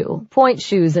 tutu, point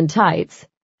shoes and tights,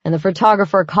 and the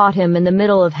photographer caught him in the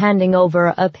middle of handing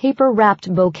over a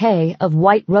paper-wrapped bouquet of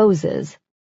white roses.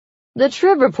 The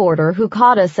Trib reporter who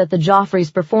caught us at the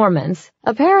Joffrey's performance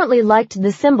apparently liked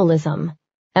the symbolism,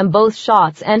 and both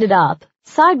shots ended up,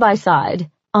 side by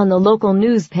side, on the local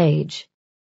news page.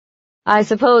 I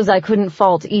suppose I couldn't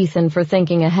fault Ethan for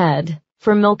thinking ahead,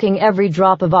 for milking every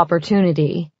drop of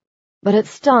opportunity, but it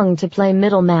stung to play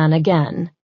middleman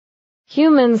again.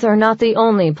 Humans are not the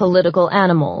only political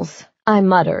animals, I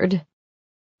muttered.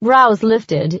 Brows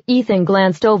lifted, Ethan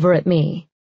glanced over at me.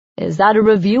 Is that a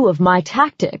review of my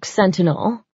tactics,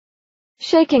 Sentinel?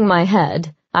 Shaking my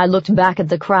head, I looked back at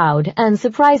the crowd and,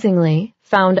 surprisingly,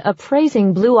 found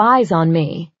appraising blue eyes on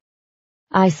me.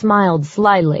 I smiled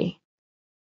slyly.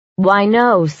 Why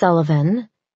no, Sullivan.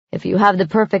 If you have the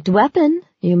perfect weapon,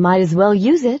 you might as well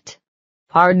use it.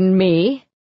 Pardon me?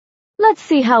 Let's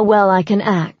see how well I can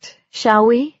act, shall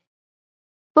we?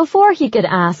 Before he could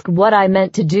ask what I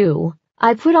meant to do,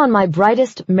 I put on my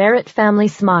brightest Merritt family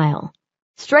smile,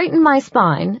 straightened my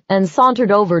spine, and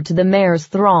sauntered over to the mayor's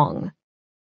throng.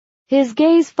 His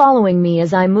gaze following me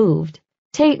as I moved,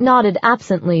 Tate nodded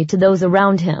absently to those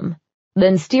around him,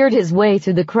 then steered his way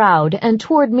through the crowd and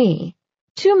toward me,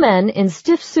 2 men in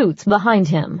stiff suits behind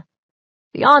him.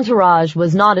 The entourage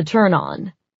was not a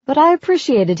turn-on, but I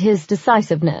appreciated his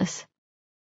decisiveness.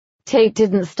 Tate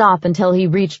didn't stop until he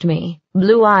reached me,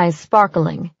 blue eyes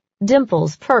sparkling,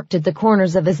 dimples perked at the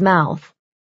corners of his mouth.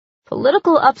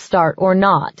 Political upstart or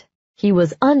not, he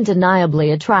was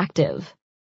undeniably attractive.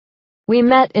 We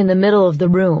met in the middle of the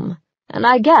room, and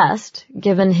I guessed,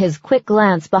 given his quick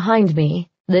glance behind me,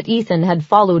 that Ethan had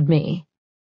followed me.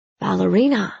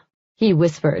 Ballerina, he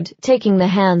whispered, taking the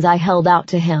hands I held out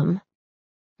to him.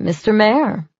 Mr.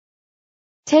 Mayor.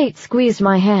 Tate squeezed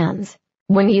my hands.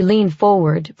 When he leaned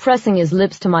forward, pressing his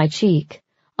lips to my cheek,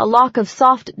 a lock of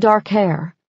soft, dark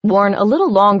hair, worn a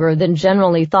little longer than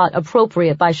generally thought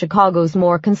appropriate by Chicago's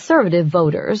more conservative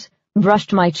voters,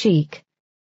 brushed my cheek.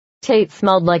 Tate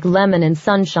smelled like lemon and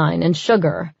sunshine and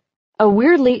sugar, a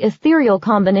weirdly ethereal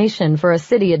combination for a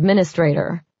city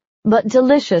administrator, but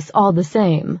delicious all the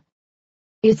same.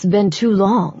 It's been too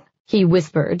long, he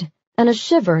whispered, and a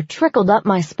shiver trickled up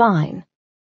my spine.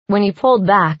 When he pulled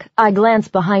back, I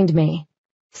glanced behind me,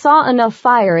 saw enough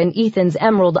fire in Ethan's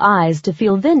emerald eyes to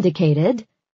feel vindicated,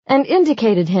 and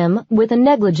indicated him with a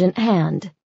negligent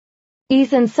hand.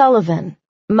 Ethan Sullivan,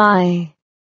 my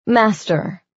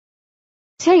master.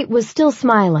 Tate was still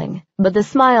smiling, but the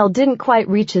smile didn't quite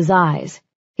reach his eyes.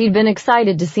 He'd been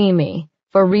excited to see me,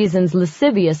 for reasons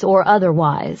lascivious or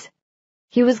otherwise.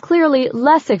 He was clearly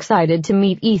less excited to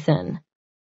meet Ethan.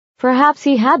 Perhaps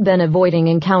he had been avoiding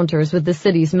encounters with the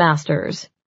city's masters,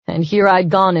 and here I'd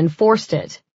gone and forced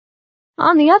it.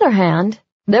 On the other hand,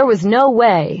 there was no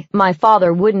way my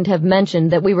father wouldn't have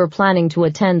mentioned that we were planning to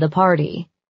attend the party.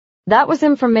 That was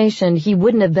information he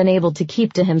wouldn't have been able to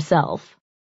keep to himself.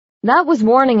 That was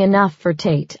warning enough for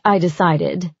Tate, I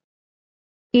decided.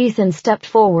 Ethan stepped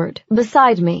forward,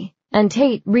 beside me, and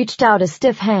Tate reached out a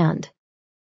stiff hand.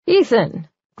 Ethan,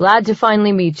 glad to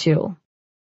finally meet you.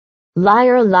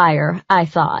 Liar, liar, I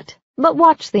thought, but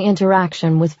watched the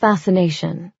interaction with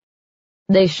fascination.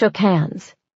 They shook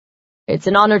hands. It's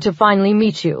an honor to finally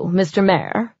meet you, Mr.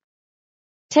 Mayor.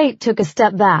 Tate took a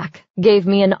step back, gave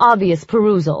me an obvious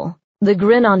perusal, the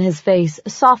grin on his face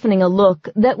softening a look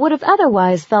that would have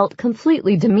otherwise felt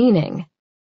completely demeaning.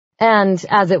 And,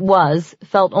 as it was,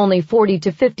 felt only 40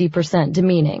 to 50%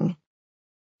 demeaning.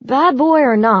 Bad boy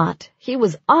or not, he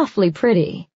was awfully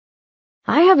pretty.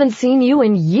 I haven't seen you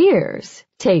in years,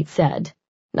 Tate said.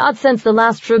 Not since the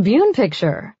last Tribune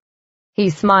picture. He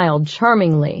smiled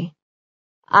charmingly.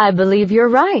 I believe you're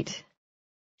right.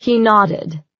 He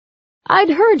nodded. I'd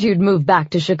heard you'd moved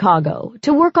back to Chicago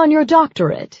to work on your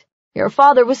doctorate. Your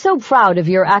father was so proud of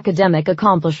your academic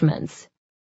accomplishments.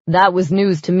 That was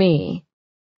news to me.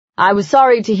 I was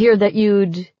sorry to hear that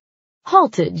you'd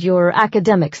halted your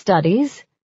academic studies.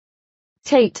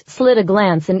 Tate slid a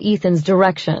glance in Ethan's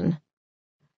direction.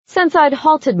 Since I'd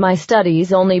halted my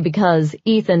studies only because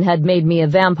Ethan had made me a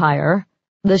vampire,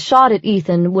 the shot at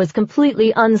Ethan was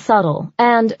completely unsubtle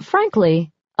and,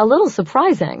 frankly, a little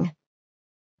surprising.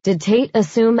 Did Tate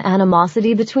assume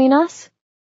animosity between us?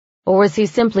 Or was he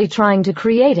simply trying to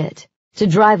create it, to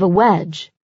drive a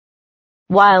wedge?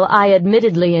 While I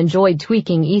admittedly enjoyed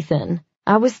tweaking Ethan,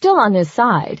 I was still on his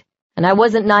side, and I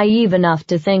wasn't naive enough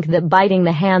to think that biting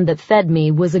the hand that fed me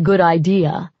was a good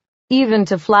idea, even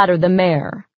to flatter the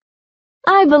mayor.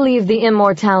 I believe the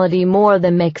immortality more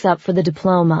than makes up for the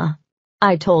diploma,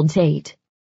 I told Tate.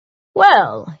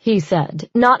 Well, he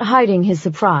said, not hiding his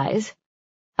surprise.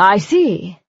 I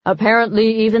see.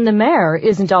 Apparently even the mayor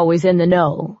isn't always in the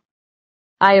know.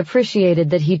 I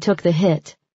appreciated that he took the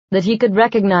hit, that he could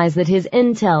recognize that his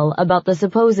intel about the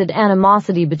supposed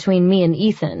animosity between me and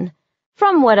Ethan,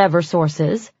 from whatever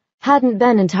sources, hadn't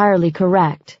been entirely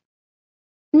correct.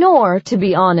 Nor, to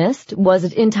be honest, was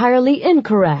it entirely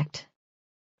incorrect.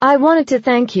 I wanted to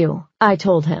thank you, I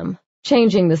told him,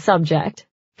 changing the subject,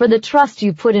 for the trust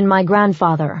you put in my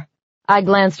grandfather." I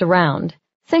glanced around,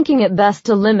 thinking it best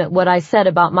to limit what I said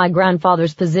about my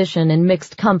grandfather's position in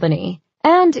mixed company,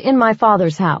 and in my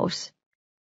father's house.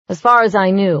 As far as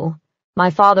I knew, my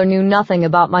father knew nothing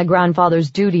about my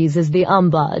grandfather's duties as the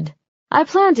umbud. I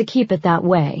planned to keep it that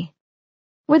way.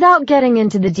 Without getting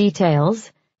into the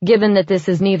details, given that this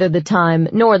is neither the time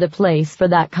nor the place for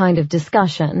that kind of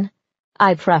discussion,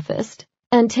 I prefaced,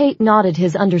 and Tate nodded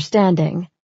his understanding.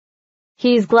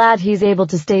 He's glad he's able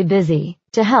to stay busy,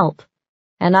 to help,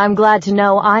 and I'm glad to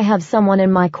know I have someone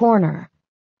in my corner.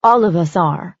 All of us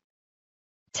are.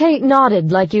 Tate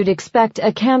nodded like you'd expect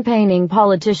a campaigning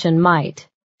politician might,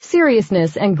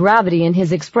 seriousness and gravity in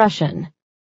his expression.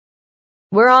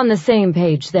 "We're on the same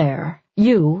page there.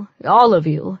 You, all of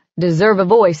you, deserve a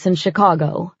voice in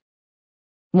Chicago."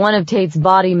 One of Tate's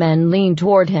body men leaned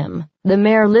toward him. The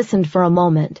mayor listened for a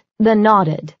moment, then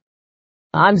nodded.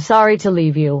 "I'm sorry to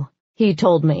leave you," he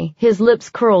told me, his lips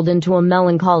curled into a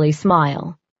melancholy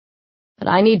smile. "But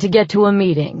I need to get to a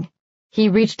meeting." He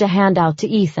reached a hand out to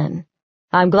Ethan.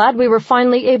 "I'm glad we were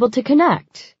finally able to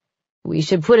connect. We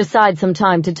should put aside some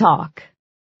time to talk."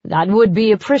 "That would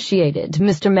be appreciated,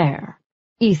 Mr. Mayor,"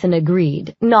 Ethan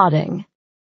agreed, nodding.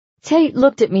 Tate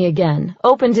looked at me again,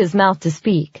 opened his mouth to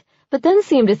speak, but then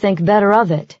seemed to think better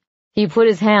of it. He put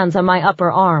his hands on my upper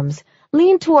arms,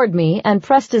 leaned toward me, and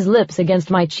pressed his lips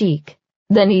against my cheek.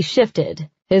 Then he shifted,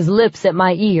 his lips at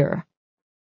my ear.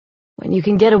 "When you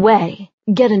can get away,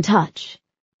 get in touch.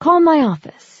 Call my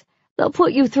office. They'll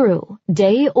put you through,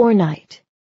 day or night."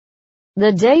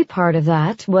 The day part of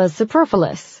that was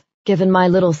superfluous, given my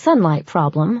little sunlight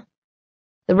problem.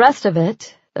 The rest of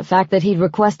it, the fact that he'd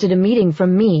requested a meeting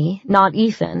from me, not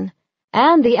Ethan,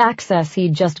 and the access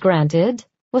he'd just granted,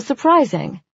 was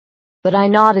surprising. But I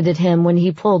nodded at him when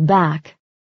he pulled back.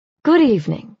 "Good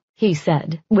evening," he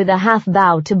said, with a half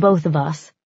bow to both of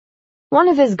us. One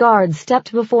of his guards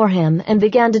stepped before him and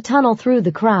began to tunnel through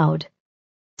the crowd.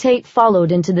 Tate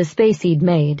followed into the space he'd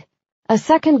made, a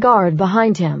second guard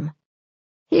behind him.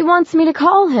 "He wants me to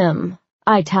call him,"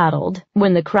 I tattled,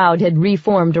 when the crowd had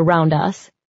reformed around us.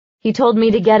 "He told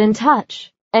me to get in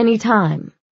touch, any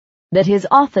time. That his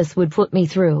office would put me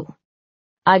through."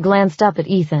 I glanced up at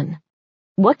Ethan.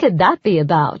 What could that be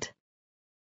about?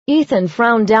 Ethan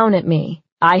frowned down at me.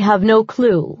 I have no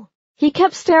clue. He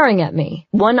kept staring at me,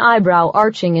 one eyebrow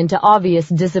arching into obvious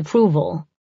disapproval.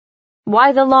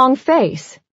 "Why the long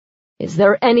face? Is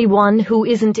there anyone who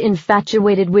isn't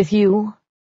infatuated with you?"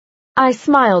 I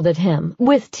smiled at him,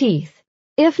 with teeth.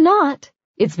 "If not,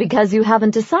 it's because you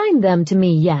haven't assigned them to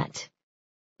me yet.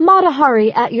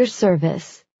 Matahari at your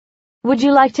service. Would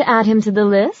you like to add him to the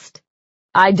list?"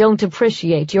 "I don't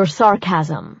appreciate your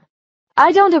sarcasm.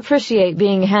 I don't appreciate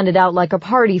being handed out like a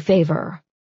party favor."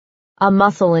 A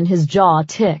muscle in his jaw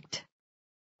ticked.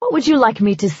 "What would you like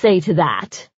me to say to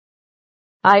that?"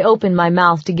 I opened my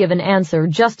mouth to give an answer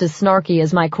just as snarky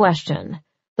as my question,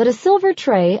 but a silver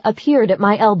tray appeared at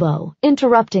my elbow,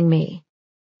 interrupting me.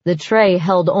 The tray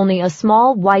held only a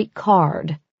small white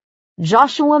card.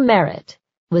 "Joshua Merritt"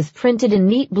 was printed in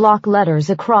neat block letters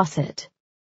across it.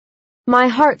 My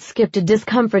heart skipped a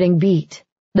discomforting beat,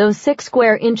 those 6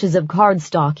 square inches of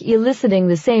cardstock eliciting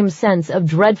the same sense of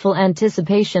dreadful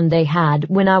anticipation they had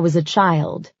when I was a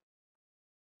child.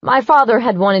 My father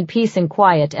had wanted peace and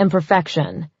quiet and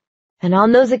perfection, and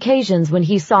on those occasions when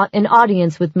he sought an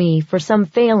audience with me for some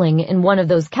failing in one of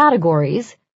those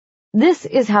categories, this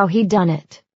is how he'd done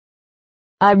it.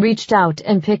 I reached out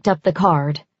and picked up the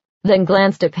card, then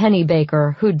glanced at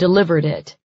Pennybaker, who'd delivered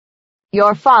it.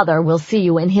 "Your father will see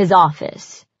you in his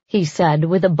office," he said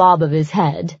with a bob of his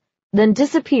head, then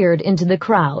disappeared into the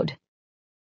crowd.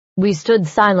 We stood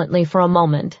silently for a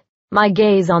moment, my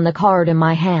gaze on the card in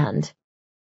my hand.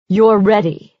 "You're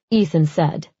ready," Ethan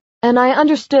said, and I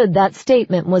understood that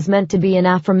statement was meant to be an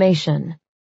affirmation.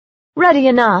 "Ready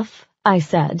enough," I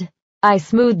said. I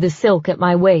smoothed the silk at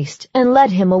my waist and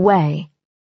led him away.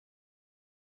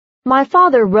 My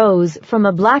father rose from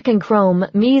a black and chrome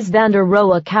Mies van der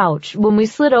Rohe couch when we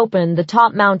slid open the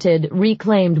top-mounted,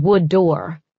 reclaimed wood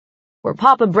door. Where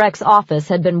Papa Breck's office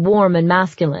had been warm and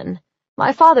masculine,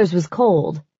 my father's was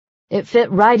cold. It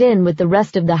fit right in with the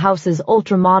rest of the house's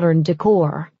ultra-modern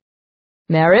decor.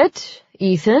 "Merritt,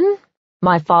 Ethan,"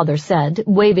 my father said,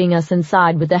 waving us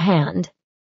inside with a hand.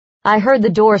 I heard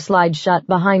the door slide shut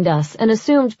behind us and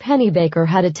assumed Pennybaker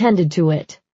had attended to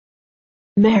it.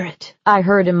 "Merritt," I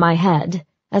heard in my head,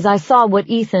 as I saw what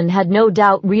Ethan had no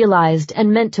doubt realized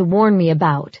and meant to warn me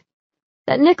about,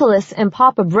 that Nicholas and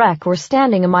Papa Breck were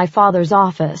standing in my father's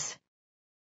office.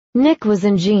 Nick was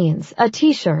in jeans, a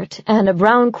t-shirt, and a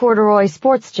brown corduroy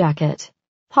sports jacket.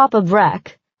 Papa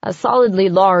Breck, a solidly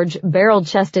large,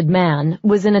 barrel-chested man,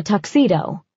 was in a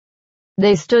tuxedo.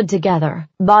 They stood together,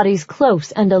 bodies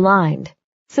close and aligned,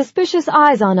 suspicious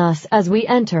eyes on us as we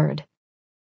entered.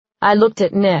 I looked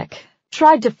at Nick,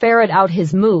 tried to ferret out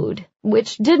his mood,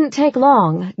 which didn't take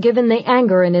long given the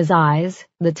anger in his eyes,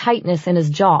 the tightness in his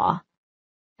jaw.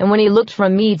 And when he looked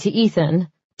from me to Ethan,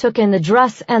 took in the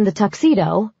dress and the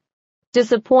tuxedo,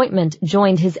 disappointment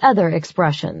joined his other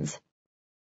expressions.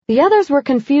 The others were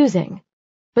confusing,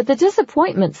 but the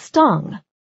disappointment stung.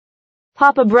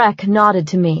 Papa Breck nodded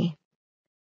to me.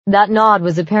 That nod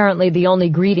was apparently the only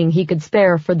greeting he could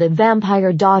spare for the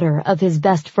vampire daughter of his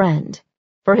best friend,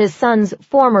 for his son's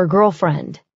former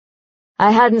girlfriend.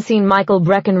 I hadn't seen Michael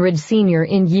Breckenridge Sr.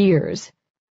 in years,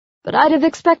 but I'd have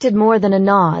expected more than a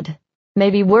nod,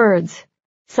 maybe words,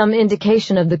 some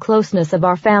indication of the closeness of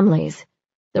our families,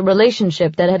 the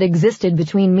relationship that had existed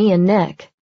between me and Nick.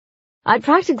 I'd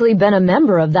practically been a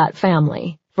member of that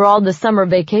family for all the summer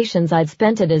vacations I'd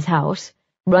spent at his house,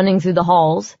 running through the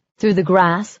halls, through the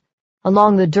grass,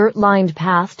 along the dirt-lined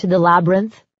path to the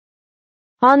labyrinth.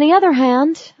 On the other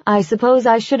hand, I suppose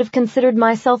I should have considered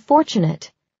myself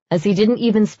fortunate, as he didn't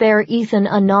even spare Ethan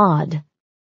a nod.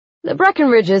 "The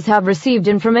Breckenridges have received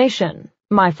information,"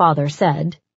 my father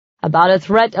said, "about a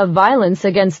threat of violence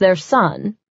against their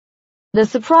son." The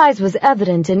surprise was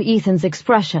evident in Ethan's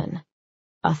expression.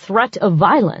 "A threat of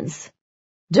violence?"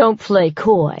 "Don't play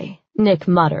coy," Nick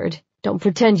muttered. "Don't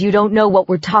pretend you don't know what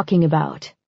we're talking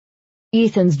about."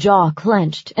 Ethan's jaw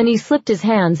clenched, and he slipped his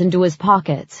hands into his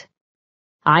pockets.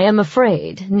 "I am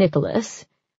afraid, Nicholas,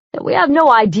 that we have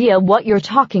no idea what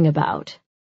you're talking about.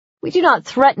 We do not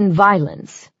threaten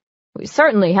violence. We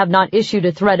certainly have not issued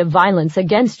a threat of violence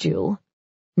against you."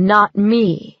 "Not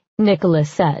me," Nicholas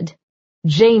said.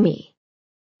 "Jamie."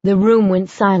 The room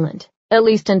went silent, at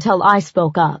least until I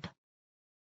spoke up.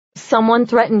 "Someone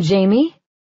threatened Jamie?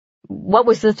 What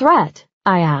was the threat?"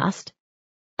 I asked.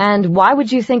 "And why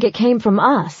would you think it came from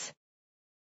us?"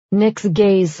 Nick's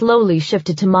gaze slowly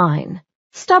shifted to mine,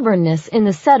 stubbornness in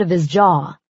the set of his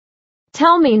jaw.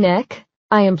 "Tell me, Nick,"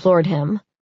 I implored him.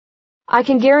 "I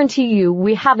can guarantee you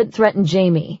we haven't threatened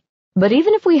Jamie, but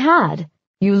even if we had,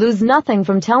 you lose nothing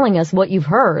from telling us what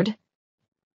you've heard.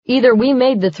 Either we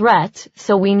made the threat,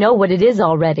 so we know what it is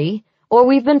already, or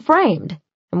we've been framed,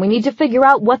 and we need to figure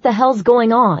out what the hell's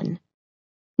going on."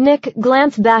 Nick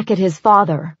glanced back at his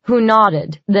father, who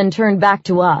nodded, then turned back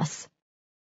to us.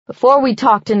 "Before we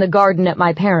talked in the garden at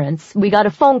my parents', we got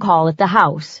a phone call at the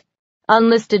house.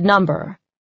 Unlisted number.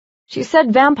 She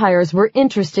said vampires were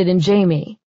interested in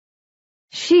Jamie."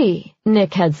 "She,"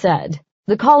 Nick had said.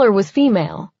 The caller was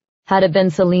female. Had it been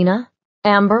Selena?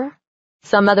 Amber?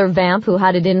 Some other vamp who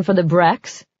had it in for the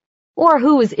Brecks? Or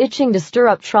who was itching to stir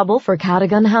up trouble for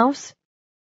Cadogan House?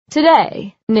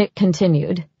 "Today," Nick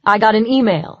continued, "I got an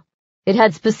email. It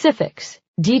had specifics,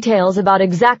 details about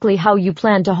exactly how you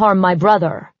planned to harm my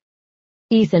brother."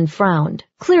 Ethan frowned,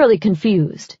 clearly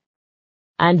confused.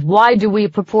 "And why do we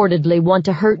purportedly want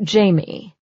to hurt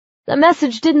Jamie?" "The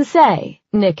message didn't say,"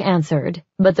 Nick answered,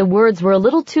 but the words were a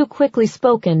little too quickly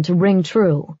spoken to ring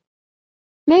true.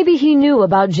 Maybe he knew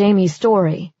about Jamie's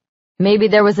story. Maybe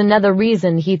there was another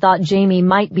reason he thought Jamie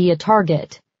might be a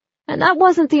target. And that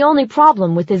wasn't the only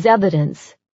problem with his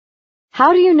evidence.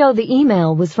 "How do you know the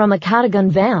email was from a Cadogan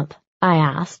vamp?" I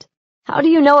asked. "How do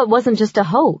you know it wasn't just a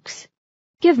hoax?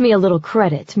 Give me a little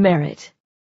credit, Merritt.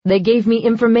 They gave me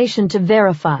information to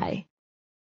verify."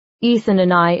 Ethan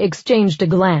and I exchanged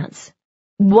a glance.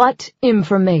 "What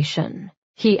information?"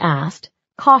 he asked,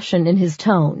 caution in his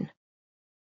tone.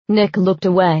 Nick looked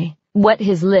away, wet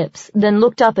his lips, then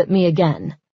looked up at me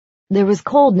again. There was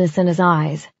coldness in his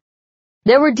eyes.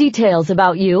 "There were details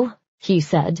about you," he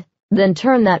said, then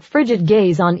turned that frigid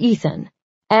gaze on Ethan.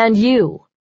 "And you.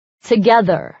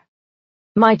 Together."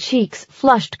 My cheeks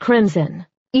flushed crimson.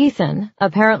 Ethan,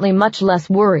 apparently much less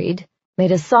worried,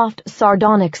 made a soft,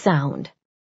 sardonic sound.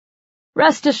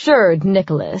 "Rest assured,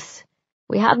 Nicholas,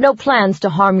 we have no plans to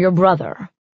harm your brother.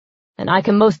 And I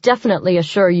can most definitely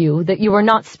assure you that you are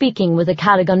not speaking with a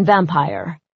Cadogan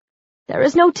vampire. There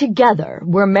is no together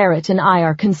where Merritt and I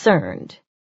are concerned."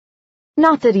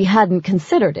 Not that he hadn't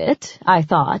considered it, I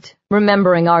thought,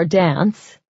 remembering our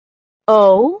dance.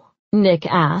 "Oh?" Nick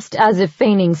asked, as if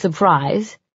feigning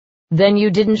surprise. "Then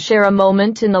you didn't share a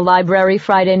moment in the library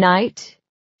Friday night?"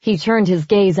 He turned his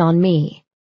gaze on me.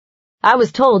 "I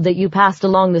was told that you passed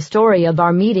along the story of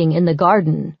our meeting in the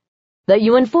garden, that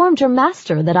you informed your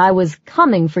master that I was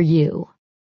coming for you."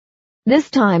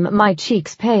 This time my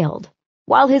cheeks paled.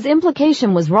 While his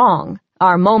implication was wrong,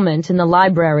 our moment in the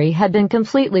library had been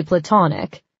completely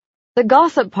platonic. The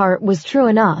gossip part was true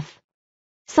enough.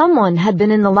 Someone had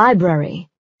been in the library,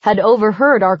 had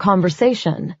overheard our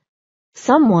conversation.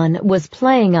 Someone was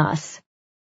playing us.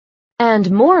 And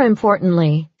more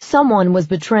importantly, someone was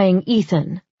betraying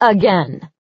Ethan, again.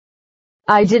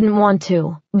 I didn't want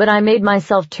to, but I made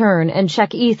myself turn and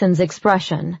check Ethan's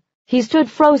expression. He stood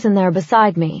frozen there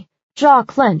beside me, jaw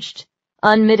clenched,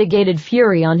 unmitigated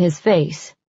fury on his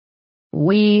face.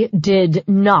 "We did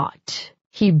not,"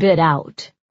 he bit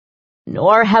out.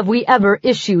 "Nor have we ever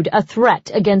issued a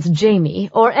threat against Jamie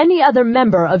or any other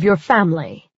member of your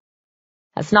family.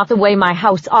 That's not the way my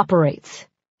house operates.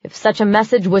 If such a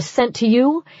message was sent to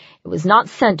you, it was not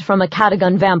sent from a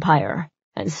Chicagoland vampire,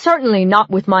 and certainly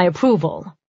not with my approval.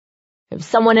 If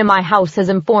someone in my house has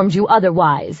informed you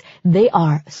otherwise, they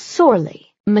are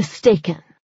sorely mistaken."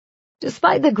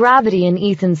 Despite the gravity in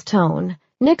Ethan's tone,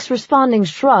 Nick's responding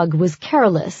shrug was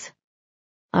careless.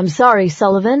 "I'm sorry,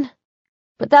 Sullivan,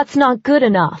 but that's not good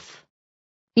enough."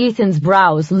 Ethan's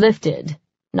brows lifted.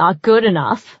 "Not good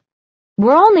enough?"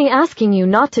 "We're only asking you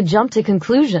not to jump to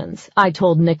conclusions," I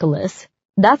told Nicholas.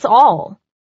 "That's all."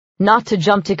 "Not to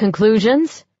jump to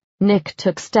conclusions?" Nick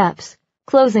took steps,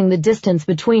 closing the distance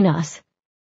between us.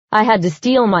 I had to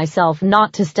steel myself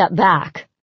not to step back.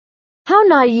 "How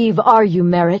naive are you,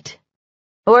 Merritt?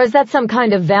 Or is that some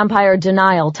kind of vampire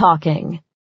denial talking?"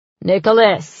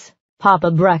 "Nicholas,"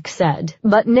 Papa Breck said,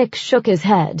 but Nick shook his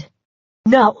head.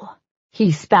 "No,"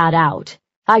 he spat out.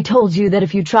 "I told you that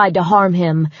if you tried to harm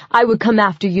him, I would come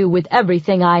after you with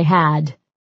everything I had.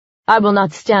 I will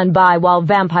not stand by while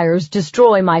vampires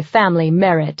destroy my family,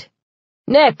 Merritt."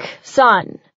 "Nick,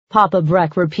 son," Papa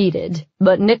Breck repeated,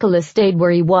 but Nicholas stayed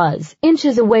where he was,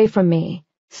 inches away from me,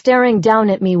 staring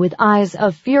down at me with eyes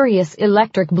of furious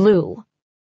electric blue.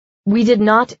 "We did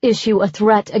not issue a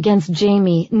threat against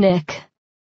Jamie, Nick.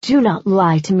 Do not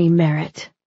lie to me, Merritt."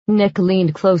 Nick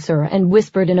leaned closer and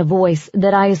whispered in a voice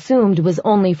that I assumed was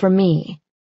only for me.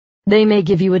 "They may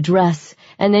give you a dress,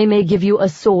 and they may give you a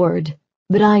sword,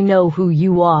 but I know who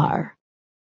you are."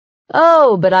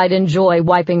 Oh, but I'd enjoy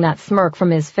wiping that smirk from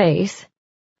his face.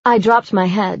 I dropped my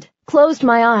head, closed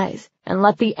my eyes, and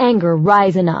let the anger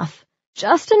rise enough,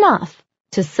 just enough,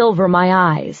 to silver my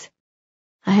eyes.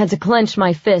 I had to clench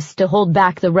my fist to hold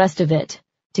back the rest of it,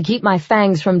 to keep my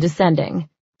fangs from descending,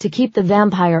 to keep the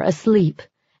vampire asleep,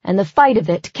 and the fight of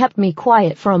it kept me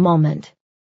quiet for a moment.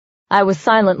 I was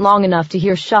silent long enough to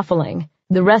hear shuffling,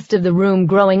 the rest of the room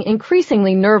growing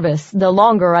increasingly nervous the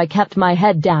longer I kept my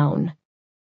head down.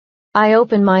 I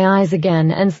opened my eyes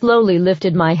again and slowly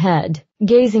lifted my head,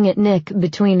 gazing at Nick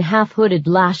between half-hooded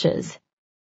lashes.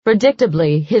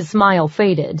 Predictably, his smile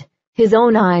faded, his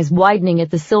own eyes widening at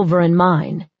the silver in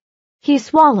mine. He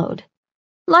swallowed,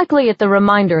 likely at the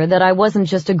reminder that I wasn't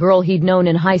just a girl he'd known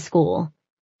in high school,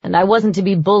 and I wasn't to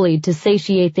be bullied to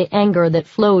satiate the anger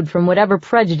that flowed from whatever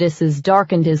prejudices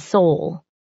darkened his soul.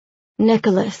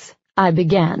 "Nicholas," I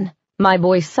began, my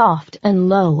voice soft and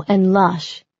low and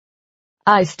lush.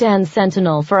 "I stand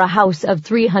sentinel for a house of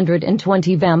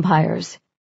 320 vampires.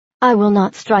 I will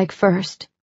not strike first.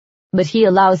 But he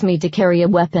allows me to carry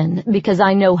a weapon because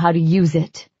I know how to use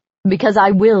it, because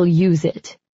I will use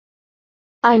it.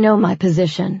 I know my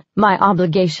position, my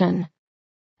obligation,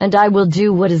 and I will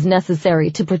do what is necessary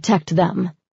to protect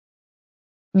them.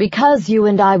 Because you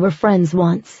and I were friends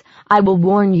once, I will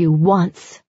warn you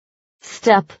once.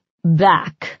 Step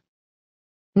back."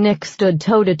 Nick stood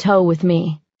toe-to-toe with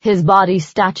me, his body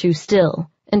statue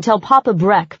still, until Papa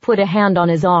Breck put a hand on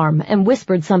his arm and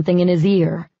whispered something in his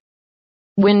ear.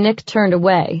 When Nick turned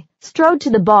away, strode to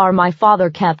the bar my father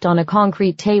kept on a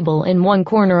concrete table in one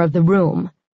corner of the room.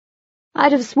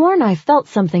 I'd have sworn I felt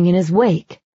something in his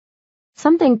wake.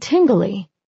 Something tingly,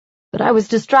 but I was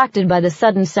distracted by the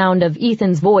sudden sound of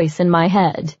Ethan's voice in my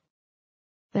head.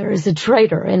 "There is a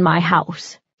traitor in my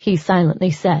house," he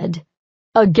silently said.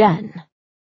 "Again."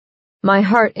 My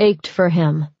heart ached for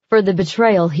him, for the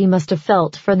betrayal he must have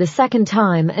felt for the second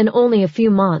time in only a few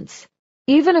months,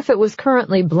 even if it was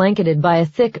currently blanketed by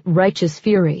a thick, righteous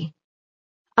fury.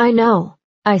 "I know,"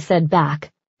 I said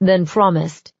back, then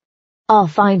promised, "I'll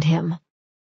find him."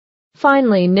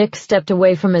 Finally, Nick stepped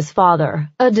away from his father,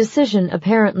 a decision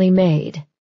apparently made.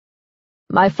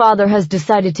 "My father has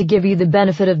decided to give you the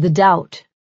benefit of the doubt,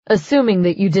 assuming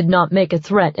that you did not make a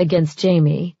threat against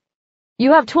Jamie.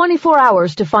 You have 24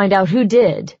 hours to find out who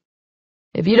did.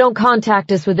 If you don't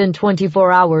contact us within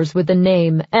 24 hours with the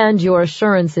name and your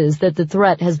assurances that the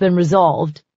threat has been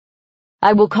resolved,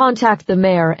 I will contact the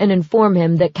mayor and inform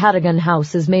him that Chicagoland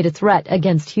House has made a threat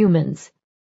against humans,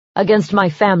 against my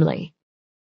family.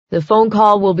 The phone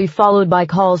call will be followed by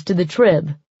calls to the Trib,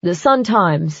 the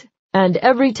Sun-Times, and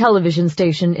every television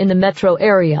station in the metro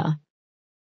area.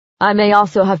 I may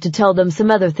also have to tell them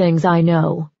some other things I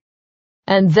know.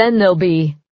 And then they'll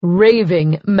be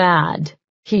raving mad,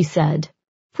 he said,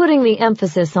 putting the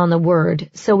emphasis on the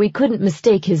word so we couldn't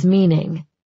mistake his meaning.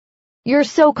 Your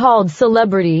so-called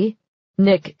celebrity,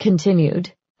 Nick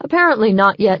continued, apparently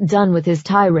not yet done with his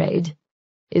tirade,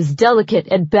 is delicate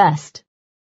at best.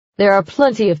 There are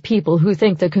plenty of people who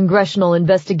think the congressional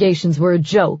investigations were a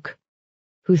joke,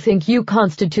 who think you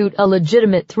constitute a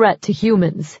legitimate threat to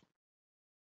humans.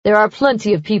 There are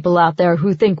plenty of people out there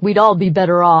who think we'd all be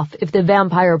better off if the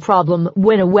vampire problem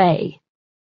went away.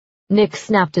 Nick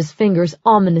snapped his fingers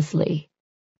ominously.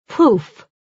 Poof!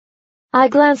 I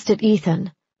glanced at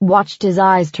Ethan, watched his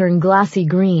eyes turn glassy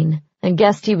green, and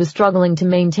guessed he was struggling to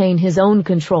maintain his own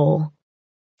control.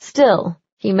 Still,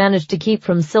 he managed to keep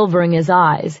from silvering his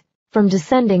eyes, from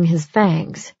descending his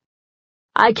fangs.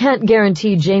 I can't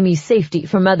guarantee Jamie's safety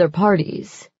from other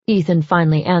parties, Ethan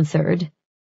finally answered.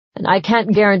 And I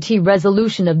can't guarantee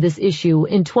resolution of this issue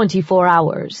in 24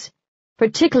 hours,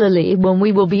 particularly when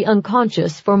we will be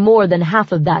unconscious for more than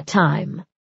half of that time.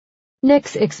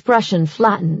 Nick's expression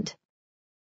flattened.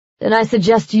 Then I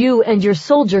suggest you and your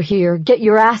soldier here get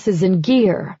your asses in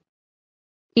gear.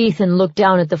 Ethan looked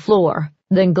down at the floor,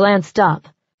 then glanced up,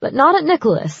 but not at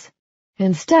Nicholas.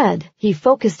 Instead, he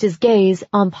focused his gaze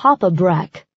on Papa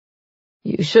Breck.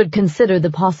 You should consider the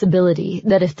possibility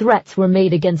that if threats were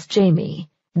made against Jamie,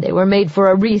 they were made for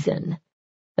a reason,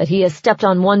 that he has stepped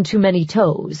on one too many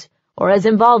toes, or has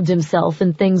involved himself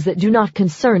in things that do not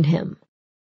concern him.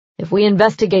 If we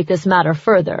investigate this matter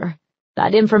further,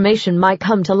 that information might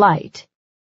come to light.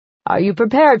 Are you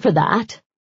prepared for that?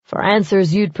 For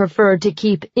answers you'd prefer to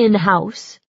keep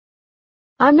in-house?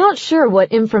 I'm not sure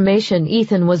what information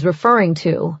Ethan was referring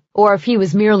to, or if he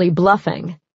was merely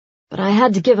bluffing, but I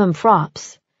had to give him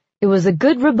props. It was a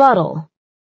good rebuttal.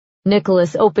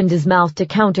 Nicholas opened his mouth to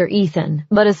counter Ethan,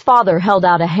 but his father held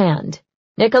out a hand.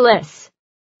 Nicholas,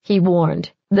 he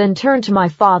warned, then turned to my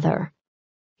father.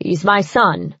 He's my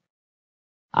son.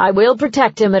 I will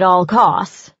protect him at all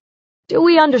costs. Do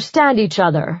we understand each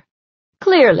other?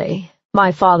 Clearly,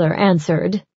 my father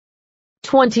answered.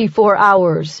 24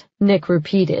 hours, Nick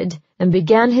repeated, and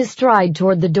began his stride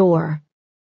toward the door.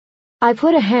 I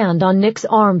put a hand on Nick's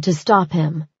arm to stop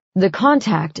him. The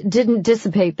contact didn't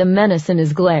dissipate the menace in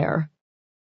his glare.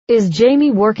 Is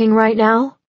Jamie working right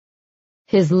now?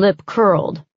 His lip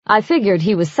curled. I figured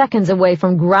he was seconds away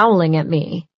from growling at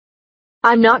me.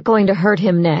 I'm not going to hurt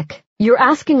him, Nick. You're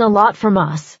asking a lot from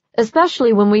us,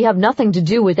 especially when we have nothing to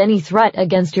do with any threat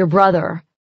against your brother.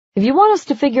 If you want us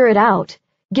to figure it out,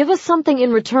 give us something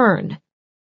in return.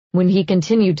 When he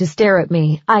continued to stare at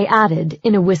me, I added,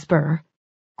 in a whisper,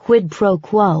 Quid pro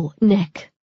quo,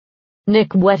 Nick.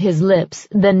 Nick wet his lips,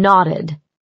 then nodded.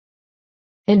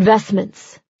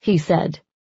 Investments, he said.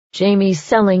 Jamie's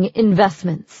selling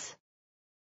investments.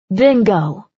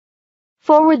 Bingo.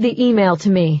 Forward the email to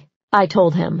me, I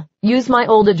told him. Use my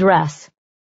old address.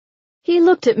 He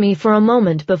looked at me for a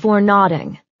moment before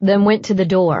nodding, then went to the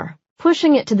door,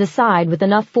 pushing it to the side with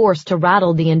enough force to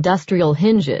rattle the industrial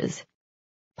hinges.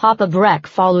 Papa Breck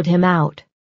followed him out,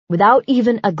 without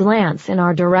even a glance in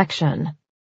our direction.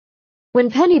 When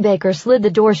Pennybaker slid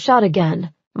the door shut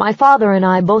again, my father and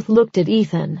I both looked at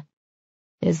Ethan.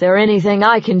 Is there anything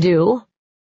I can do?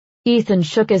 Ethan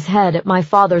shook his head at my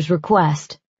father's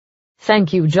request.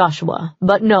 Thank you, Joshua,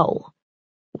 but no.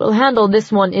 We'll handle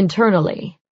this one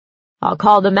internally. I'll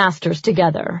call the masters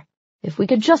together. If we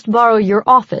could just borrow your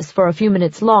office for a few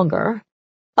minutes longer.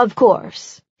 Of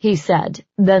course, he said,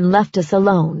 then left us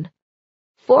alone.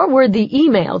 Forward the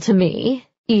email to me,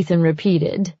 Ethan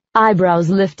repeated, eyebrows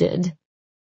lifted.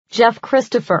 Jeff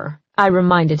Christopher, I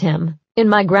reminded him, in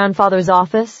my grandfather's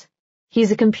office.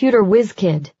 He's a computer whiz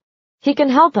kid. He can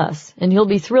help us, and he'll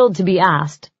be thrilled to be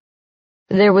asked.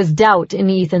 There was doubt in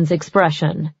Ethan's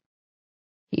expression.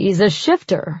 He's a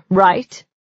shifter, right?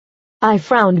 I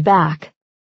frowned back.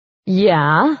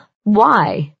 Yeah?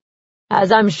 Why?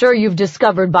 As I'm sure you've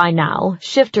discovered by now,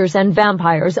 shifters and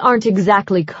vampires aren't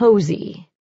exactly cozy.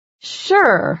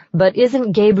 Sure, but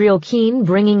isn't Gabriel Keene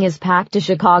bringing his pack to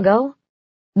Chicago?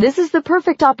 This is the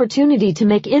perfect opportunity to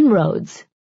make inroads.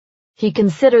 He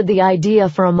considered the idea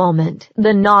for a moment,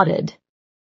 then nodded.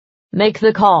 Make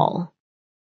the call.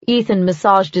 Ethan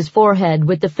massaged his forehead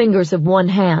with the fingers of one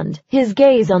hand, his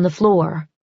gaze on the floor.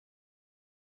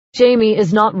 Jamie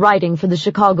is not writing for the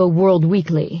Chicago World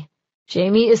Weekly.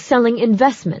 Jamie is selling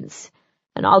investments,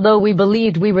 and although we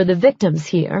believed we were the victims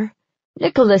here,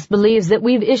 Nicholas believes that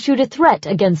we've issued a threat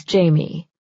against Jamie.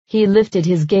 He lifted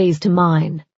his gaze to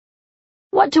mine.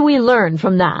 What do we learn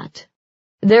from that?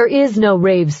 There is no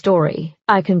rave story,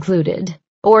 I concluded.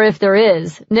 Or if there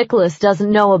is, Nicholas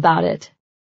doesn't know about it.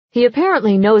 He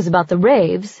apparently knows about the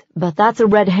raves, but that's a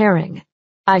red herring.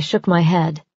 I shook my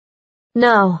head.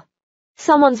 No,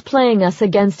 someone's playing us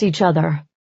against each other.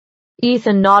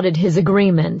 Ethan nodded his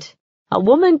agreement. A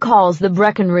woman calls the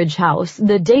Breckenridge house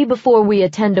the day before we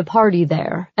attend a party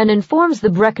there and informs the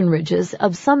Breckenridges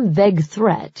of some vague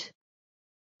threat.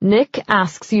 Nick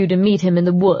asks you to meet him in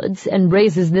the woods and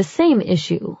raises the same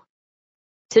issue.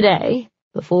 Today,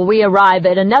 before we arrive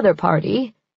at another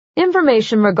party,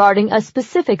 information regarding a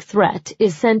specific threat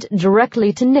is sent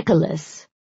directly to Nicholas.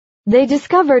 They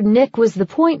discovered Nick was the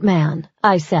point man,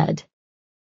 I said.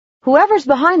 Whoever's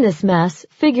behind this mess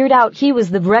figured out he was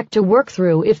the Breck to work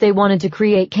through if they wanted to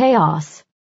create chaos,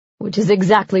 which is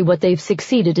exactly what they've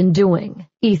succeeded in doing,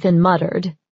 Ethan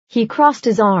muttered. He crossed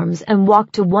his arms and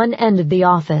walked to one end of the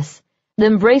office,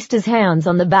 then braced his hands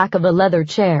on the back of a leather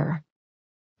chair.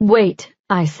 Wait,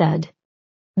 I said.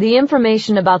 The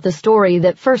information about the story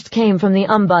that first came from the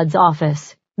Ombud's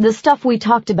office, the stuff we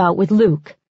talked about with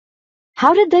Luke.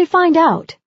 How did they find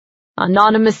out?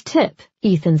 Anonymous tip,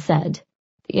 Ethan said.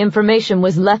 The information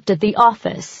was left at the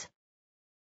office.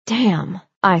 Damn,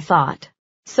 I thought.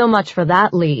 So much for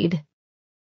that lead.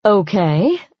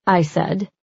 Okay, I said.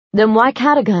 Then why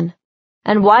Cadogan?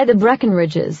 And why the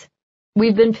Breckenridges?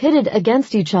 We've been pitted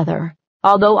against each other,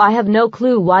 although I have no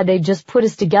clue why they just put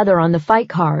us together on the fight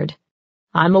card.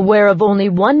 I'm aware of only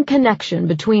one connection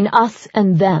between us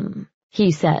and them,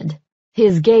 he said,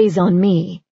 his gaze on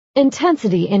me,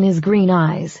 intensity in his green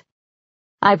eyes.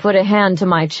 I put a hand to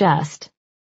my chest.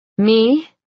 Me?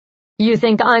 You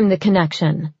think I'm the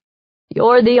connection?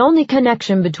 You're the only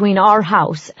connection between our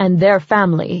house and their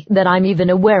family that I'm even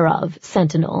aware of,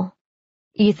 Sentinel.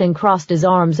 Ethan crossed his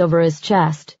arms over his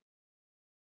chest.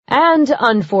 And,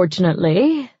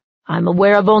 unfortunately, I'm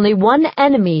aware of only one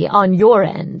enemy on your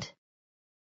end.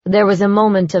 There was a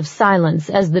moment of silence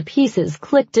as the pieces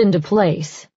clicked into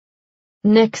place.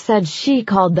 Nick said she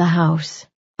called the house,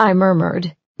 I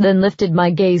murmured, then lifted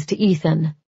my gaze to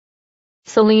Ethan.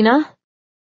 Selena?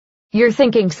 You're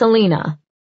thinking Selena.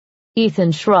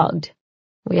 Ethan shrugged.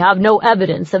 We have no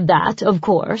evidence of that, of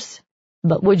course.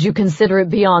 But would you consider it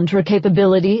beyond her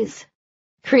capabilities?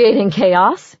 Creating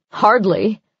chaos?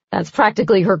 Hardly. That's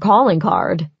practically her calling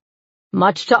card.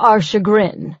 Much to our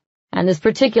chagrin. And this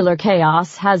particular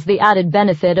chaos has the added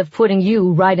benefit of putting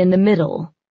you right in the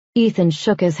middle. Ethan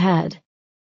shook his head.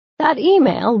 That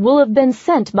email will have been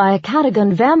sent by a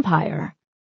Cadogan vampire.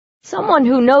 Someone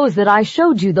who knows that I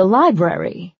showed you the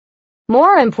library.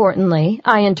 More importantly,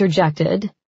 I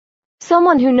interjected,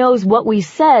 someone who knows what we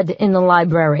said in the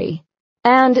library,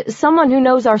 and someone who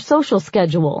knows our social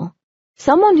schedule,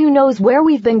 someone who knows where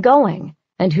we've been going,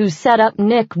 and who set up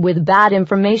Nick with bad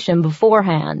information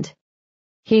beforehand.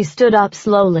 He stood up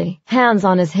slowly, hands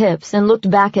on his hips, and looked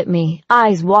back at me,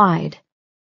 eyes wide.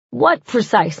 What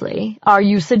precisely are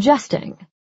you suggesting?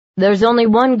 There's only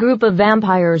one group of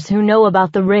vampires who know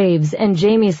about the raves and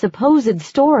Jamie's supposed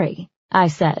story, I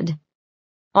said.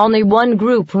 Only one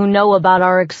group who know about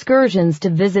our excursions to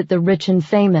visit the rich and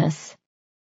famous.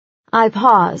 I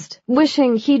paused,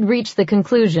 wishing he'd reached the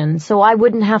conclusion so I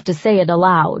wouldn't have to say it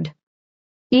aloud.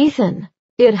 Ethan,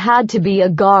 it had to be a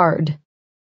guard.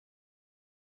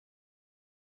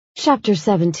 Chapter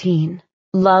 17.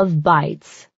 Love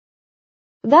Bites.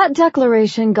 That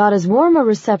declaration got as warm a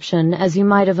reception as you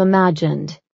might have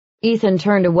imagined. Ethan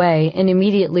turned away and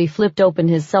immediately flipped open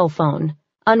his cell phone,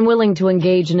 unwilling to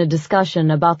engage in a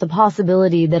discussion about the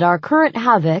possibility that our current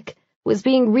havoc was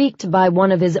being wreaked by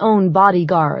one of his own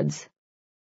bodyguards.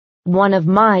 One of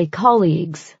my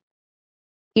colleagues.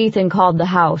 Ethan called the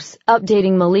house,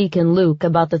 updating Malik and Luke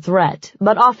about the threat,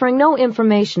 but offering no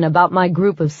information about my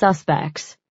group of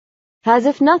suspects. As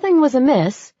if nothing was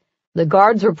amiss, the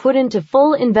guards were put into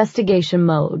full investigation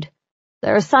mode,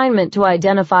 their assignment to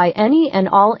identify any and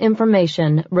all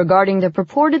information regarding the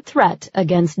purported threat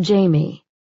against Jamie.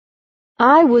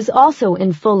 I was also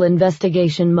in full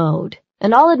investigation mode,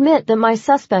 and I'll admit that my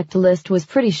suspect list was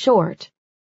pretty short.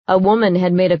 A woman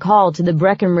had made a call to the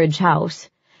Breckenridge house,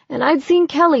 and I'd seen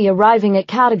Kelly arriving at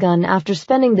Cadogan after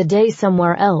spending the day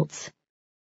somewhere else.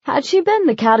 Had she been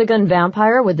the Cadogan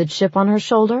vampire with the chip on her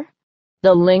shoulder?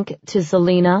 The link to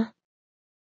Selena?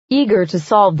 Eager to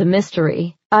solve the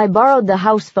mystery, I borrowed the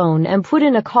house phone and put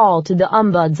in a call to the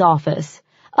Ombud's office,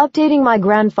 updating my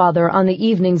grandfather on the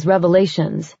evening's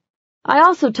revelations. I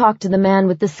also talked to the man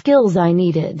with the skills I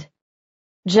needed.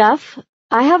 Jeff,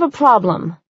 I have a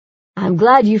problem. I'm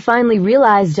glad you finally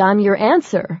realized I'm your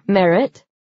answer, Merritt.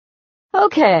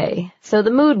 Okay, so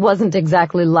the mood wasn't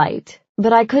exactly light,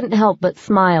 but I couldn't help but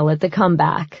smile at the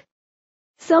comeback.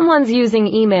 Someone's using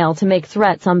email to make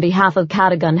threats on behalf of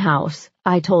Cadogan House,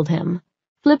 I told him,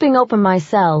 flipping open my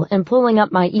cell and pulling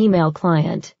up my email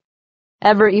client.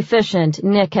 Ever efficient,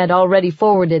 Nick had already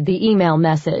forwarded the email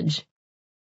message.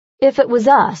 If it was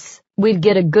us, we'd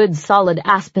get a good solid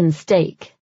aspen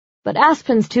steak. But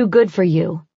aspen's too good for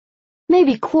you.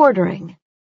 Maybe quartering.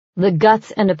 The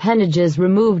guts and appendages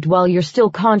removed while you're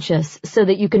still conscious so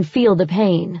that you can feel the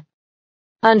pain.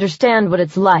 Understand what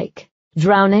it's like.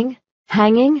 Drowning?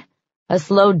 Hanging? A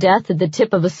slow death at the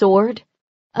tip of a sword?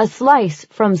 A slice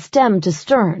from stem to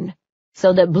stern,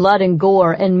 so that blood and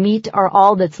gore and meat are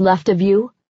all that's left of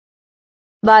you?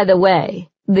 By the way,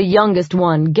 the youngest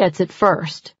one gets it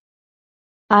first.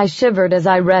 I shivered as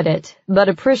I read it, but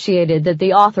appreciated that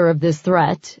the author of this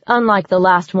threat, unlike the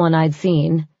last one I'd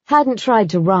seen, hadn't tried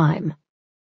to rhyme.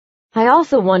 I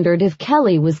also wondered if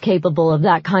Kelly was capable of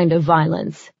that kind of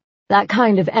violence, that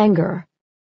kind of anger.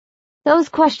 Those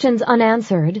questions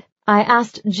unanswered, I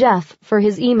asked Jeff for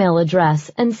his email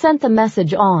address and sent the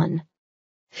message on.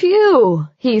 Phew,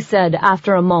 he said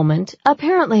after a moment,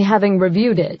 apparently having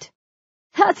reviewed it.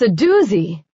 That's a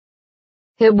doozy.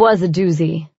 It was a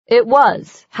doozy. It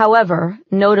was, however,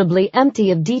 notably empty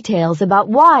of details about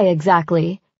why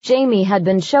exactly Jamie had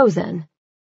been chosen.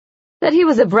 That he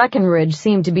was a Breckenridge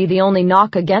seemed to be the only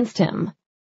knock against him.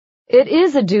 It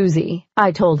is a doozy,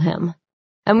 I told him,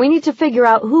 and we need to figure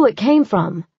out who it came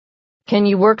from. Can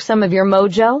you work some of your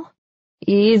mojo?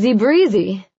 Easy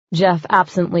breezy, Jeff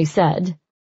absently said,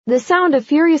 the sound of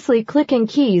furiously clicking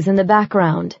keys in the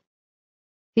background.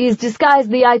 He's disguised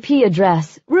the IP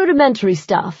address, rudimentary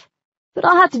stuff, but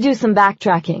I'll have to do some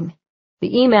backtracking.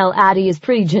 The email addy is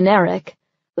pretty generic,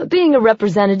 but being a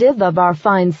representative of our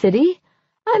fine city,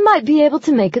 I might be able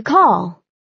to make a call.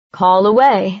 Call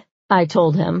away, I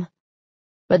told him.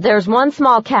 But there's one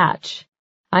small catch.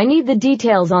 I need the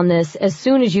details on this as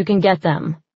soon as you can get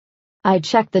them. I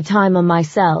checked the time on my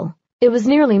cell. It was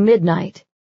nearly midnight.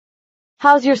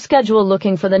 How's your schedule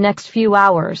looking for the next few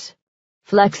hours?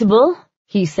 Flexible,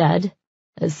 he said,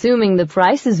 assuming the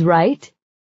price is right.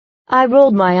 I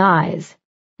rolled my eyes.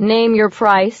 Name your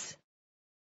price.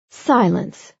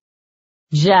 Silence.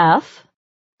 Jeff?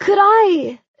 Can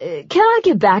I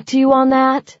get back to you on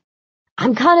that?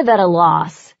 I'm kind of at a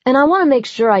loss, and I want to make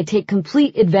sure I take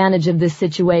complete advantage of this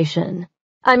situation.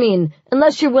 I mean,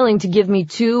 unless you're willing to give me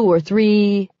 2 or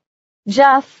 3...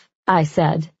 Jeff, I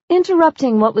said,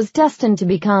 interrupting what was destined to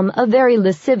become a very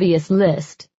lascivious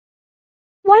list.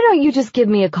 Why don't you just give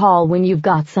me a call when you've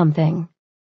got something?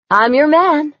 I'm your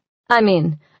man. I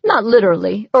mean, not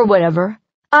literally, or whatever.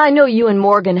 I know you and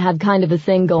Morgan had kind of a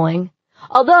thing going.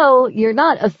 Although, you're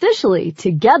not officially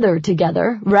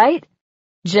together, right?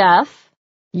 Jeff?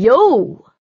 Yo!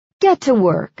 Get to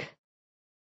work.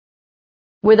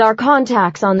 With our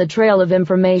contacts on the trail of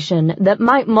information that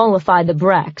might mollify the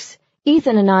Brecks,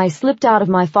 Ethan and I slipped out of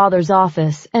my father's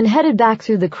office and headed back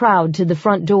through the crowd to the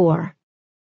front door.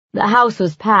 The house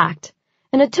was packed,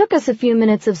 and it took us a few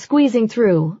minutes of squeezing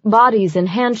through, bodies and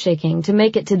handshaking to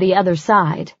make it to the other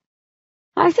side.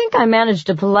 I think I managed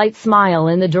a polite smile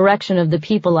in the direction of the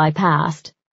people I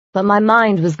passed, but my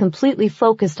mind was completely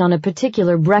focused on a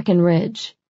particular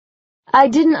Breckenridge. I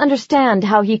didn't understand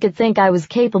how he could think I was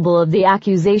capable of the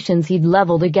accusations he'd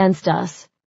leveled against us.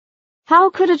 How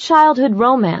could a childhood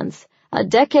romance, a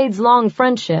decades-long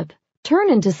friendship, turn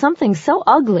into something so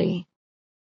ugly?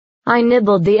 I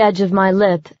nibbled the edge of my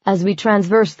lip as we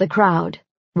traversed the crowd,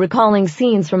 recalling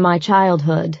scenes from my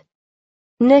childhood.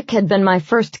 Nick had been my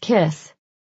first kiss.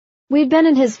 We'd been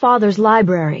in his father's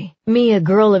library, me a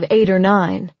girl of 8 or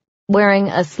 9, wearing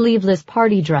a sleeveless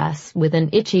party dress with an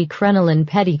itchy crinoline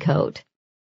petticoat.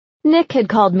 Nick had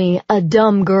called me a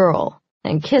dumb girl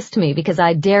and kissed me because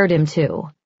I dared him to,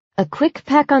 a quick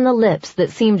peck on the lips that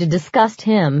seemed to disgust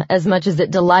him as much as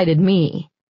it delighted me.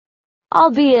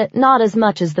 Albeit not as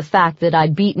much as the fact that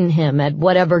I'd beaten him at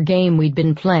whatever game we'd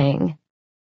been playing.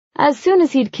 As soon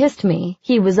as he'd kissed me,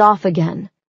 he was off again,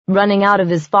 running out of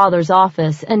his father's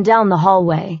office and down the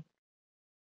hallway.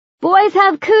 "Boys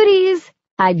have cooties!"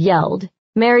 I'd yelled,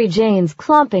 Mary Jane's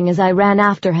clumping as I ran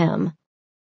after him.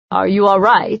 "Are you all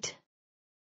right?"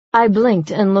 I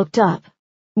blinked and looked up.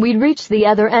 We'd reached the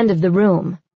other end of the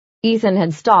room. Ethan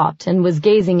had stopped and was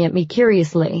gazing at me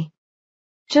curiously.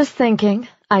 "Just thinking,"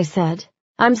 I said.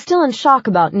 "I'm still in shock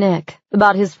about Nick,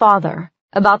 about his father,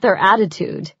 about their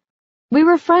attitude. We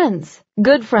were friends,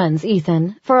 good friends,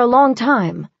 Ethan, for a long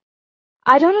time.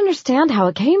 I don't understand how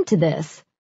it came to this.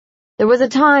 There was a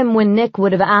time when Nick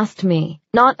would have asked me,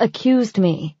 not accused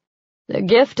me." "The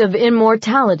gift of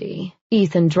immortality,"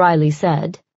 Ethan dryly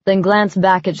said, then glanced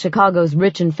back at Chicago's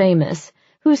rich and famous,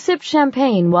 who sipped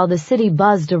champagne while the city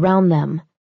buzzed around them.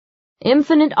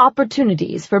 Infinite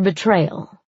opportunities for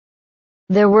betrayal.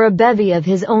 There were a bevy of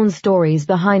his own stories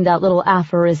behind that little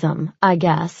aphorism, I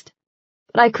guessed,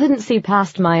 but I couldn't see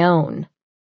past my own.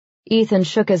 Ethan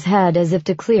shook his head as if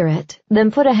to clear it, then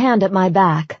put a hand at my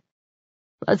back.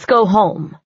 "Let's go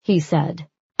home," he said.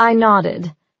 I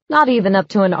nodded, not even up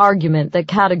to an argument that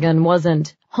Chicagoland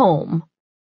wasn't home.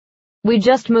 We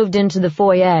just moved into the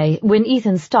foyer when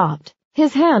Ethan stopped,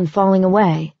 his hand falling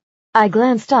away. I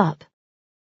glanced up.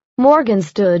 Morgan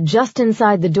stood just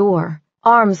inside the door,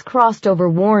 arms crossed over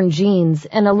worn jeans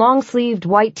and a long-sleeved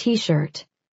white t-shirt.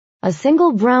 A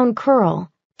single brown curl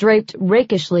draped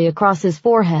rakishly across his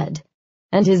forehead,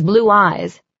 and his blue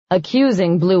eyes,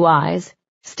 accusing blue eyes,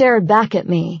 stared back at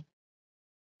me.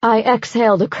 I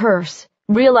exhaled a curse,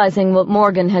 realizing what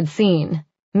Morgan had seen.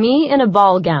 Me in a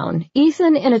ball gown,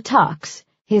 Ethan in a tux,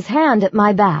 his hand at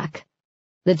my back.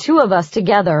 The two of us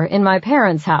together in my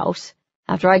parents' house,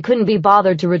 after I couldn't be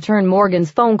bothered to return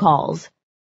Morgan's phone calls.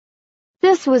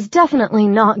 This was definitely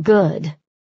not good.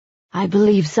 "I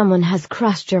believe someone has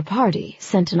crashed your party,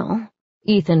 Sentinel,"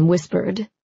 Ethan whispered.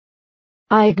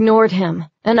 I ignored him,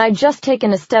 and I'd just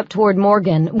taken a step toward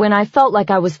Morgan when I felt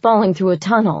like I was falling through a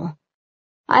tunnel.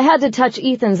 I had to touch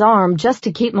Ethan's arm just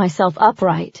to keep myself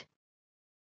upright.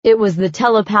 It was the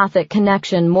telepathic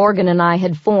connection Morgan and I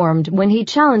had formed when he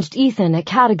challenged Ethan at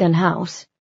Chicagoland House.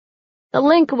 The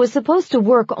link was supposed to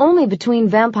work only between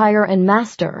vampire and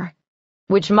master,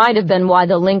 which might have been why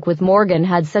the link with Morgan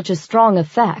had such a strong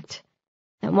effect,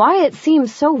 and why it seemed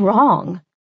so wrong.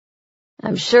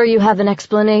 "I'm sure you have an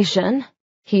explanation,"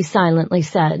 he silently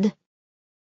said.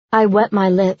 I wet my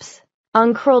lips,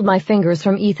 uncurled my fingers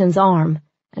from Ethan's arm,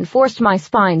 and forced my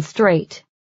spine straight.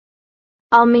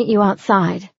 "I'll meet you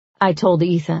outside," I told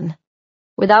Ethan.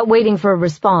 Without waiting for a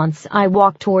response, I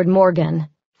walked toward Morgan,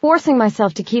 forcing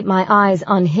myself to keep my eyes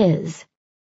on his.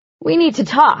 "We need to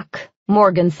talk,"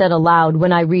 Morgan said aloud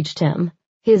when I reached him,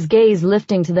 his gaze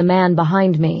lifting to the man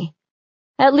behind me.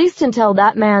 At least until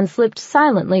that man slipped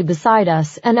silently beside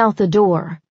us and out the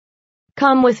door.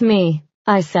 "Come with me,"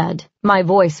 I said, my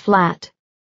voice flat.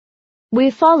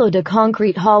 We followed a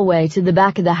concrete hallway to the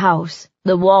back of the house,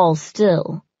 the walls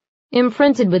still,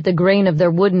 imprinted with the grain of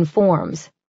their wooden forms.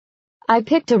 I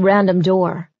picked a random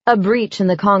door, a breach in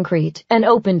the concrete, and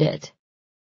opened it.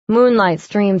 Moonlight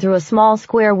streamed through a small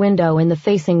square window in the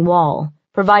facing wall,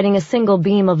 providing a single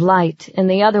beam of light in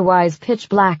the otherwise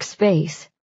pitch-black space.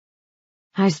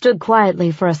 I stood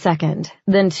quietly for a second,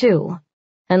 then two,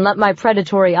 and let my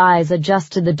predatory eyes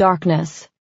adjust to the darkness.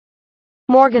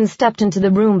 Morgan stepped into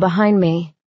the room behind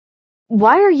me.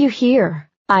 "Why are you here?"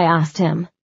 I asked him.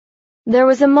 There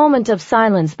was a moment of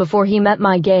silence before he met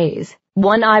my gaze,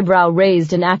 one eyebrow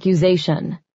raised in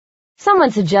accusation.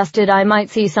 "Someone suggested I might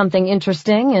see something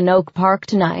interesting in Oak Park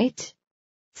tonight.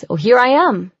 So here I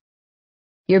am."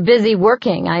 "You're busy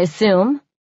working, I assume?"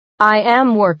 "I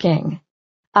am working,"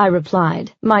 I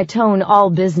replied, my tone all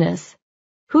business.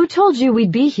 "Who told you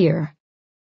we'd be here?"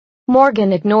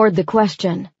 Morgan ignored the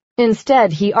question.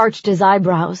 Instead, he arched his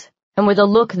eyebrows, and with a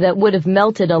look that would have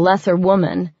melted a lesser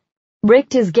woman,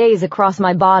 raked his gaze across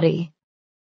my body.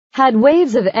 Had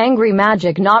waves of angry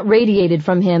magic not radiated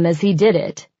from him as he did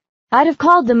it, I'd have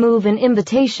called the move an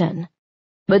invitation.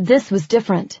 But this was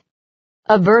different.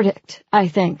 A verdict, I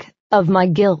think, of my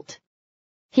guilt.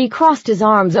 He crossed his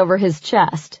arms over his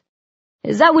chest.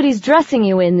 "Is that what he's dressing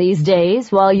you in these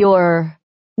days while you're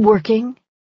working?"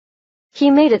 He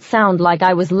made it sound like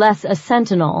I was less a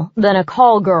sentinel than a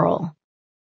call girl.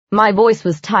 My voice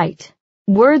was tight.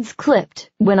 Words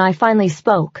clipped when I finally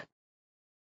spoke.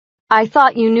 "I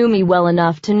thought you knew me well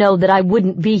enough to know that I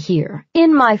wouldn't be here,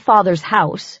 in my father's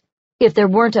house, if there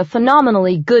weren't a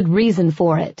phenomenally good reason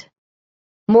for it."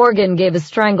 Morgan gave a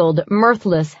strangled,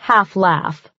 mirthless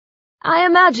half-laugh. "I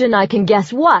imagine I can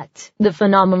guess what the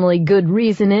phenomenally good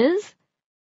reason is.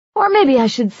 Or maybe I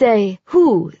should say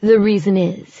who the reason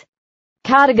is.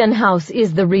 Chicagoland House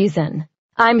is the reason.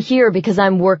 I'm here because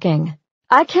I'm working.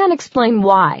 I can't explain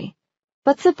why,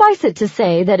 but suffice it to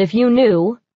say that if you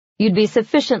knew, you'd be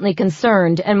sufficiently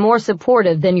concerned and more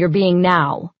supportive than you're being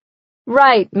now.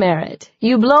 Right, Merritt,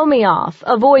 you blow me off,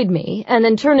 avoid me, and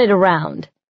then turn it around.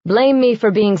 Blame me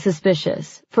for being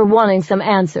suspicious, for wanting some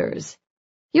answers.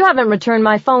 You haven't returned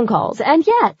my phone calls, and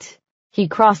yet," he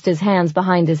crossed his hands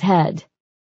behind his head,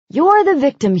 "you're the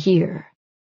victim here.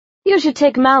 You should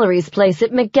take Mallory's place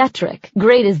at McGetrick,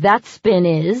 great as that spin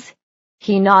is."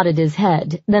 He nodded his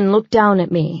head, then looked down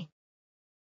at me.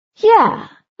 "Yeah,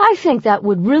 I think that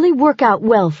would really work out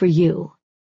well for you.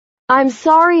 I'm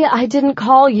sorry I didn't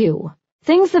call you.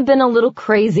 Things have been a little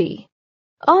crazy."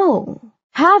 "Oh,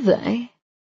 have they?"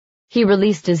 He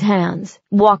released his hands,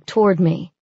 walked toward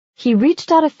me. He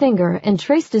reached out a finger and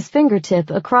traced his fingertip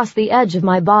across the edge of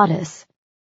my bodice.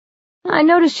 "I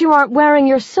notice you aren't wearing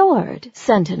your sword,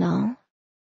 Sentinel."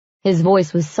 His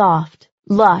voice was soft,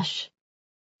 lush.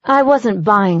 "I wasn't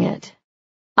buying it.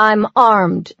 I'm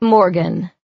armed,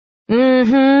 Morgan."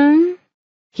 "Mm-hmm."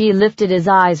 He lifted his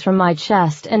eyes from my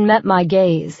chest and met my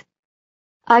gaze.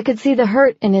 I could see the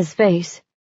hurt in his face,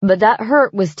 but that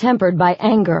hurt was tempered by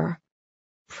anger.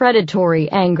 Predatory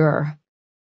anger.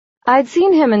 I'd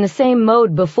seen him in the same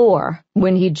mode before,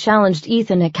 when he'd challenged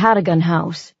Ethan at Chicagoland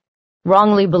House,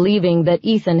 wrongly believing that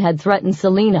Ethan had threatened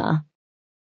Selena.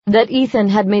 That Ethan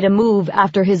had made a move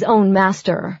after his own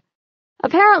master.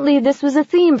 Apparently this was a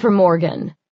theme for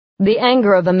Morgan. The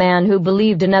anger of a man who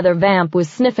believed another vamp was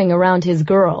sniffing around his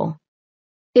girl.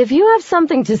 "If you have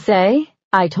something to say,"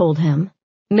 I told him,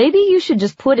 "maybe you should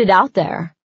just put it out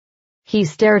there." He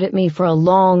stared at me for a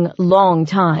long, long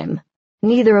time,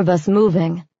 neither of us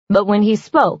moving, but when he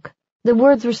spoke, the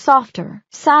words were softer,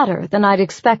 sadder than I'd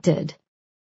expected.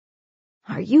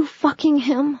 "Are you fucking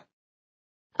him?"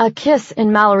 A kiss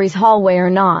in Mallory's hallway or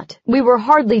not, we were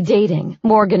hardly dating,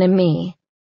 Morgan and me.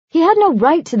 He had no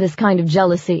right to this kind of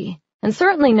jealousy, and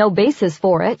certainly no basis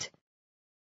for it.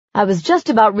 I was just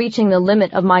about reaching the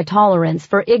limit of my tolerance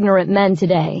for ignorant men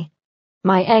today.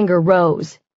 My anger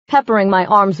rose, peppering my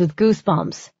arms with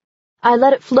goosebumps. I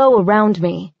let it flow around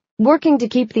me, working to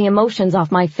keep the emotions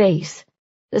off my face,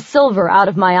 the silver out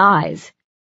of my eyes,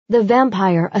 the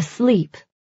vampire asleep.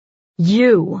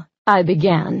 "You," I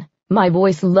began, my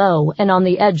voice low and on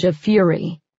the edge of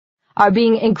fury, "are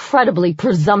being incredibly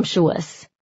presumptuous.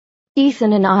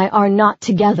 Ethan and I are not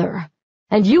together,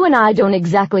 and you and I don't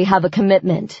exactly have a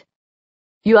commitment.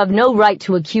 You have no right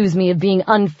to accuse me of being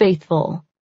unfaithful,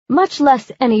 much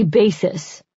less any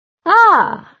basis."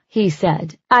 "Ah," he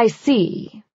said, "I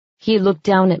see." He looked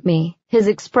down at me, his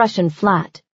expression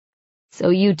flat. "So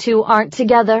you two aren't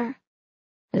together?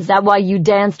 Is that why you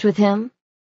danced with him?"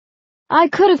 I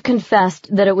could have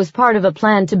confessed that it was part of a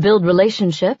plan to build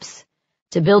relationships,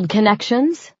 to build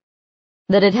connections,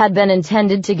 that it had been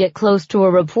intended to get close to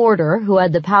a reporter who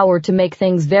had the power to make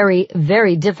things very,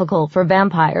 very difficult for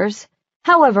vampires,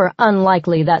 however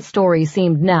unlikely that story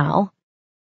seemed now.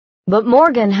 But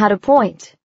Morgan had a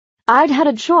point. I'd had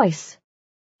a choice.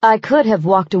 I could have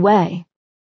walked away.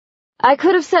 I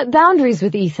could have set boundaries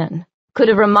with Ethan, could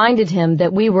have reminded him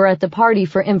that we were at the party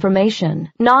for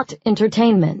information, not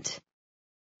entertainment.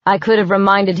 I could have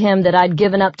reminded him that I'd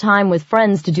given up time with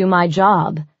friends to do my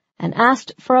job, and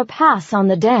asked for a pass on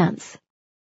the dance.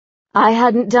 I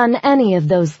hadn't done any of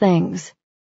those things.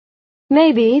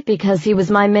 Maybe because he was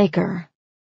my maker.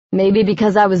 Maybe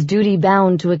because I was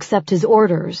duty-bound to accept his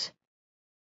orders.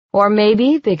 Or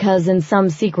maybe because in some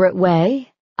secret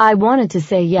way, I wanted to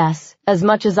say yes as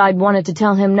much as I'd wanted to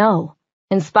tell him no,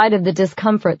 in spite of the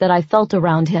discomfort that I felt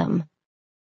around him.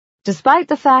 Despite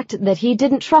the fact that he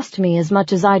didn't trust me as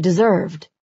much as I deserved.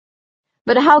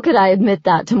 But how could I admit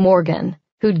that to Morgan,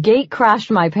 who'd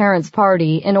gate-crashed my parents'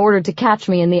 party in order to catch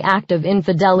me in the act of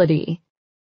infidelity?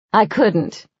 I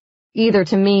couldn't, either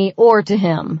to me or to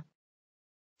him.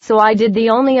 So I did the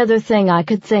only other thing I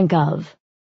could think of.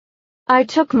 I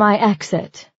took my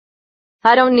exit.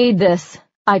 "I don't need this,"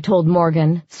 I told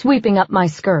Morgan, sweeping up my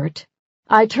skirt.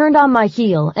 I turned on my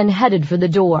heel and headed for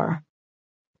the door.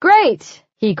 "Great,"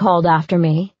 he called after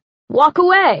me. "Walk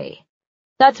away.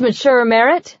 That's mature,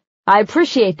 Merritt. I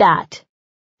appreciate that.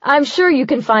 I'm sure you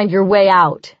can find your way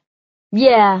out.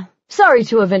 Yeah, sorry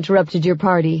to have interrupted your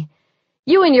party.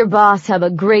 You and your boss have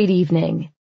a great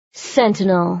evening.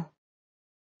 Sentinel."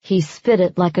 He spit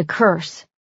it like a curse.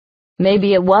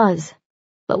 Maybe it was.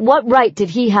 But what right did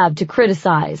he have to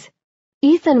criticize?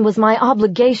 Ethan was my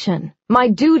obligation, my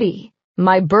duty,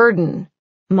 my burden,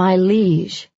 my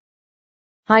liege.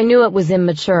 I knew it was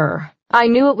immature. I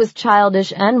knew it was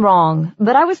childish and wrong,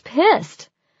 but I was pissed,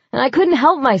 and I couldn't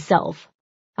help myself.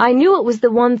 I knew it was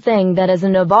the one thing that as a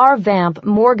Navarre vamp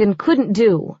Morgan couldn't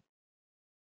do.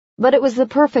 But it was the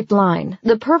perfect line,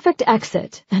 the perfect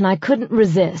exit, and I couldn't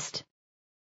resist.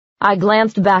 I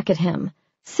glanced back at him,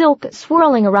 silk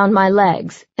swirling around my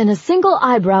legs, and a single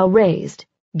eyebrow raised,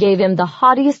 gave him the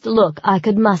haughtiest look I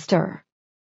could muster.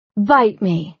 "Bite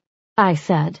me," I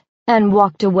said, and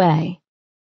walked away.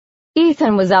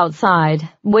 Ethan was outside,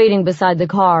 waiting beside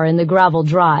the car in the gravel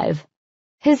drive.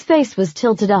 His face was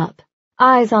tilted up,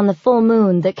 eyes on the full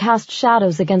moon that cast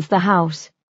shadows against the house.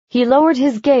 He lowered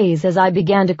his gaze as I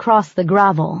began to cross the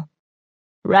gravel.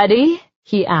 "Ready?"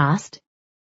 he asked.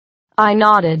 I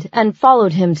nodded and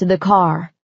followed him to the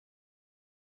car.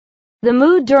 The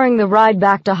mood during the ride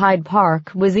back to Hyde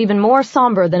Park was even more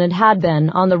somber than it had been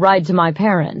on the ride to my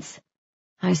parents'.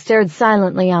 I stared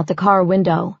silently out the car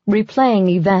window, replaying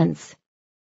events.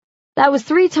 That was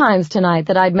 3 times tonight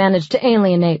that I'd managed to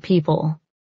alienate people.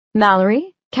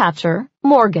 Mallory, Catcher,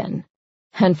 Morgan.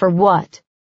 And for what?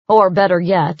 Or better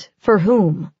yet, for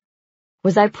whom?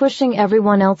 Was I pushing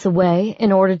everyone else away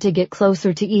in order to get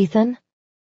closer to Ethan?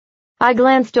 I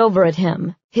glanced over at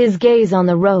him, his gaze on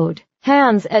the road,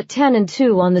 hands at 10 and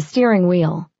 2 on the steering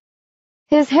wheel.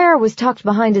 His hair was tucked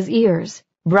behind his ears,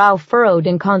 brow furrowed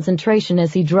in concentration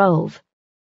as he drove.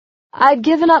 I'd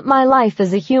given up my life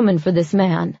as a human for this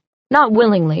man, not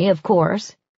willingly, of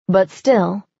course, but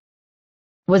still.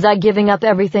 Was I giving up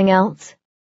everything else?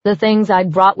 The things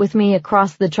I'd brought with me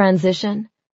across the transition?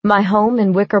 My home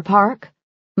in Wicker Park?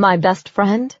 My best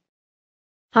friend?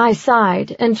 I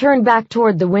sighed and turned back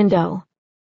toward the window.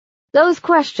 Those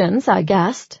questions, I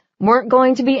guessed, weren't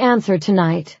going to be answered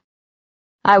tonight.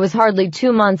 I was hardly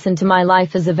 2 months into my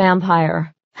life as a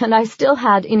vampire, and I still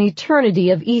had an eternity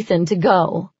of Ethan to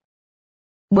go.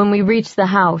 When we reached the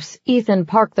house, Ethan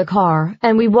parked the car,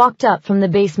 and we walked up from the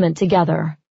basement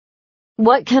together.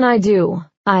 "What can I do?"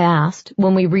 I asked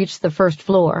when we reached the first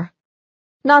floor.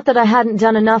 Not that I hadn't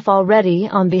done enough already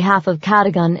on behalf of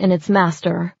Chicagoland and its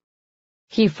master.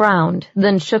 He frowned,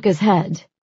 then shook his head.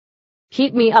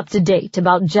 "Keep me up to date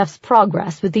about Jeff's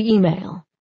progress with the email.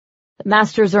 The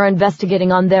masters are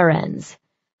investigating on their ends.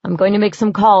 I'm going to make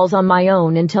some calls on my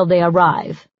own until they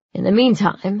arrive. In the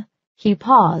meantime," he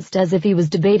paused as if he was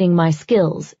debating my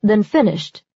skills, then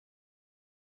finished.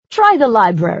 "Try the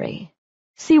library.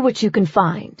 See what you can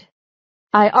find."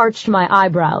 I arched my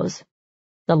eyebrows.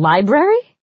 "The library?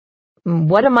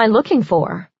 What am I looking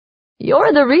for?"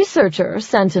 "You're the researcher,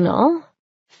 Sentinel.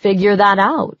 Figure that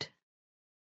out."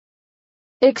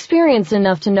 Experienced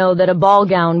enough to know that a ball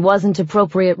gown wasn't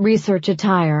appropriate research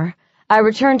attire, I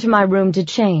returned to my room to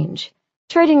change,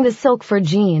 trading the silk for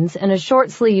jeans and a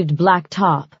short-sleeved black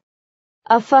top.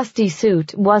 A fusty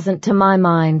suit wasn't, to my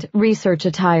mind, research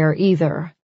attire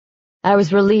either. I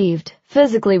was relieved,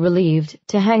 physically relieved,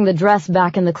 to hang the dress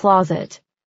back in the closet,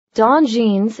 don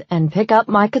jeans, and pick up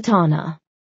my katana.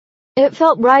 It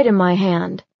felt right in my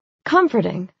hand,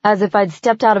 comforting, as if I'd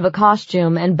stepped out of a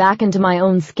costume and back into my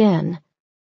own skin.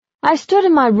 I stood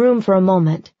in my room for a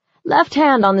moment, left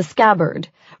hand on the scabbard,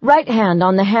 right hand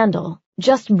on the handle,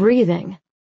 just breathing.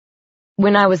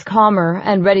 When I was calmer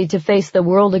and ready to face the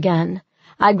world again,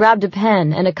 I grabbed a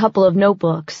pen and a couple of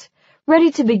notebooks,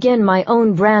 ready to begin my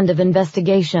own brand of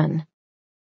investigation.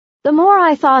 The more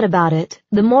I thought about it,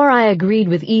 the more I agreed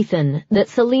with Ethan that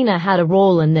Selina had a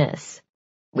role in this.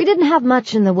 We didn't have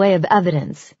much in the way of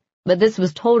evidence, but this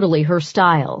was totally her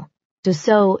style, to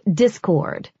sow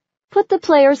discord, put the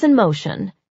players in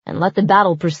motion, and let the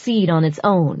battle proceed on its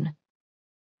own.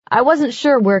 I wasn't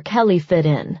sure where Kelly fit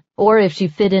in, or if she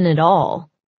fit in at all,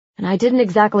 and I didn't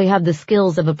exactly have the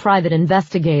skills of a private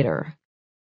investigator.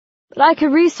 But I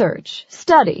could research,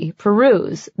 study,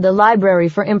 peruse the library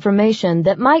for information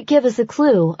that might give us a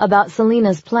clue about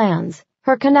Selina's plans,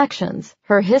 her connections,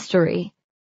 her history.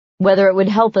 Whether it would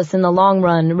help us in the long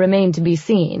run remained to be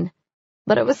seen,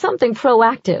 but it was something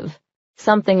proactive,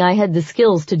 something I had the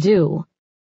skills to do.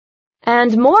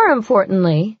 And more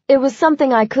importantly, it was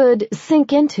something I could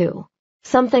sink into,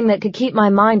 something that could keep my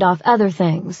mind off other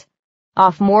things,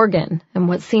 off Morgan and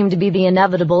what seemed to be the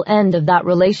inevitable end of that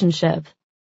relationship,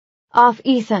 off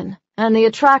Ethan and the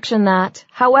attraction that,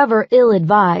 however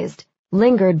ill-advised,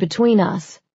 lingered between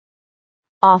us,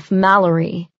 off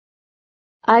Mallory.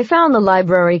 I found the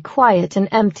library quiet and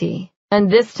empty, and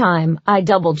this time I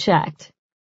double-checked,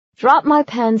 dropped my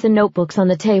pens and notebooks on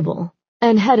the table,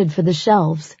 and headed for the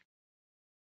shelves.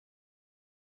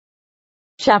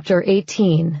 Chapter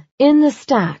 18. In the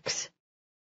Stacks.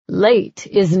 Late,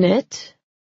 isn't it?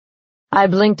 I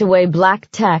blinked away black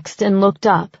text and looked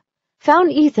up,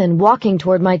 found Ethan walking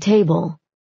toward my table.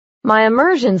 My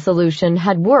immersion solution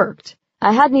had worked.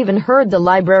 I hadn't even heard the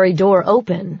library door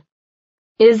open.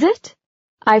 Is it?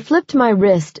 I flipped my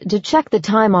wrist to check the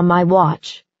time on my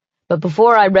watch, but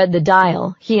before I read the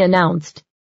dial, he announced,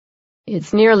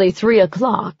 "It's nearly 3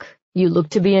 o'clock. You look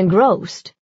to be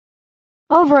engrossed."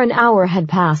 Over an hour had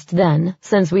passed then,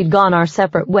 since we'd gone our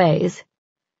separate ways.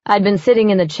 I'd been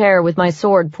sitting in the chair with my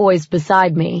sword poised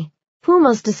beside me,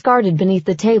 pumas discarded beneath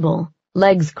the table,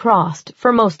 legs crossed,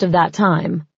 for most of that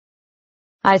time.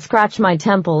 I scratched my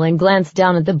temple and glanced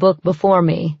down at the book before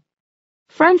me.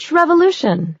 "French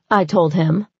Revolution," I told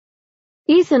him.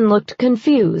 Ethan looked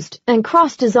confused and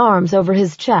crossed his arms over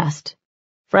his chest.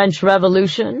 "French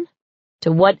Revolution?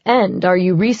 To what end are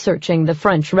you researching the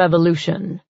French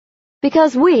Revolution?"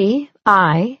 "Because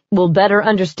I, will better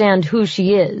understand who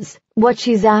she is, what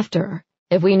she's after,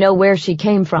 if we know where she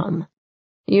came from."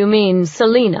 You mean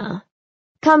Selina?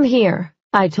 Come here,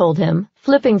 I told him,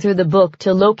 flipping through the book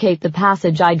to locate the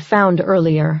passage I'd found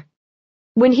earlier.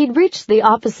 When he'd reached the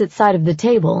opposite side of the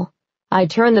table, I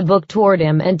turned the book toward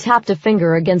him and tapped a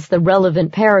finger against the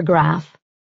relevant paragraph.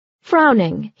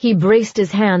 Frowning, he braced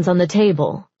his hands on the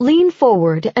table, leaned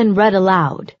forward, and read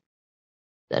aloud.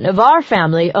 The Navarre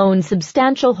family owned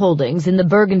substantial holdings in the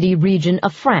Burgundy region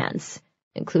of France,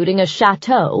 including a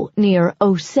chateau near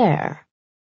Auxerre.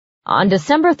 On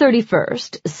December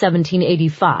 31st,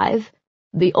 1785,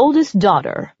 the oldest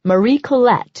daughter, Marie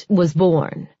Colette, was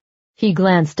born. He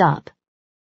glanced up.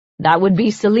 That would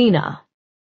be Selina.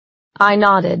 I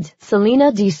nodded.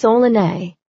 Selina de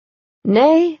Solennay.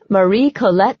 Née Marie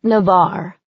Colette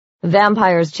Navarre.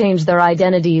 Vampires change their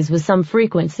identities with some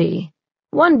frequency.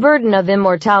 One burden of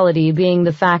immortality being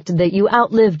the fact that you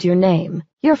outlived your name,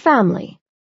 your family.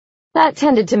 That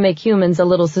tended to make humans a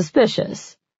little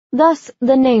suspicious. Thus,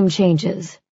 the name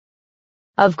changes.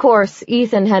 Of course,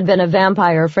 Ethan had been a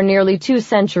vampire for nearly 2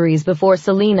 centuries before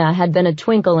Selina had been a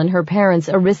twinkle in her parents'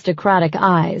 aristocratic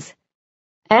eyes.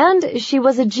 And she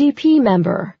was a GP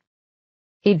member.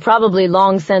 He'd probably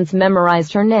long since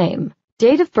memorized her name,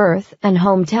 date of birth, and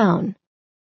hometown.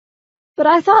 But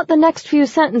I thought the next few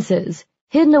sentences,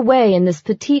 hidden away in this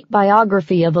petite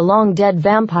biography of a long-dead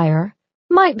vampire,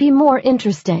 might be more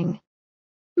interesting.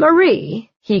 Marie,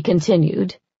 he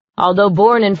continued, although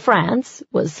born in France,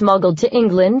 was smuggled to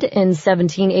England in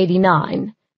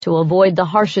 1789 to avoid the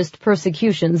harshest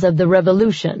persecutions of the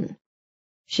Revolution.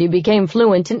 She became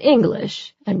fluent in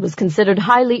English and was considered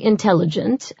highly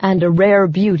intelligent and a rare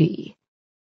beauty.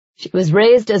 She was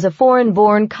raised as a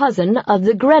foreign-born cousin of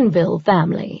the Grenville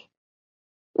family,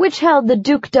 which held the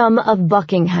Dukedom of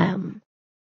Buckingham.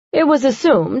 It was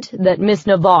assumed that Miss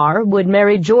Navarre would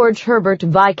marry George Herbert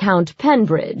Viscount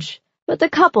Penbridge, but the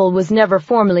couple was never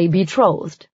formally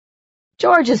betrothed.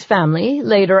 George's family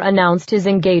later announced his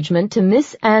engagement to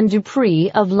Miss Anne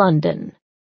Dupree of London,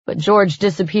 but George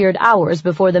disappeared hours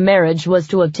before the marriage was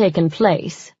to have taken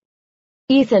place.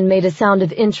 Ethan made a sound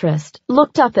of interest,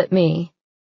 looked up at me.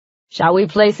 Shall we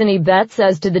place any bets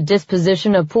as to the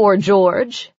disposition of poor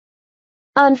George?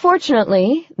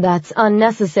 Unfortunately, that's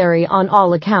unnecessary on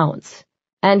all accounts,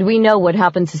 and we know what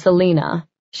happened to Selina.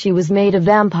 She was made a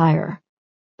vampire.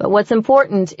 But what's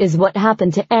important is what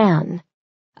happened to Anne.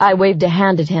 I waved a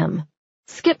hand at him.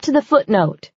 Skip to the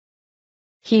footnote.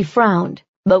 He frowned,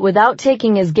 but without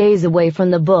taking his gaze away from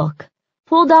the book,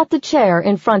 pulled out the chair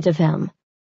in front of him.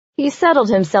 He settled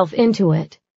himself into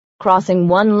it, crossing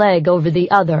one leg over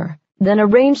the other, then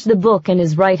arranged the book in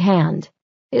his right hand,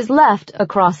 his left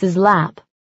across his lap.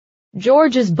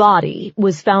 George's body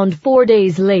was found 4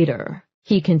 days later,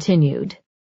 he continued.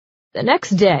 The next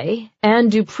day, Anne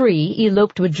Dupree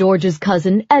eloped with George's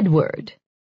cousin Edward.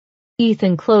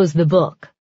 Ethan closed the book,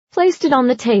 placed it on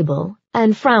the table,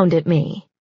 and frowned at me.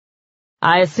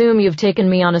 I assume you've taken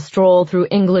me on a stroll through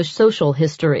English social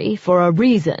history for a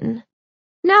reason.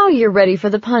 Now you're ready for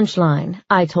the punchline,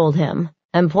 I told him,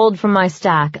 and pulled from my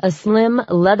stack a slim,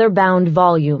 leather-bound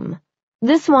volume,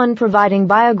 this one providing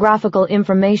biographical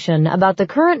information about the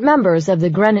current members of the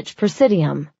Greenwich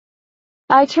Presidium.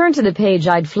 I turned to the page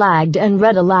I'd flagged and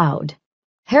read aloud.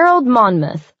 Harold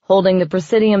Monmouth, holding the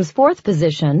Presidium's 4th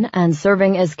position and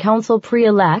serving as counsel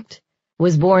pre-elect,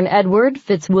 was born Edward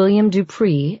Fitzwilliam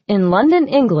Dupree in London,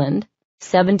 England,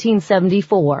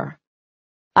 1774.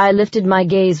 I lifted my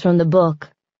gaze from the book,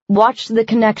 watched the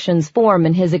connections form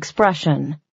in his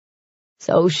expression.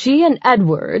 So she and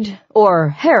Edward, or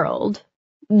Harold,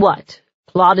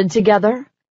 plotted together?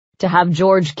 To have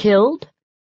George killed?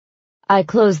 I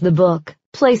closed the book,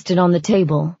 placed it on the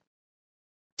table.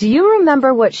 Do you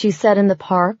remember what she said in the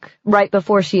park, right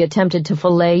before she attempted to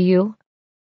fillet you?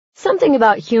 Something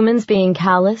about humans being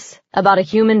callous, about a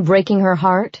human breaking her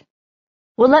heart?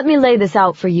 Well, let me lay this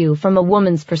out for you from a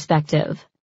woman's perspective.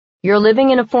 You're living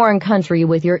in a foreign country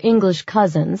with your English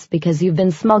cousins because you've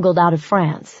been smuggled out of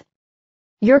France.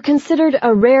 You're considered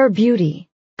a rare beauty,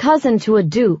 cousin to a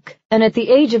duke, and at the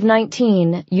age of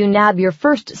 19, you nab your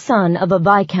first son of a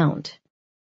viscount.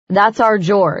 That's our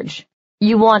George.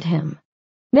 You want him.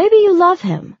 Maybe you love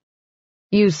him.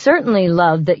 You certainly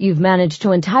love that you've managed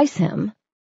to entice him.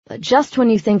 But just when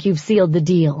you think you've sealed the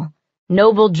deal,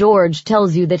 noble George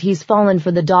tells you that he's fallen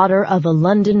for the daughter of a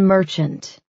London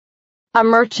merchant. A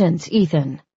merchant,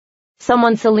 Ethan.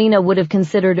 Someone Selina would have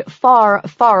considered far,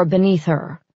 far beneath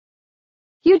her.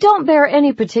 You don't bear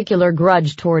any particular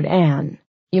grudge toward Anne.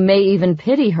 You may even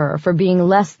pity her for being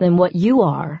less than what you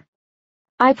are.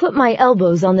 I put my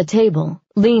elbows on the table,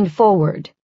 leaned forward.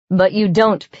 But you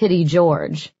don't pity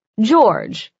George.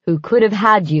 George, who could have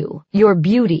had you, your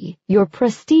beauty, your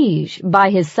prestige, by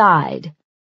his side.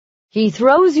 He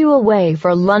throws you away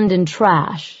for London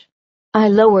trash. I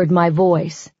lowered my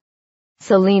voice.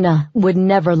 Selina would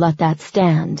never let that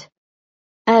stand.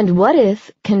 And what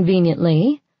if,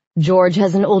 conveniently, George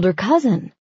has an older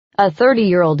cousin, a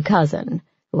 30-year-old cousin,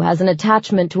 who has an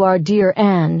attachment to our dear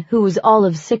Anne, who is all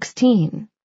of 16.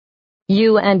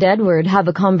 You and Edward have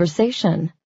a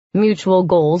conversation. Mutual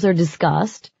goals are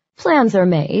discussed, plans are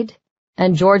made,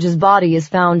 and George's body is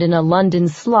found in a London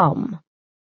slum.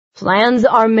 Plans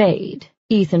are made,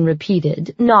 Ethan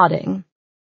repeated, nodding.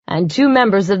 And 2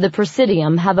 members of the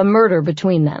Presidium have a murder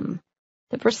between them.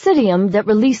 The Presidium that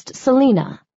released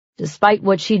Selina, despite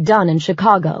what she'd done in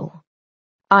Chicago.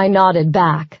 I nodded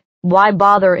back. Why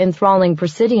bother enthralling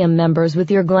Presidium members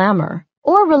with your glamour,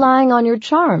 or relying on your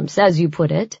charms, as you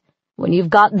put it, when you've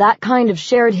got that kind of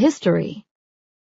shared history?